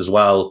infection in it as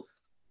well.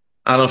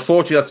 And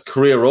unfortunately, that's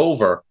career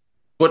over.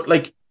 But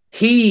like,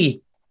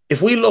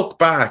 if we look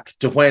back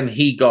to when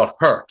he got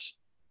hurt,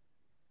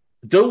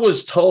 there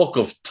was talk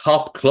of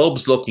top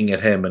clubs looking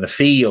at him and a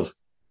fee of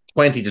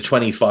 20 to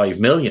 25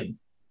 million.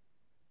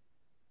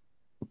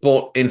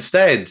 But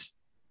instead,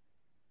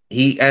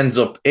 he ends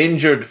up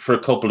injured for a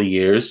couple of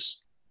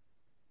years,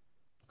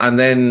 and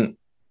then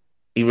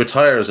he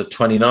retires at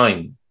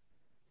 29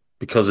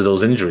 because of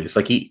those injuries.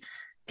 Like, he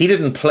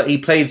didn't play. He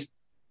played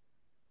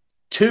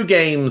 2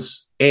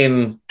 games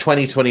in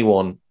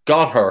 2021,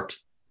 got hurt,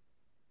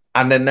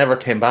 and then never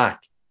came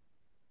back.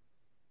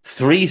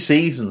 3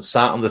 seasons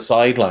sat on the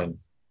sideline.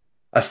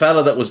 A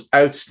fella that was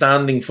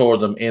outstanding for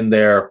them in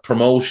their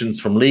promotions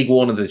from League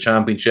One into the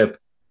Championship,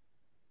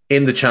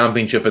 in the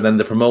Championship, and then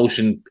the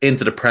promotion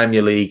into the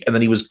Premier League. And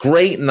then he was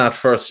great in that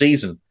first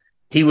season.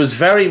 He was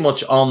very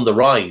much on the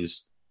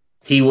rise.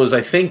 He was,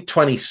 I think,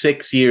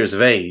 26 years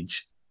of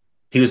age.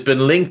 He's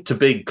been linked to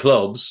big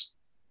clubs.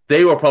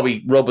 They were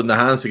probably rubbing their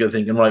hands together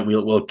thinking, right,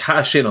 we'll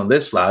cash in on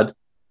this lad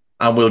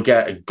and we'll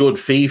get a good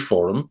fee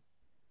for him.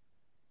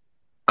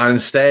 And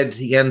instead,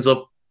 he ends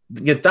up...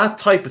 that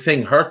type of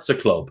thing hurts a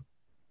club.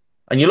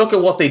 And you look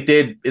at what they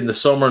did in the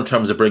summer in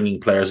terms of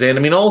bringing players in. I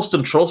mean,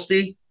 Austin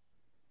Trusty,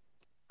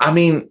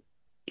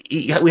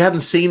 we hadn't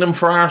seen him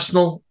for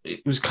Arsenal.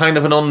 It was kind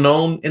of an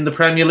unknown in the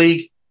Premier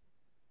League.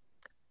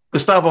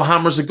 Gustavo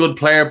Hammer's a good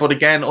player, but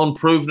again,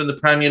 unproven in the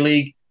Premier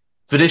League.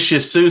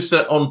 Vinicius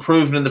Sousa,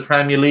 unproven in the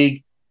Premier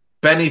League.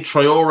 Benny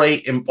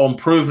Traore,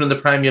 unproven in the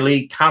Premier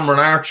League. Cameron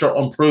Archer,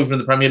 unproven in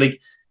the Premier League.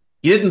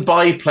 You didn't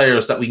buy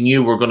players that we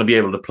knew were going to be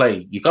able to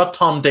play. You got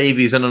Tom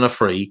Davies in on a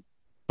free,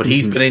 but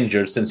he's been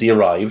injured since he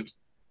arrived.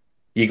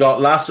 You got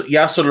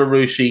Yasser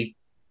Larouche,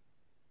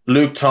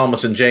 Luke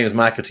Thomas, and James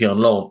McAtee on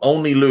loan.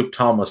 Only Luke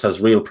Thomas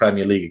has real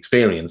Premier League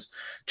experience.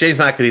 James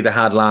McAtee, they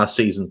had last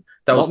season.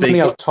 That was big. Not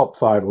many have top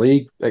 5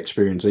 league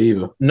experience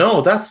either.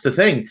 No, that's the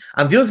thing.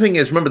 And the other thing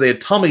is, remember, they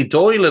had Tommy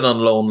Doyle in on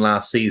loan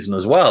last season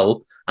as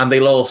well, and they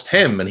lost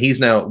him, and he's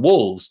now at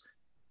Wolves.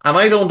 And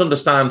I don't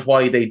understand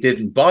why they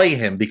didn't buy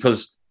him,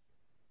 because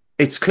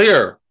it's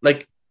clear,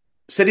 like,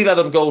 City let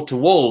him go to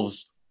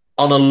Wolves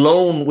on a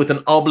loan with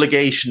an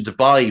obligation to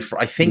buy for,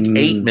 I think,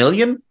 8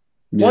 million.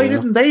 Yeah. Why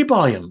didn't they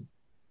buy him?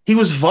 He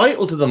was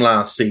vital to them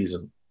last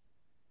season.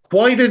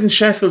 Why didn't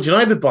Sheffield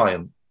United buy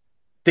him?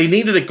 They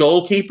needed a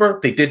goalkeeper.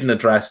 They didn't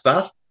address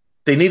that.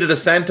 They needed a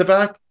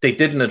centre-back. They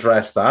didn't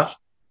address that.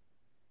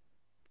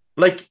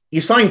 Like, you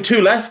signed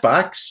 2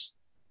 left-backs,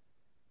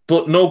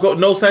 but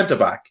no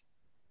centre-back.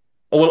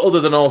 Oh, well,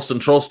 other than Austin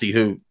Trusty,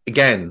 who,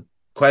 again,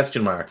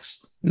 question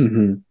marks.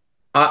 Mm-hmm.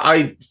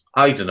 I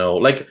don't know.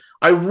 Like,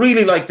 I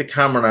really like the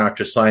Cameron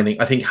Archer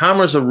signing. I think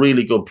Hammer's a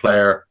really good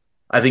player.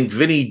 I think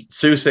Vinny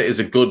Sousa is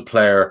a good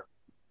player.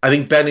 I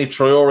think Benny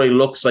Traore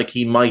looks like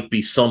he might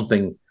be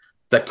something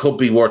that could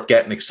be worth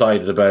getting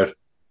excited about.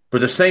 But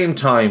at the same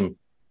time,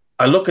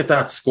 I look at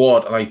that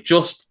squad and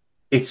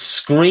it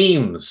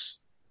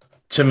screams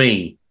to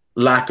me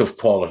lack of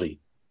quality.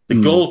 The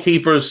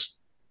goalkeepers,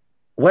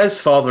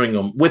 Wes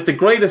Fotheringham, with the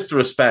greatest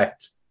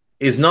respect,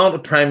 is not a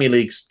Premier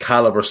League's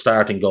caliber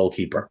starting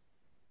goalkeeper.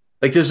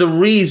 Like, there's a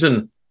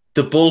reason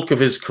the bulk of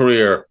his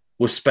career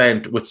was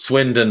spent with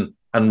Swindon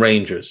and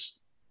Rangers.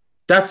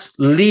 That's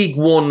League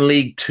One,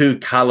 League Two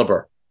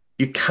caliber.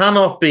 You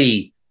cannot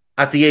be,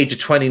 at the age of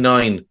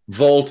 29,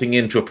 vaulting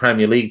into a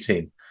Premier League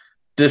team.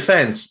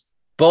 Defence,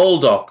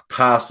 Baldock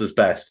passed his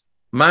best.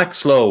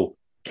 Max Lowe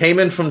came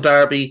in from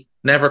Derby,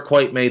 never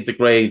quite made the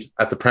grade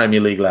at the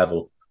Premier League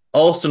level.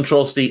 Austin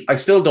Trusty, I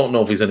still don't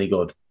know if he's any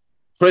good.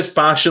 Chris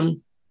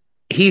Basham,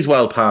 he's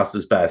well past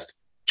his best.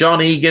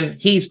 John Egan,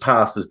 he's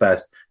past his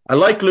best. I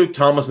like Luke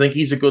Thomas. I think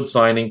he's a good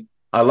signing.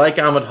 I like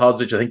Ahmed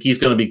Hodzic. I think he's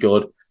going to be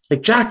good.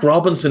 Like, Jack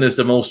Robinson is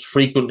the most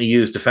frequently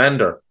used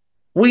defender.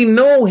 We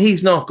know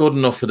he's not good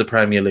enough for the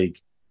Premier League.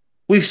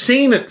 We've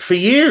seen it for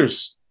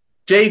years.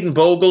 Jayden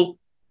Bogle,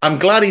 I'm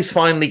glad he's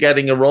finally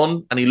getting a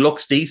run and he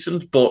looks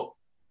decent, but,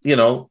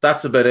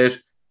 that's about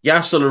it.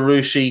 Yasser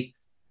Larouche,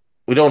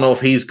 we don't know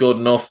if he's good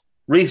enough.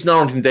 Reece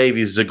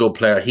Norrington-Davies is a good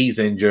player. He's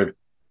injured.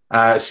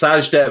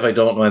 Sajdev, I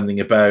don't know anything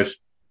about.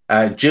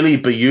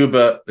 Jilly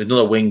Bayuba,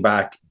 another wing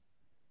back.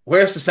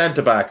 Where's the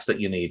centre-backs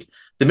that you need?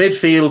 The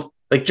midfield,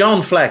 like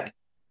John Fleck,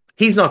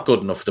 he's not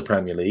good enough for the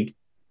Premier League.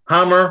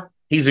 Hammer,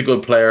 he's a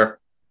good player.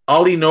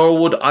 Ollie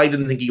Norwood, I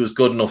didn't think he was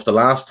good enough the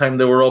last time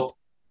they were up.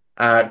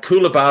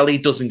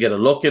 Koulibaly doesn't get a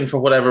look in for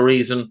whatever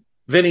reason.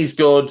 Vinny's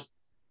good.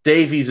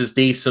 Davies is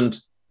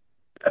decent.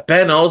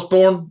 Ben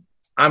Osborne,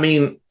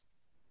 I'm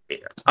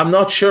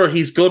not sure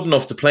he's good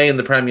enough to play in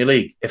the Premier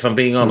League, if I'm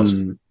being honest.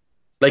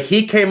 Like,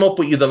 he came up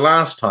with you the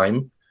last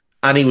time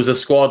and he was a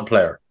squad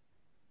player.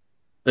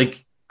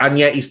 Like, and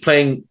yet he's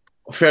playing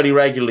fairly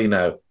regularly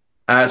now.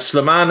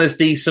 Slimane is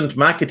decent.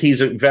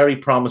 McAtee's a very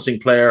promising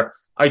player.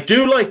 I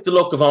do like the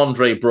look of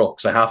Andre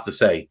Brooks, I have to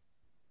say.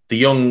 The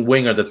young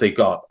winger that they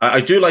got.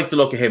 I do like the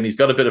look of him. He's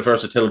got a bit of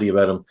versatility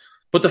about him.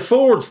 But the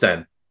forwards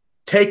then,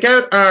 take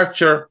out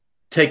Archer,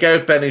 take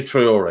out Benny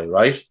Traore,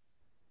 right?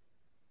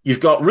 You've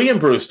got Ryan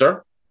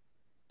Brewster.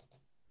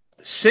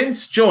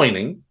 Since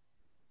joining,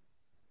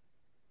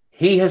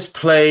 he has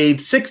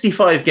played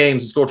 65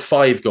 games and scored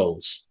 5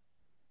 goals.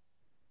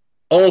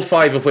 All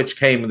 5 of which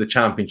came in the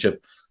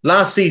Championship.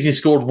 Last season, he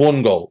scored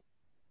 1 goal.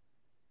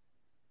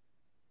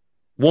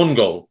 1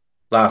 goal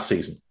last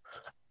season.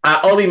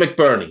 Ollie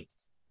McBurney.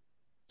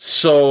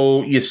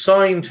 So you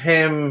signed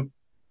him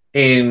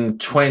in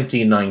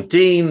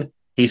 2019.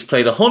 He's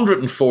played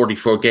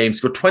 144 games,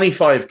 scored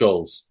 25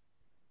 goals.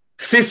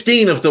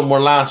 15 of them were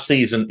last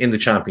season in the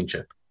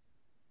Championship.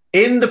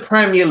 In the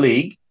Premier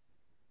League,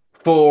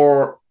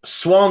 for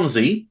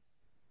Swansea,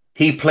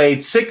 he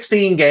played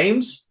 16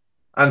 games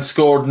and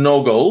scored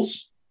no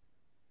goals.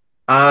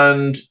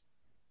 And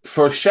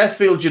for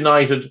Sheffield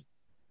United,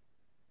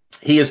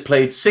 he has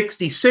played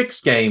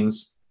 66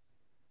 games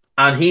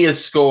and he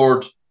has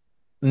scored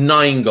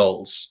 9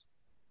 goals.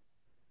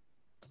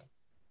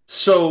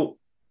 So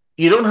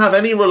you don't have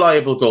any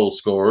reliable goal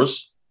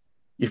scorers.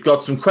 You've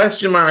got some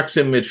question marks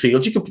in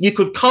midfield. You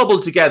could cobble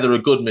together a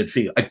good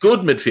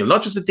midfield,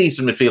 not just a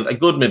decent midfield, a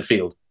good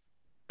midfield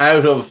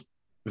out of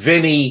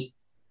Vinny,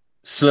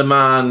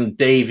 Slimane,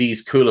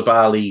 Davies,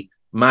 Koulibaly,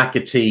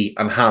 McAtee,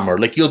 and Hammer.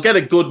 Like, you'll get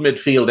a good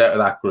midfield out of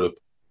that group.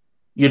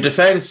 Your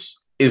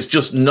defence is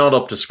just not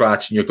up to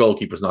scratch, and your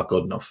goalkeeper's not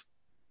good enough.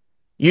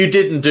 You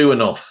didn't do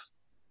enough.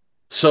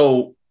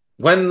 So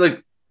when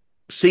the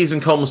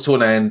season comes to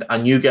an end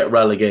and you get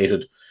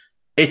relegated,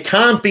 it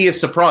can't be a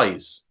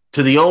surprise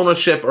to the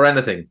ownership or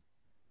anything.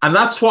 And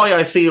that's why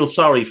I feel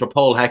sorry for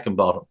Paul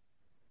Heckingbottom.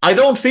 I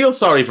don't feel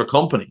sorry for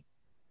Company.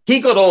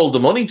 He got all the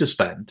money to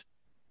spend.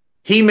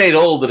 He made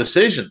all the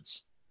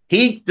decisions.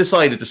 He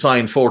decided to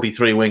sign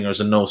 43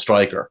 wingers and no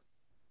striker.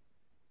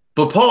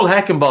 But Paul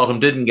Heckingbottom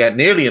didn't get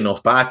nearly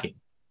enough backing,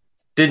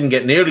 didn't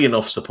get nearly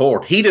enough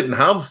support. He didn't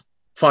have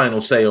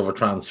final say over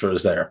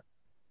transfers there.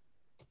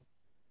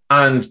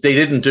 And they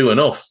didn't do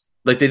enough.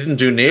 Like, they didn't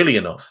do nearly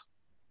enough.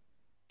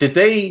 Did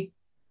they?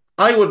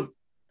 I would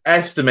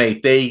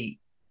estimate they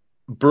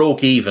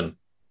broke even.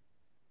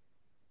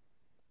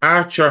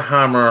 Archer,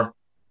 Hammer,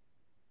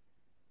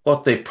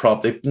 what they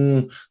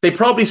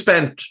probably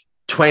spent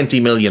 20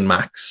 million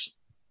max.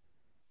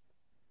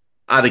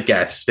 At a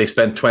guess, they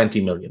spent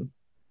 20 million.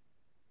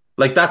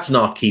 Like, that's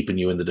not keeping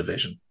you in the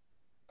division.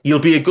 You'll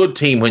be a good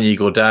team when you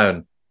go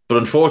down, but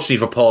unfortunately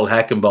for Paul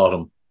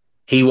Heckingbottom,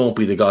 he won't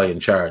be the guy in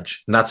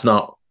charge, and that's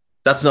not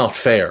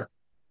fair.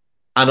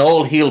 And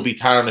all he'll be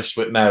tarnished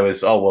with now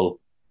is, oh, well,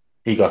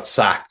 he got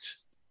sacked.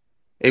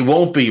 It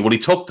won't be, well, he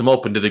took them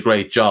up and did a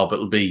great job.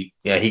 It'll be,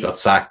 yeah, he got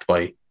sacked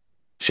by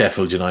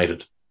Sheffield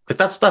United. But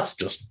that's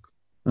just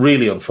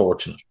really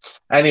unfortunate.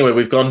 Anyway,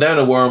 we've gone down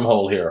a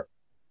wormhole here.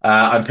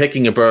 I'm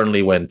picking a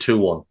Burnley win,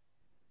 2-1.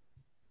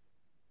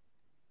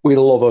 We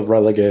love a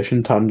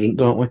relegation tangent,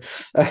 don't we?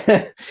 We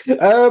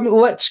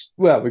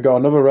got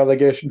another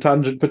relegation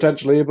tangent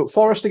potentially here, but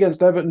Forest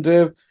against Everton,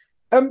 Dave.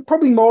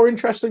 Probably more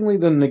interestingly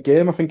than the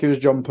game, I think it was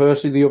John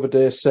Percy the other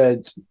day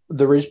said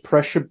there is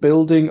pressure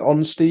building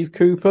on Steve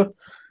Cooper.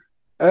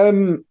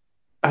 And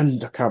I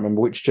can't remember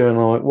which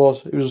journal it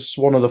was. It was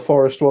one of the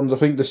Forest ones. I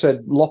think they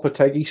said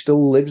Lopetegui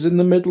still lives in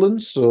the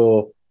Midlands,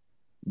 so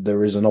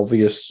there is an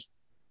obvious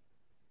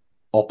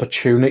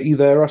opportunity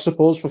there, I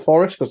suppose, for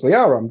Forest, because they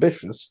are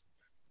ambitious.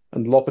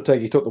 And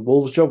Lopetegui took the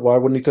Wolves job. Why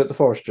wouldn't he take the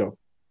Forest job?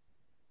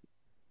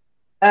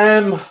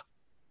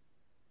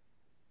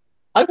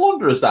 I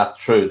wonder, is that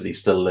true that he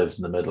still lives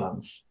in the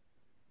Midlands?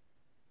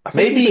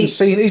 Maybe he's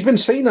been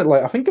seen at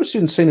I think I've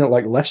seen it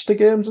at Leicester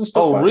games and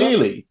stuff. Oh,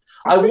 really?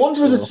 I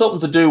wonder, is it something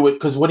to do with,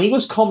 because when he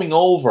was coming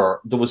over,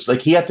 there was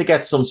he had to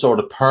get some sort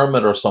of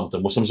permit or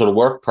something, with some sort of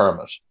work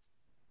permit.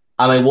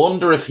 And I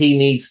wonder if he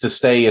needs to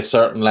stay a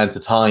certain length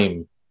of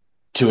time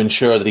to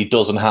ensure that he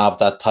doesn't have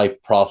that type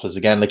of process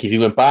again. Like, if he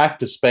went back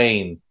to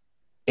Spain,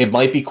 it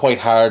might be quite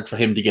hard for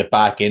him to get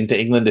back into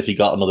England if he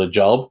got another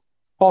job.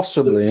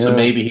 Possibly, yeah. So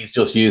maybe he's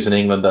just using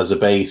England as a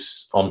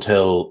base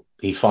until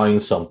he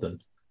finds something.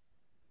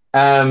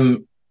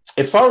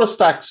 If Forest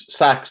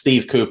sack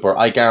Steve Cooper,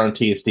 I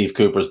guarantee you Steve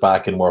Cooper's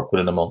back in work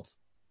within a month.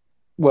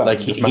 Well,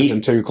 he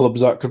mentioned two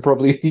clubs that could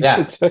probably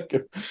take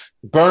him.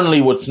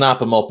 Burnley would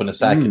snap him up in a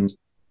second.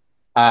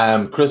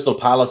 Crystal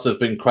Palace have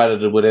been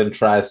credited with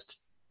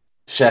interest.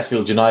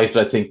 Sheffield United,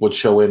 I think, would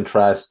show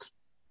interest.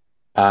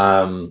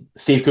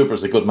 Steve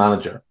Cooper's a good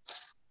manager.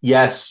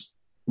 Yes,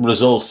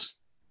 results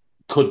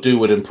could do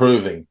with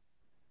improving.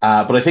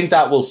 But I think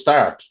that will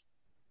start.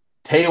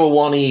 Teo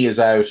Awoniyi is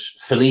out.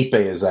 Felipe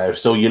is out.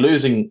 So you're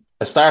losing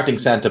a starting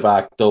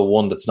centre-back, though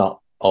one that's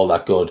not all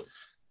that good.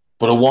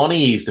 But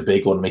Awoniyi is the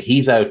big one. I mean,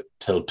 he's out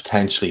till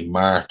potentially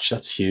March.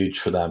 That's huge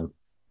for them.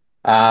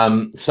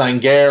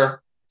 Sangaré,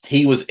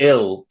 he was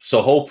ill.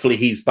 So hopefully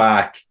he's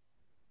back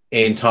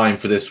in time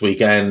for this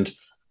weekend.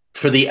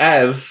 For the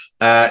Ev,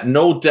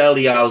 no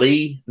Dele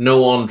Alli,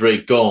 no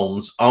Andre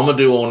Gomes.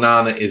 Amadou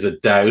Onana is a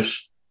doubt.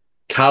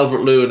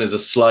 Calvert-Lewin is a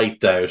slight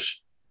doubt.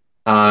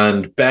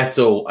 And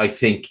Beto, I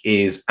think,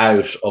 is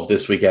out of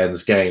this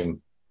weekend's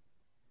game.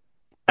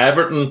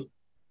 Everton,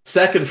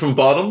 second from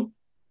bottom.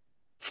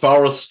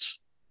 Forest,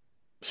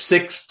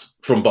 sixth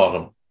from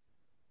bottom.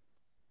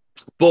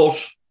 But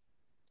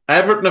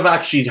Everton have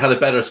actually had a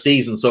better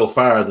season so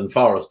far than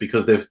Forest,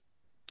 because they've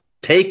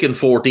taken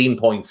 14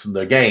 points from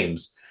their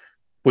games,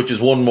 which is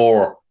one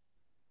more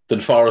than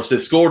Forest.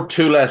 They've scored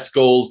 2 less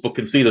goals but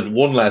conceded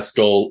 1 less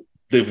goal.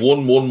 They've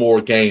won 1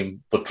 more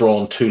game but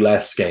drawn 2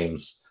 less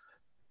games.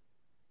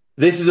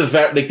 This is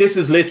this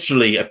is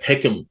literally a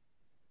pick'em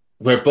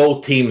where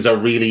both teams are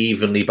really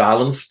evenly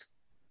balanced.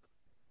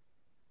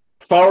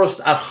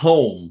 Forest at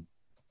home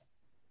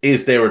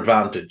is their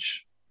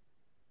advantage.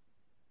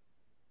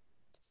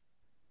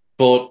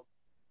 But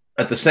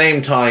at the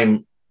same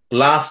time,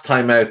 last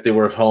time out they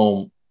were at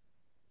home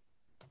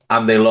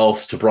and they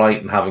lost to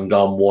Brighton, having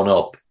gone 1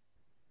 up.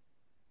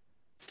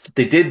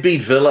 They did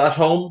beat Villa at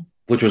home,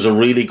 which was a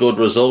really good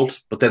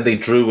result, but then they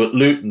drew at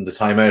Luton the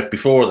time out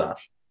before that.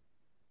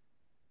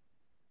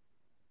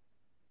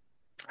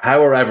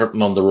 How are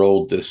Everton on the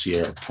road this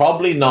year?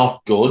 Probably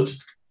not good,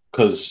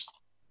 because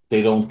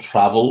they don't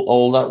travel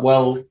all that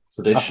well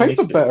I think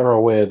they're better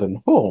away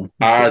than home.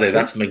 Are they?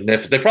 That's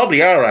magnificent. They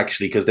probably are,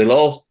 actually, because they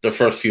lost their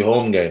first few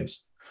home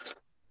games.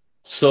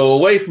 So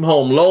away from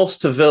home,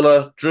 lost to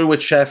Villa, drew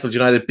with Sheffield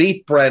United,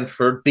 beat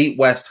Brentford, beat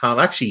West Ham.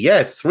 Actually,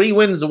 yeah, 3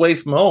 wins away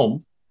from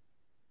home.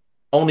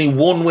 Only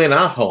 1 win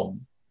at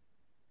home.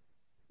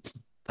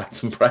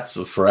 That's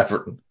impressive for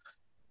Everton.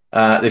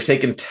 They've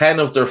taken 10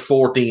 of their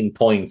 14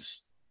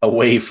 points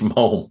away from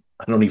home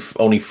and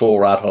only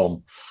 4 at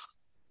home.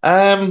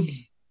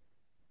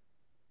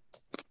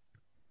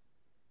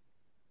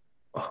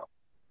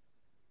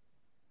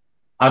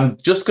 I'm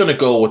just going to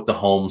go with the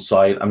home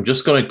side. I'm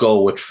just going to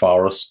go with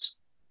Forest.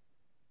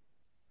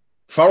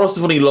 Forest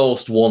have only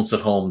lost once at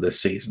home this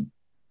season.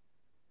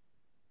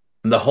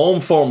 And the home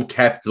form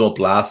kept them up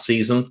last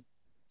season.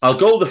 I'll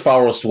go the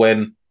Forest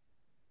win.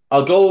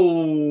 I'll go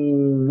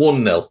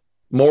 1-0.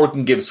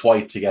 Morgan Gibbs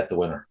White to get the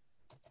winner.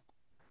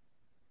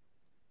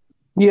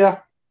 Yeah,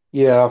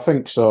 I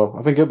think so.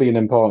 I think it'll be an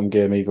important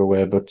game either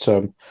way. But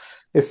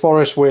if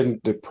Forest win,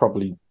 they're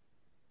probably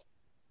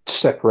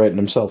separating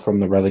themselves from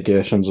the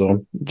relegation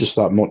zone. Just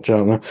that much,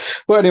 aren't they?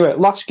 But anyway,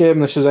 last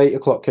game, this is 8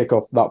 o'clock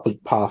kickoff. That was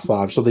par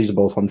 5. So these are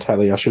both on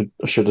telly, I should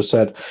have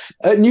said.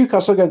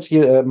 Newcastle against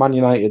Man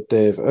United,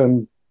 Dave.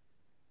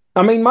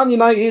 I mean, Man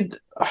United,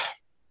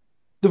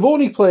 they've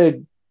only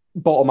played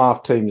bottom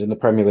half teams in the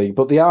Premier League,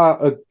 but they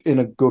are in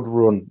a good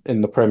run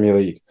in the Premier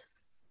League.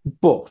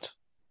 But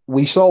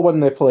we saw when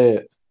they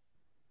play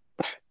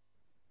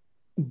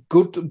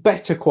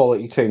better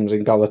quality teams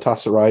in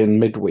Galatasaray in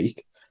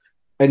midweek,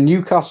 and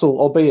Newcastle,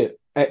 albeit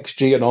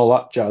XG and all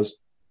that jazz,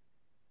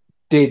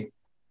 did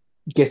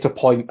get a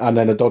point and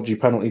then a dodgy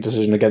penalty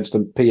decision against the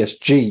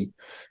PSG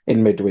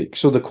in midweek.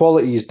 So the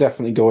quality is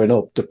definitely going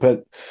up.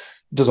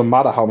 Doesn't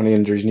matter how many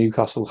injuries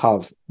Newcastle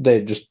have,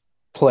 they're just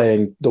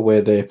playing the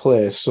way they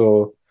play.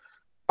 So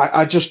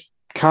I just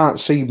can't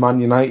see Man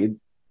United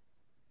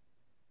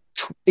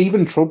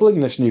even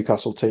troubling this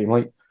Newcastle team.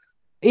 Like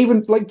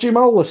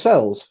Jamal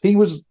Lascelles, he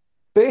was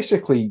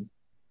basically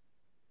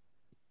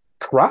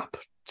crap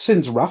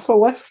since Rafa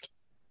left.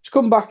 He's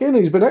come back in,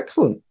 he's been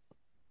excellent.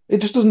 It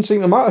just doesn't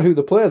seem to matter who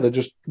they play, they're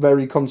just a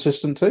very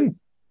consistent team.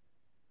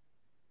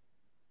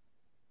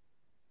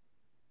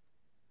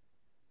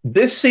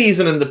 This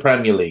season in the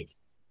Premier League,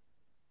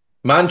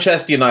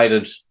 Manchester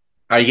United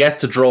are yet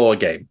to draw a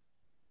game.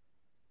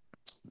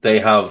 They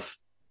have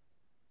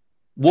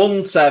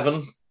won 8,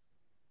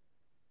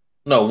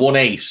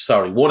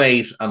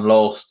 and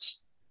lost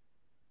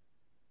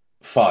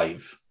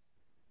 5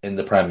 in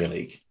the Premier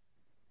League.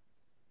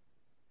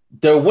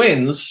 Their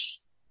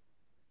wins,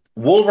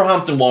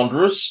 Wolverhampton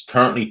Wanderers,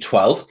 currently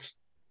 12th,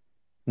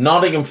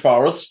 Nottingham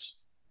Forest,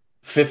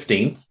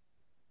 15th,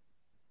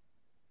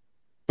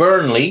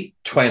 Burnley,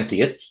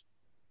 20th,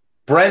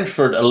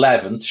 Brentford,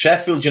 11th,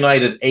 Sheffield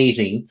United,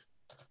 18th,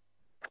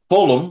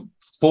 Fulham,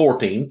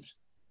 14th,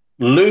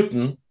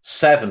 Luton,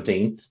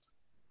 17th,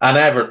 and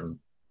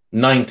Everton,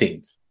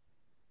 19th.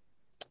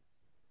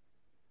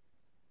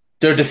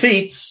 Their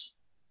defeats,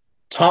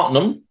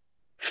 Tottenham,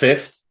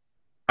 5th,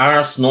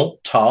 Arsenal,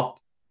 top,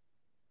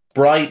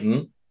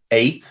 Brighton,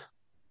 8th,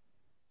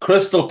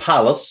 Crystal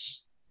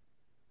Palace,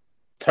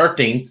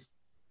 13th,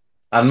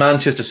 and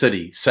Manchester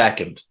City,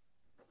 2nd.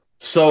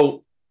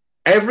 So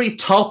every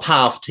top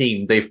half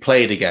team they've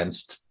played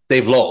against,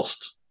 they've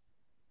lost.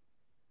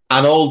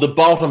 And all the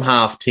bottom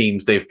half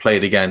teams they've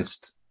played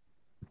against,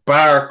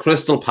 bar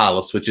Crystal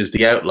Palace, which is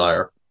the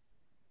outlier,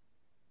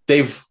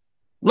 they've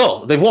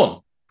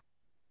won.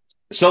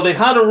 So they've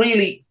had a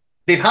really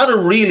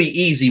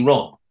easy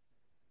run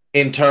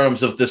in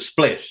terms of the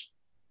split,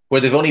 where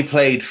they've only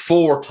played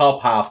 4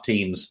 top half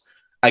teams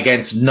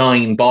against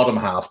 9 bottom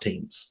half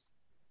teams.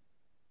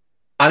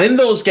 And in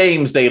those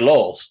games they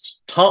lost,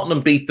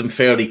 Tottenham beat them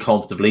fairly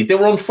comfortably. They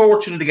were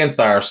unfortunate against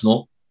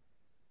Arsenal.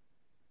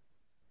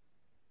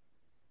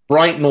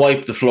 Brighton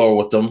wiped the floor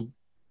with them.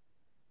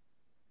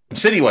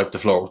 City wiped the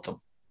floor with them.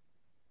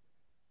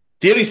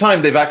 The only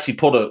time they've actually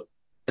put a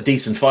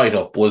decent fight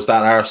up was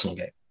that Arsenal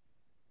game.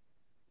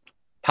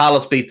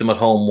 Palace beat them at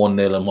home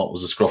 1-0 in what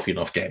was a scruffy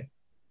enough game.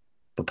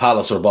 But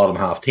Palace are a bottom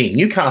half team.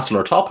 Newcastle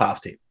are a top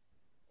half team.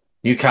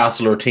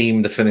 Newcastle are a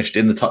team that finished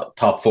in the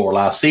top 4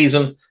 last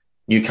season.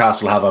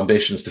 Newcastle have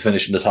ambitions to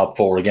finish in the top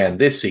 4 again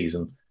this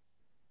season.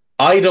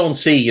 I don't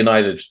see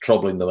United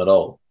troubling them at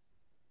all.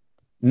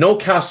 No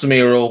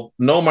Casemiro,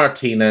 no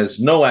Martinez,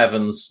 no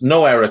Evans,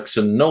 no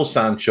Ericsson, no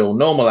Sancho,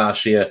 no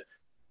Malacia,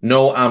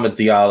 no Amad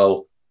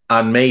Diallo,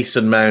 and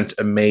Mason Mount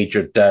a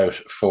major doubt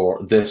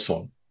for this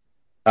one.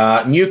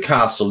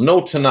 Newcastle,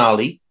 no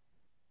Tonali,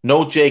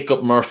 no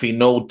Jacob Murphy,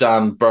 no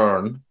Dan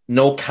Byrne,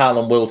 no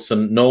Callum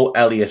Wilson, no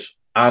Elliot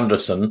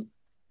Anderson,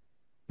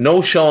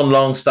 no Sean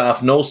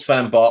Longstaff, no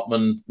Sven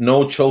Botman,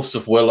 no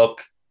Joseph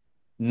Willock,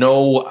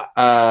 no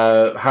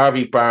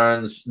Harvey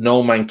Barnes,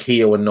 no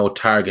Manquillo, and no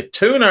Target.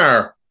 Toon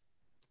are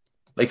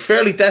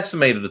fairly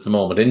decimated at the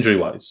moment,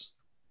 injury-wise.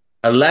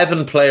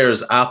 11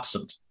 players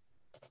absent,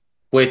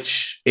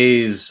 which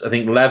is, I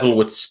think, level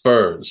with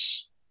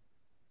Spurs.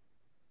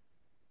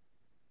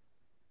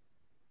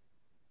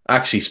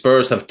 Actually,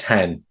 Spurs have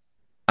 10,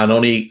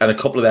 and a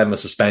couple of them are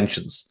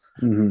suspensions.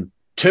 Mm-hmm.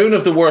 Toon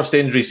have the worst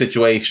injury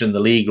situation in the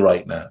league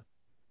right now.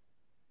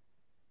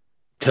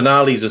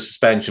 Tonali's a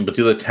suspension, but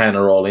the other 10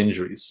 are all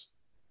injuries.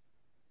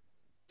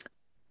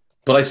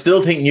 But I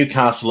still think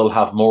Newcastle will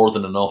have more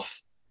than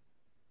enough.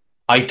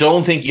 I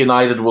don't think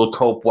United will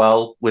cope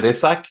well with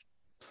Isak.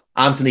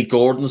 Anthony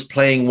Gordon's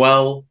playing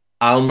well.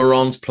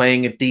 Almiron's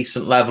playing at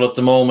decent level at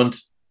the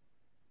moment.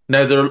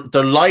 Now,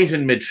 they're light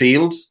in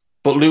midfield,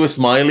 but Lewis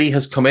Miley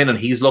has come in and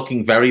he's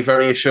looking very,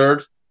 very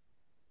assured.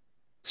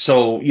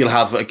 So you'll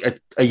have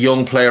a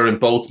young player in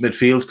both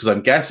midfields, because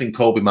I'm guessing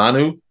Kobe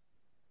Manu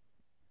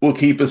will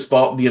keep his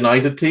spot in the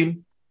United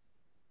team.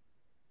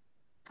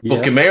 Yeah.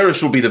 But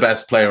Guimaraes will be the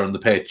best player on the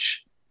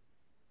pitch,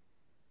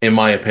 in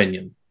my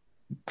opinion.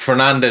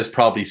 Fernandes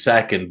probably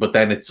second, but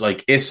then it's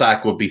like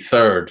Isak would be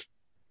third.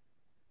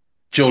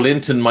 Joe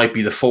Linton might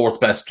be the fourth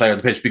best player on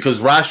the pitch, because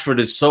Rashford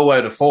is so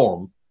out of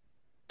form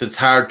that it's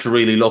hard to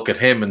really look at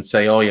him and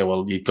say, oh yeah,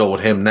 well, you'd go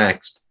with him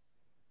next.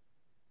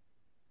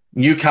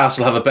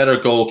 Newcastle have a better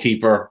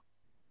goalkeeper.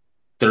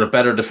 They're a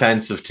better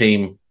defensive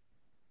team.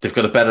 They've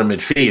got a better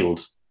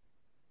midfield.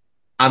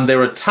 And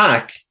their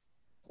attack,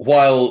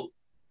 while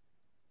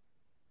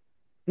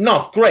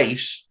not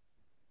great,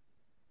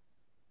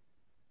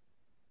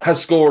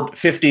 has scored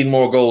 15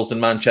 more goals than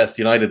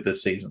Manchester United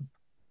this season.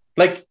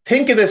 Like,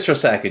 think of this for a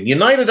second.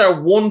 United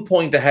are 1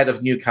 point ahead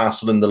of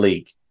Newcastle in the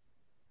league.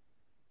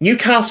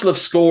 Newcastle have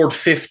scored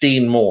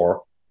 15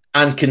 more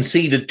and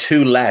conceded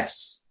 2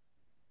 less.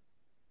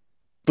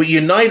 But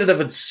United have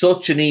had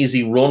such an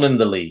easy run in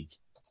the league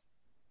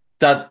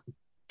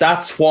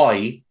that's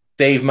why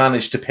they've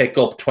managed to pick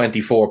up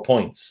 24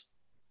 points.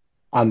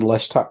 And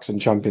less tax in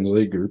Champions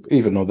League group,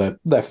 even though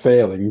they're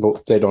failing,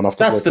 but they don't have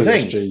to That's play the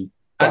PSG. Thing.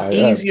 An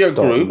easier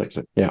group.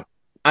 Yeah.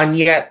 And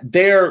yet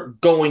they're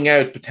going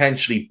out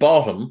potentially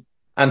bottom,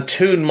 and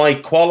Toon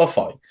might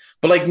qualify.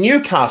 But like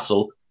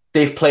Newcastle,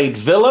 they've played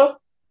Villa.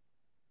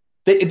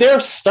 Their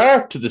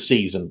start to the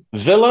season,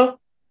 Villa,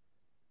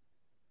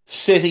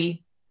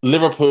 City,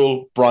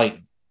 Liverpool,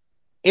 Brighton.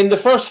 In the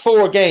first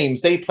 4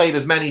 games, they played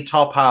as many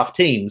top half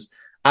teams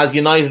as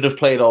United have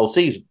played all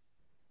season.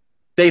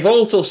 They've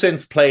also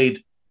since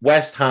played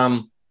West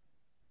Ham,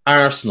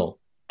 Arsenal,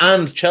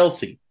 and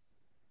Chelsea.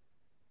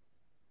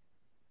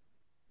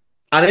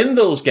 And in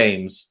those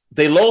games,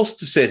 they lost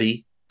to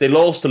City, they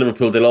lost to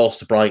Liverpool, they lost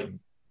to Brighton.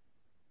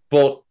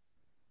 But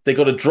they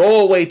got a draw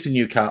away to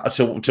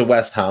Newcastle, to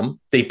West Ham.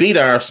 They beat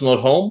Arsenal at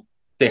home.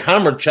 They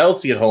hammered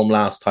Chelsea at home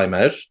last time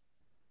out.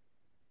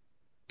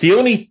 The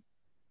only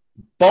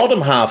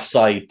bottom half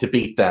side to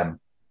beat them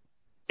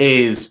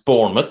is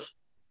Bournemouth.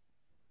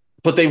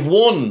 But they've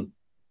won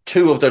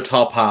 2 of their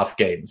top half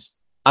games.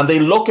 And they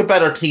look a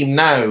better team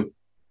now.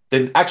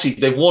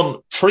 They've won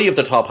 3 of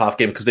their top half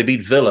games because they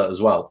beat Villa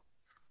as well.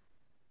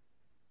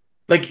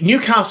 Like,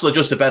 Newcastle are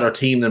just a better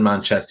team than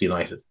Manchester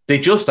United. They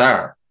just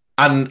are.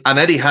 And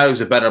Eddie Howe's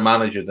a better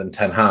manager than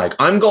Ten Hag.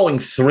 I'm going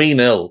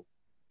 3-0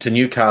 to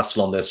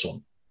Newcastle on this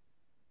one.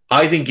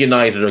 I think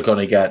United are going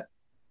to get...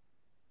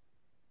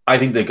 I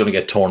think they're going to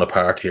get torn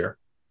apart here.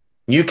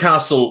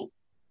 Newcastle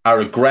are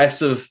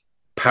aggressive,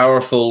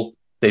 powerful.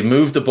 They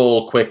move the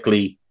ball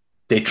quickly.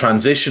 They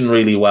transition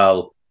really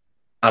well.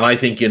 And I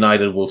think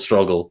United will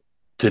struggle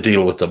to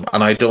deal with them.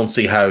 And I don't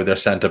see how their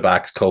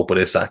centre-backs cope with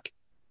Isak.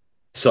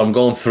 So I'm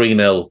going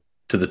 3-0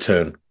 to the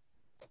Toon.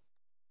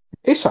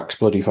 Isak's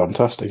bloody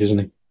fantastic, isn't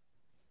he?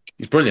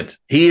 He's brilliant.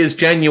 He is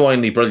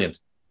genuinely brilliant.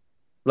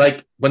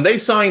 Like, when they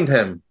signed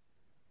him,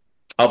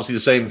 obviously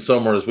the same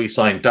summer as we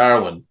signed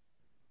Darwin,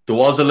 there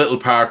was a little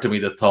part of me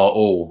that thought,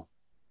 oh,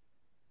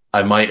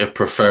 I might have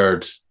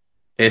preferred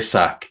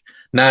Isak.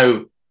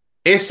 Now,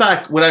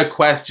 Isak, without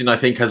question, I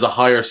think has a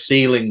higher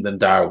ceiling than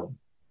Darwin.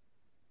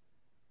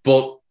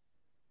 But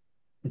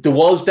there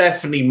was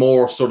definitely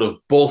more sort of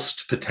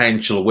bust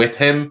potential with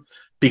him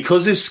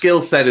because his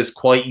skill set is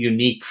quite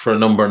unique for a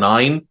number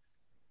 9.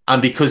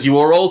 And because you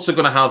are also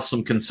going to have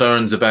some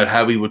concerns about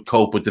how he would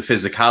cope with the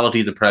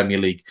physicality of the Premier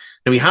League.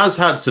 Now, he has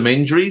had some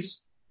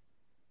injuries,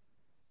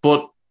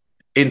 but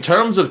in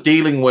terms of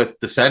dealing with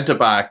the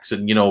centre-backs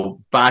and, you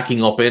know,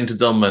 backing up into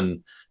them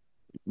and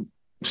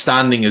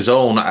standing his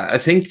own, I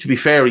think, to be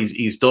fair,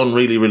 he's done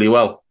really, really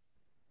well.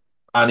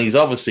 And he's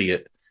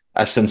obviously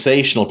a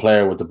sensational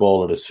player with the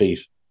ball at his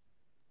feet.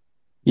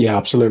 Yeah,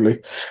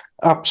 absolutely.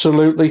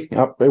 Absolutely.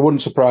 It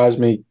wouldn't surprise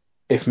me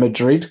if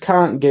Madrid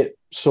can't get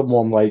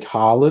someone like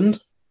Haaland.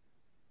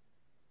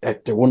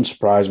 It wouldn't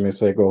surprise me if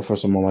they go for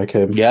someone like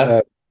him.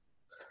 Yeah.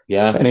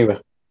 Anyway,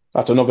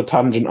 that's another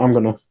tangent I'm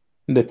going to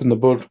nip in the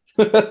bud.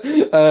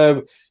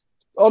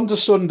 On to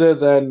Sunday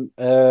then.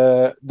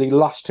 The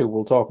last 2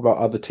 we'll talk about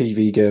are the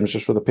TV games,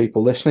 just for the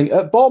people listening.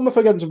 Bournemouth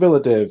against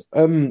Villa, Dave.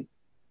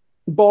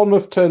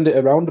 Bournemouth turned it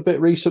around a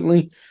bit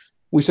recently.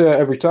 We say it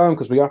every time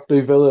because we have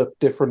to. Villa,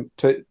 different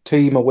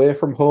team away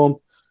from home.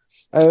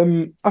 I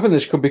think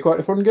this could be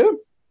quite a fun game.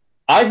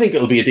 I think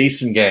it'll be a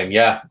decent game,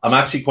 yeah. I'm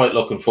actually quite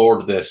looking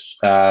forward to this.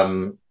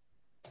 Now,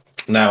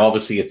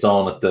 obviously, it's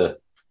on at the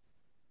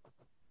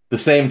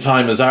same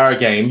time as our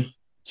game,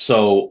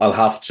 so I'll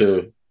have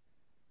to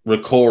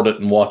record it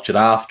and watch it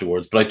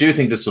afterwards. But I do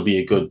think this will be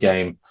a good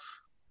game.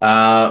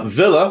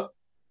 Villa,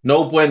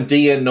 no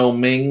Buendia, no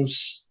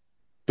Mings.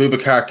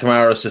 Boubacar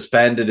Kamara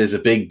suspended is a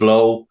big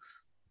blow.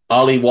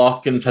 Ollie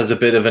Watkins has a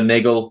bit of a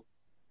niggle.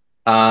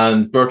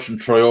 And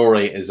Bertrand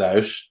Traore is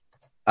out.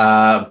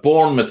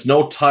 Bournemouth,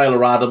 no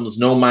Tyler Adams,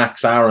 no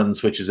Max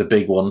Aarons, which is a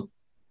big one.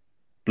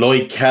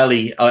 Lloyd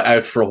Kelly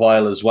out for a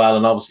while as well.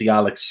 And obviously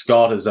Alex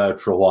Scott is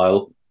out for a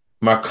while.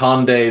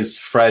 Marcondes,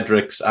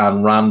 Fredericks,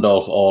 and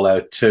Randolph all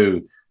out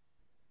too.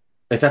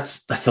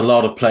 That's a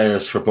lot of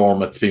players for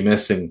Bournemouth to be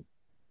missing.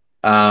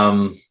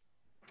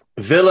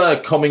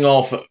 Villa coming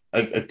off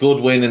a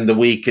good win in the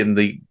week in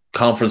the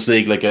Conference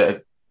League, like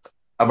a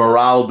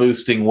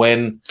morale-boosting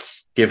win,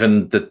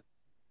 given that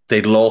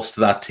they'd lost to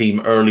that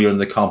team earlier in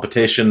the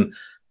competition.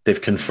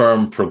 They've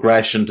confirmed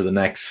progression to the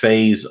next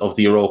phase of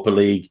the Europa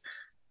League.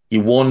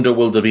 You wonder,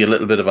 will there be a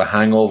little bit of a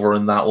hangover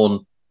in that one?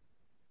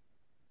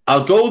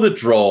 I'll go the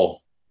draw.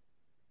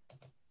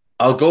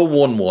 I'll go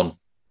 1-1.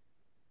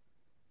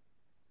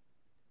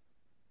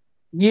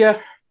 Yeah,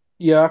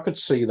 I could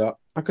see that.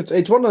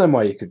 It's one of them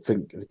where you could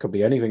think it could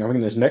be anything. I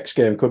think this next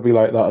game could be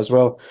like that as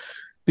well.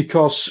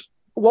 Because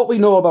what we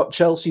know about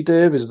Chelsea,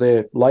 Dave, is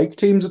they like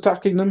teams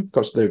attacking them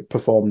because they've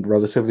performed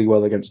relatively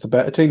well against the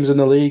better teams in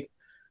the league.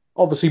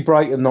 Obviously,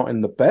 Brighton not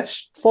in the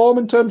best form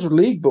in terms of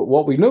league, but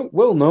what we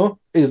will know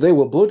is they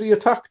will bloody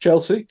attack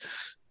Chelsea.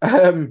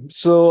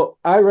 So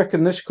I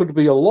reckon this could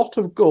be a lot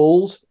of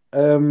goals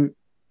and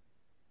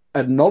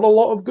not a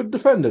lot of good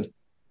defending.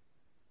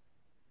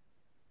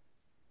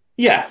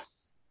 Yeah.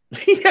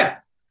 Yeah.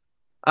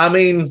 I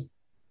mean,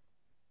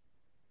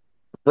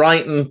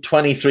 Brighton,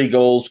 23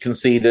 goals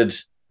conceded.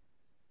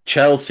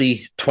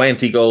 Chelsea,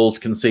 20 goals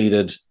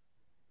conceded.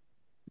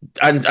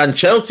 And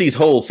Chelsea's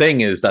whole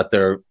thing is that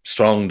they're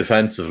strong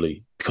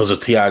defensively because of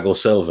Thiago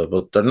Silva,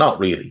 but they're not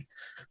really.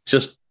 It's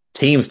just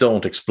teams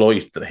don't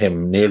exploit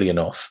him nearly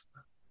enough.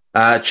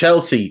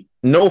 Chelsea,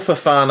 no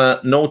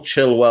Fofana, no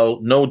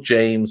Chilwell, no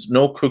James,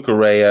 no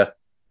Cucurella,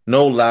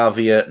 no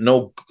Lavia,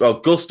 no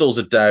Gusto's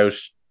a doubt.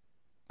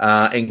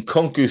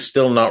 Nkunku's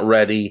still not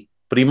ready,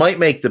 but he might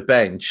make the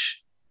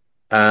bench.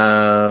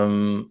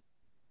 No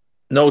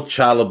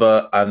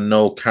Chalobah and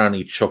no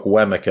Carney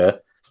Chukwuemeka.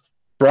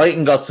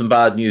 Brighton got some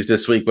bad news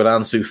this week with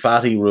Ansu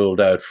Fati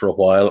ruled out for a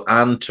while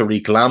and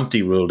Tariq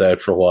Lamptey ruled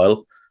out for a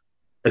while.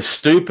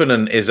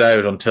 Estupinan is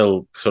out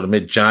until sort of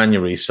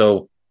mid-January,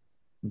 so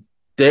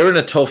they're in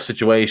a tough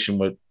situation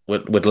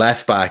with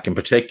left back in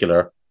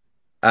particular.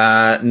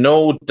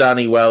 No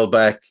Danny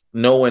Welbeck,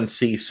 no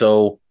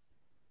Enciso,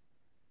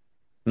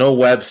 no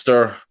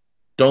Webster.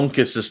 Dunk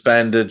is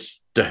suspended.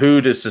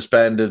 Dahoud is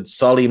suspended.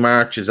 Solly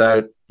March is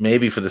out,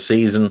 maybe for the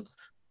season.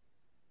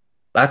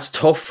 That's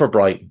tough for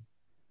Brighton.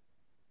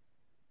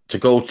 To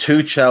go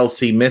to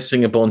Chelsea,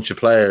 missing a bunch of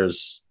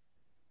players,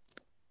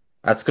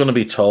 that's going to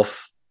be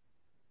tough.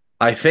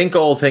 I think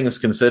all things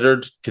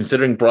considered,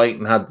 considering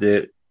Brighton had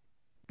the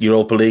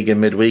Europa League in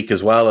midweek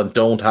as well and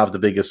don't have the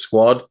biggest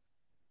squad,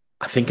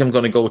 I think I'm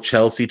going to go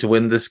Chelsea to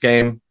win this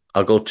game.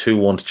 I'll go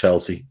 2-1 to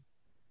Chelsea.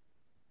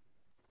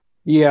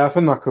 Yeah, I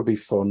think that could be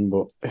fun,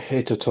 but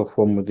it's a tough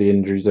one with the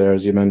injuries there,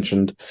 as you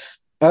mentioned.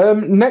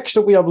 Next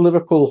up, we have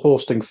Liverpool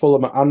hosting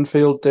Fulham at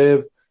Anfield,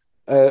 Dave.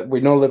 We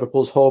know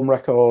Liverpool's home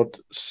record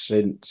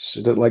since,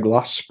 is it like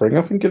last spring,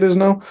 I think it is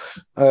now?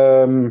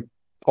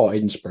 Or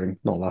in spring,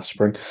 not last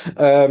spring.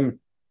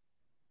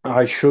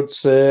 I should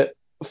say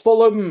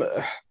Fulham,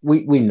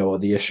 we know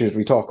the issues.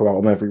 We talk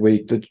about them every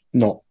week. They're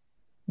not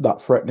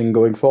that threatening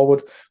going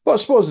forward. But I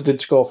suppose they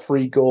did score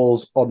 3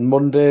 goals on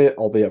Monday,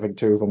 albeit I think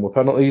 2 of them were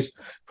penalties,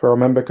 if I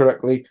remember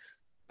correctly.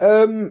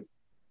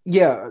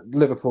 Yeah,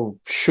 Liverpool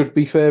should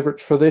be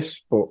favourites for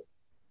this, but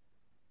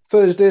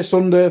Thursday,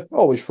 Sunday,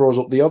 always throws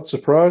up the odd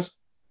surprise.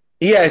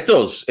 Yeah, it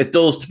does. It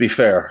does, to be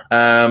fair.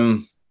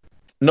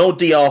 No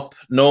Diop,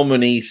 no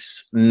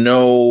Muniz,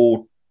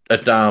 no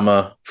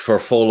Adama for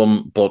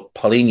Fulham, but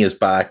Paulinho's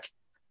back.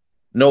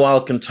 No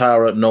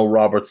Alcantara, no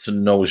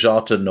Robertson, no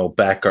Jota, no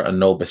Becker, and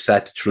no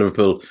Besetic for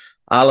Liverpool.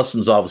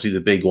 Alisson's obviously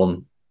the big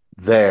one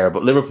there,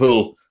 but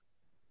Liverpool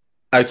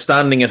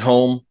outstanding at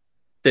home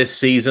this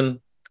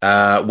season,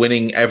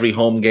 winning every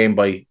home game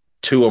by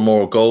 2 or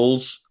more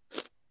goals.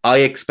 I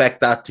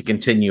expect that to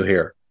continue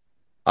here.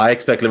 I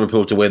expect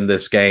Liverpool to win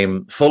this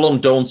game.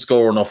 Fulham don't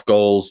score enough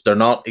goals. They're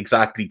not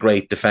exactly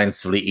great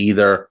defensively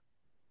either.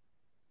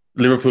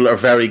 Liverpool are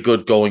very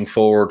good going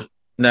forward.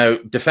 Now,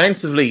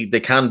 defensively, they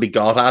can be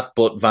got at,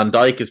 but Van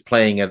Dijk is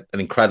playing at an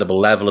incredible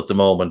level at the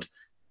moment.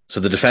 So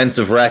the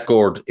defensive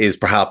record is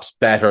perhaps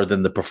better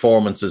than the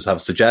performances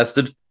have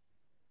suggested.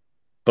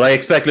 But I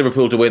expect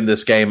Liverpool to win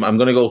this game. I'm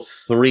going to go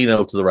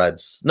 3-0 to the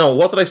Reds. No,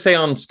 what did I say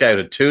on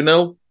Scouted?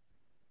 2-0? I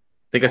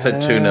think I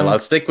said 2-0. I'll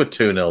stick with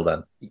 2-0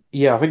 then.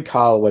 Yeah, I think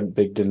Carl went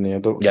big, didn't he?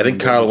 I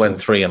think Carl went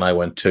 3 and I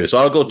went 2. So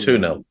I'll go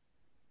 2-0.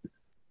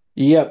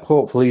 Yep,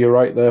 hopefully you're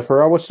right there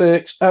for our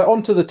sakes.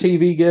 On to the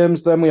TV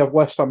games then. We have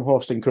West Ham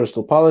hosting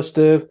Crystal Palace,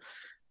 Dave.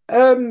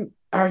 I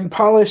mean,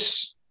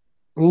 Palace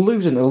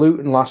losing to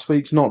Luton last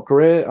week's not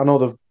great. I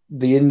know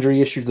the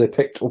injury issues they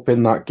picked up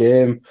in that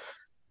game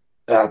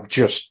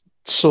just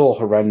so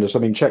horrendous. I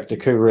mean, Czech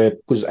Doucouré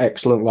was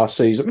excellent last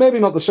season. Maybe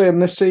not the same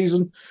this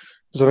season,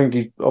 because I think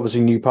he's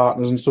obviously new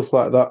partners and stuff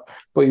like that.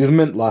 But he was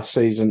mint last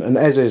season, and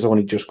Eze's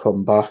only just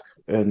come back,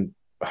 and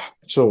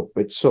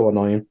it's so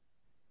annoying.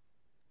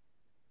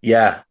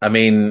 Yeah, I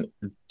mean,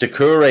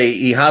 Doucouré,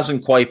 he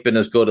hasn't quite been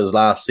as good as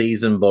last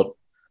season, but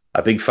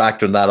a big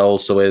factor in that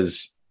also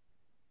is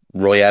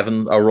Roy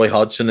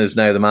Hodgson is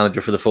now the manager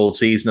for the full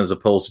season as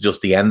opposed to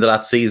just the end of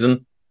that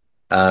season.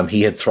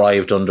 He had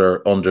thrived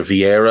under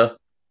Vieira.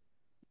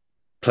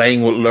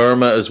 Playing with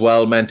Lerma as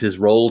well meant his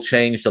role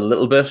changed a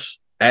little bit.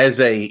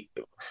 Eze,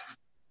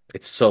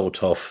 it's so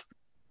tough.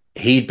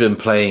 He'd been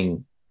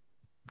playing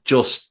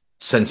just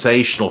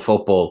sensational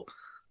football,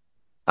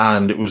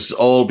 and it was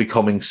all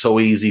becoming so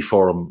easy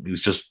for him. He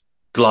was just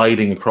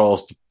gliding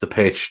across the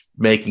pitch,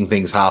 making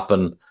things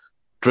happen,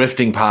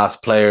 drifting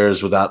past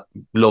players with that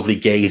lovely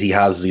gait he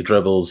has as he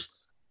dribbles.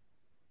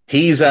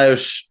 He's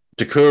out.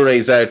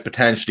 Doucouré's out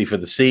potentially for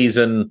the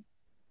season.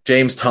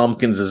 James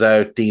Tompkins is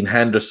out. Dean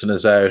Henderson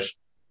is out.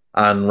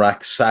 And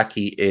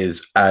Raksaki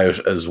is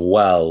out as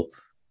well.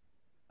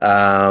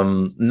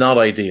 Not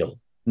ideal.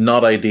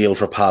 Not ideal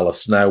for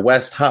Palace. Now,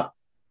 West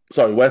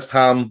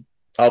Ham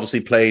obviously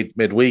played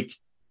midweek.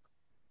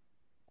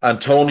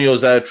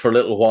 Antonio's out for a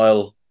little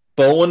while.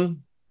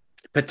 Bowen,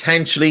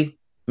 potentially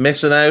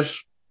missing out.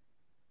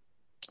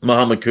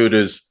 Mohamed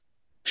Kudus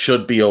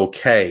should be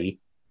okay.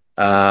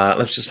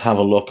 Let's just have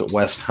a look at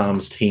West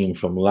Ham's team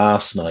from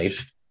last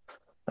night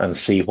and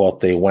see what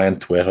they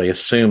went with. I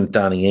assume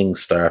Danny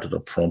Ings started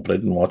up front, but I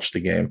didn't watch the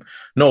game.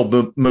 No,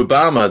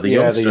 Mubama, the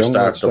youngster,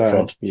 started up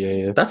front.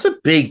 Yeah. That's a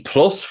big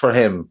plus for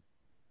him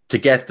to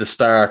get the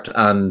start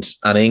and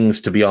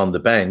Ings to be on the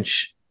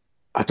bench.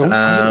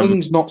 Hasn't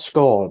Ings not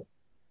scored?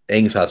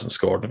 Ings hasn't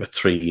scored in about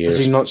 3 years.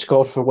 Has he not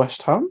scored for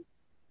West Ham?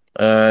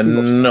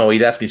 No, he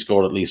definitely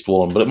scored at least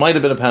one, but it might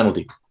have been a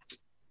penalty.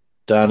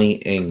 Danny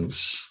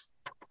Ings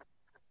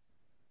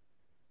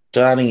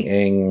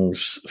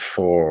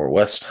for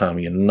West Ham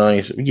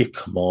United. You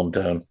come on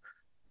down.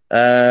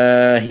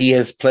 He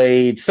has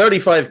played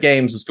 35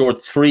 games and scored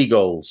 3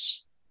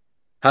 goals.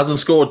 Hasn't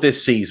scored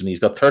this season. He's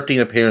got 13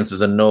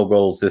 appearances and no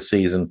goals this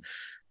season.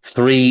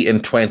 3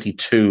 in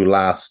 22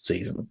 last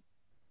season.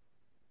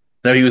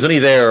 Now, he was only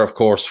there, of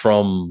course,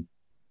 from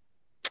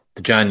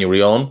the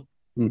January on.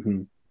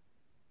 Mm-hmm.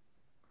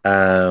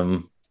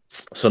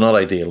 So not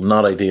ideal.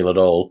 Not ideal at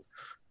all.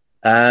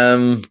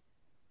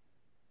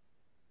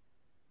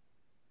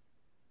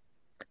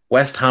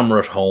 West Ham are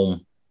at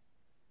home.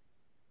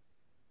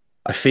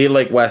 I feel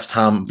like West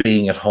Ham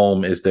being at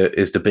home is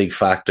the big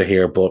factor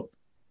here,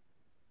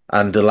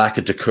 and the lack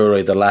of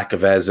Doucouré, the lack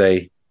of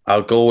Eze,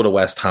 I'll go with a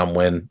West Ham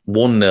win,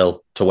 1-0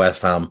 to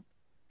West Ham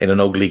in an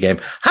ugly game.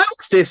 How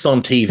is this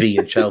on TV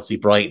in Chelsea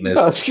Brighton?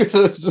 I was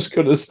just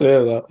going to say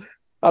that.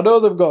 I know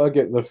they've got to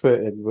get the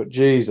fit in, but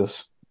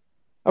Jesus.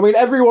 I mean,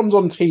 everyone's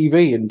on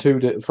TV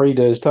in 3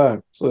 days'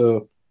 time,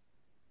 so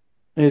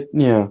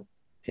yeah,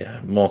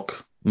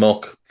 muck.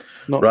 Not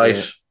right.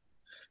 Great.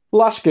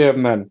 Last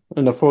game then,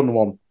 and a fun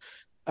one.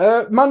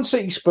 Man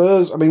City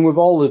Spurs. I mean, with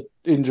all the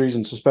injuries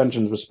and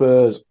suspensions for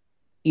Spurs,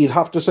 you'd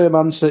have to say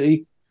Man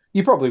City.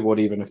 You probably would,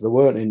 even if they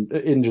weren't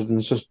injured and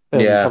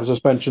have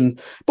suspension.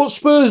 But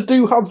Spurs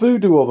do have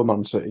voodoo over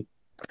Man City.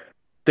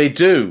 They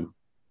do.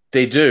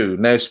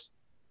 Now,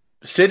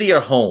 City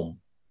are home,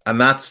 and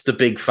that's the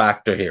big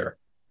factor here.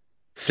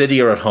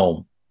 City are at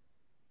home.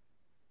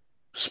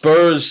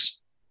 Spurs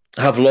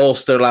have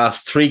lost their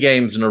last 3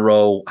 games in a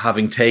row,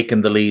 having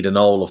taken the lead in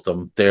all of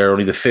them. They're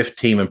only the 5th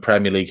team in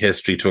Premier League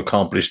history to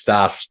accomplish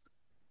that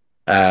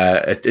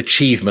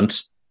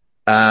achievement.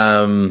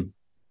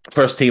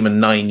 First team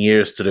in 9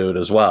 years to do it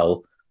as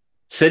well.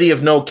 City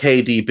have no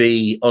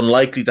KDB,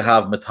 unlikely to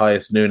have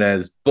Matthias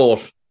Nunes,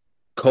 but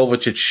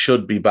Kovacic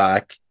should be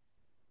back.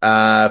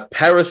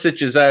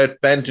 Perisic is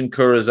out,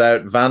 Bentancur is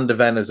out, Van de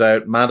Ven is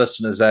out,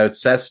 Maddison is out,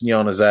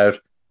 Sessegnon is out,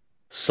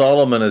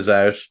 Solomon is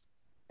out,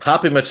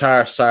 Papi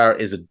Matar Sarr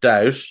is a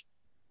doubt,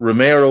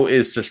 Romero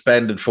is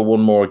suspended for 1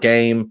 more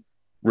game,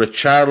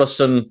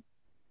 Richarlison,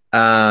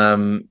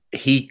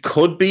 he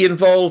could be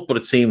involved, but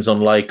it seems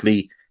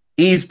unlikely.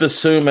 Yves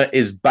Bissouma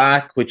is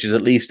back, which is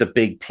at least a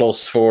big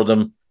plus for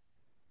them.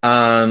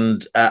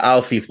 And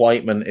Alfie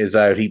Whiteman is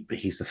out.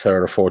 He's the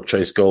 3rd or 4th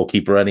choice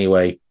goalkeeper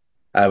anyway.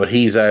 But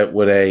he's out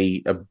with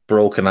a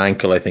broken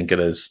ankle, I think it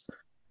is.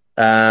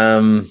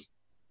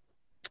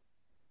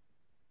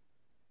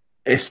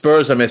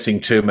 Spurs are missing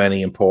too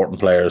many important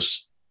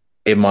players,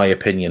 in my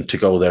opinion, to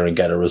go there and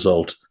get a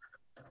result.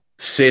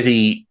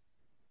 City,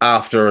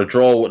 after a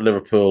draw with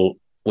Liverpool,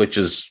 which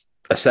is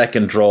a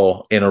second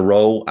draw in a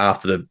row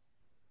after the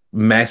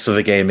mess of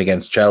a game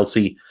against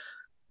Chelsea,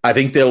 I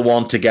think they'll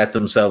want to get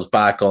themselves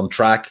back on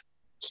track.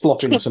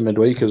 Slopping some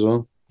midweek as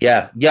well.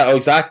 Yeah,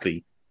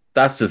 exactly.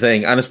 That's the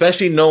thing. And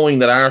especially knowing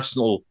that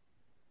Arsenal,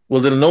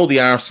 well, they'll know the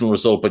Arsenal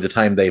result by the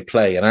time they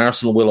play, and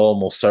Arsenal will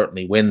almost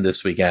certainly win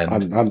this weekend.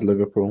 And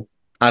Liverpool.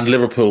 And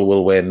Liverpool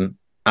will win.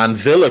 And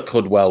Villa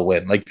could well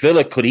win. Like,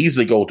 Villa could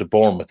easily go to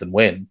Bournemouth and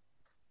win.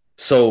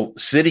 So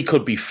City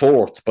could be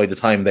 4th by the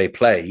time they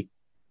play.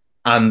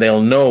 and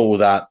they'll know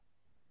that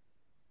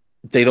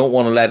they don't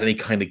want to let any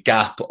kind of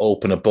gap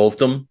open above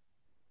them.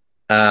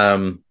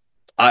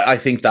 I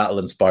think that'll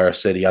inspire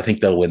City. I think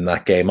they'll win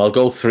that game. I'll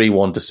go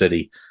 3-1 to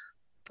City.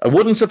 It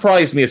wouldn't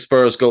surprise me if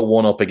Spurs go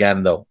 1-up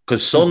again, though,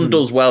 because Son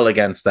does well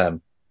against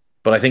them.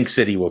 But I think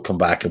City will come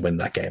back and win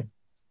that game.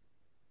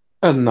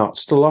 And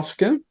that's the last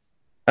game.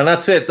 And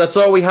that's it. That's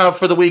all we have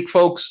for the week,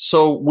 folks.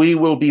 So we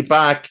will be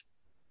back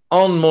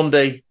on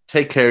Monday.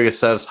 Take care of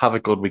yourselves. Have a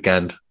good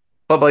weekend.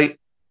 Bye-bye.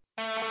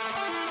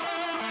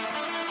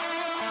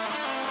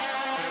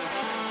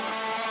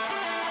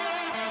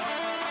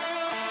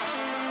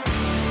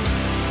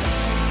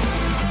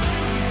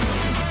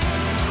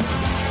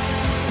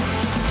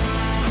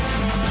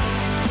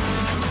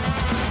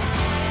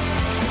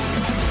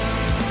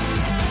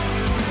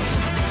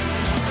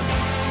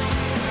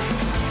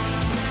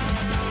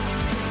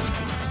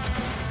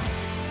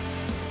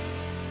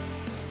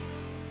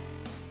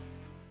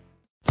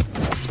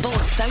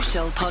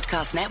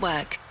 Podcast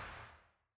Network.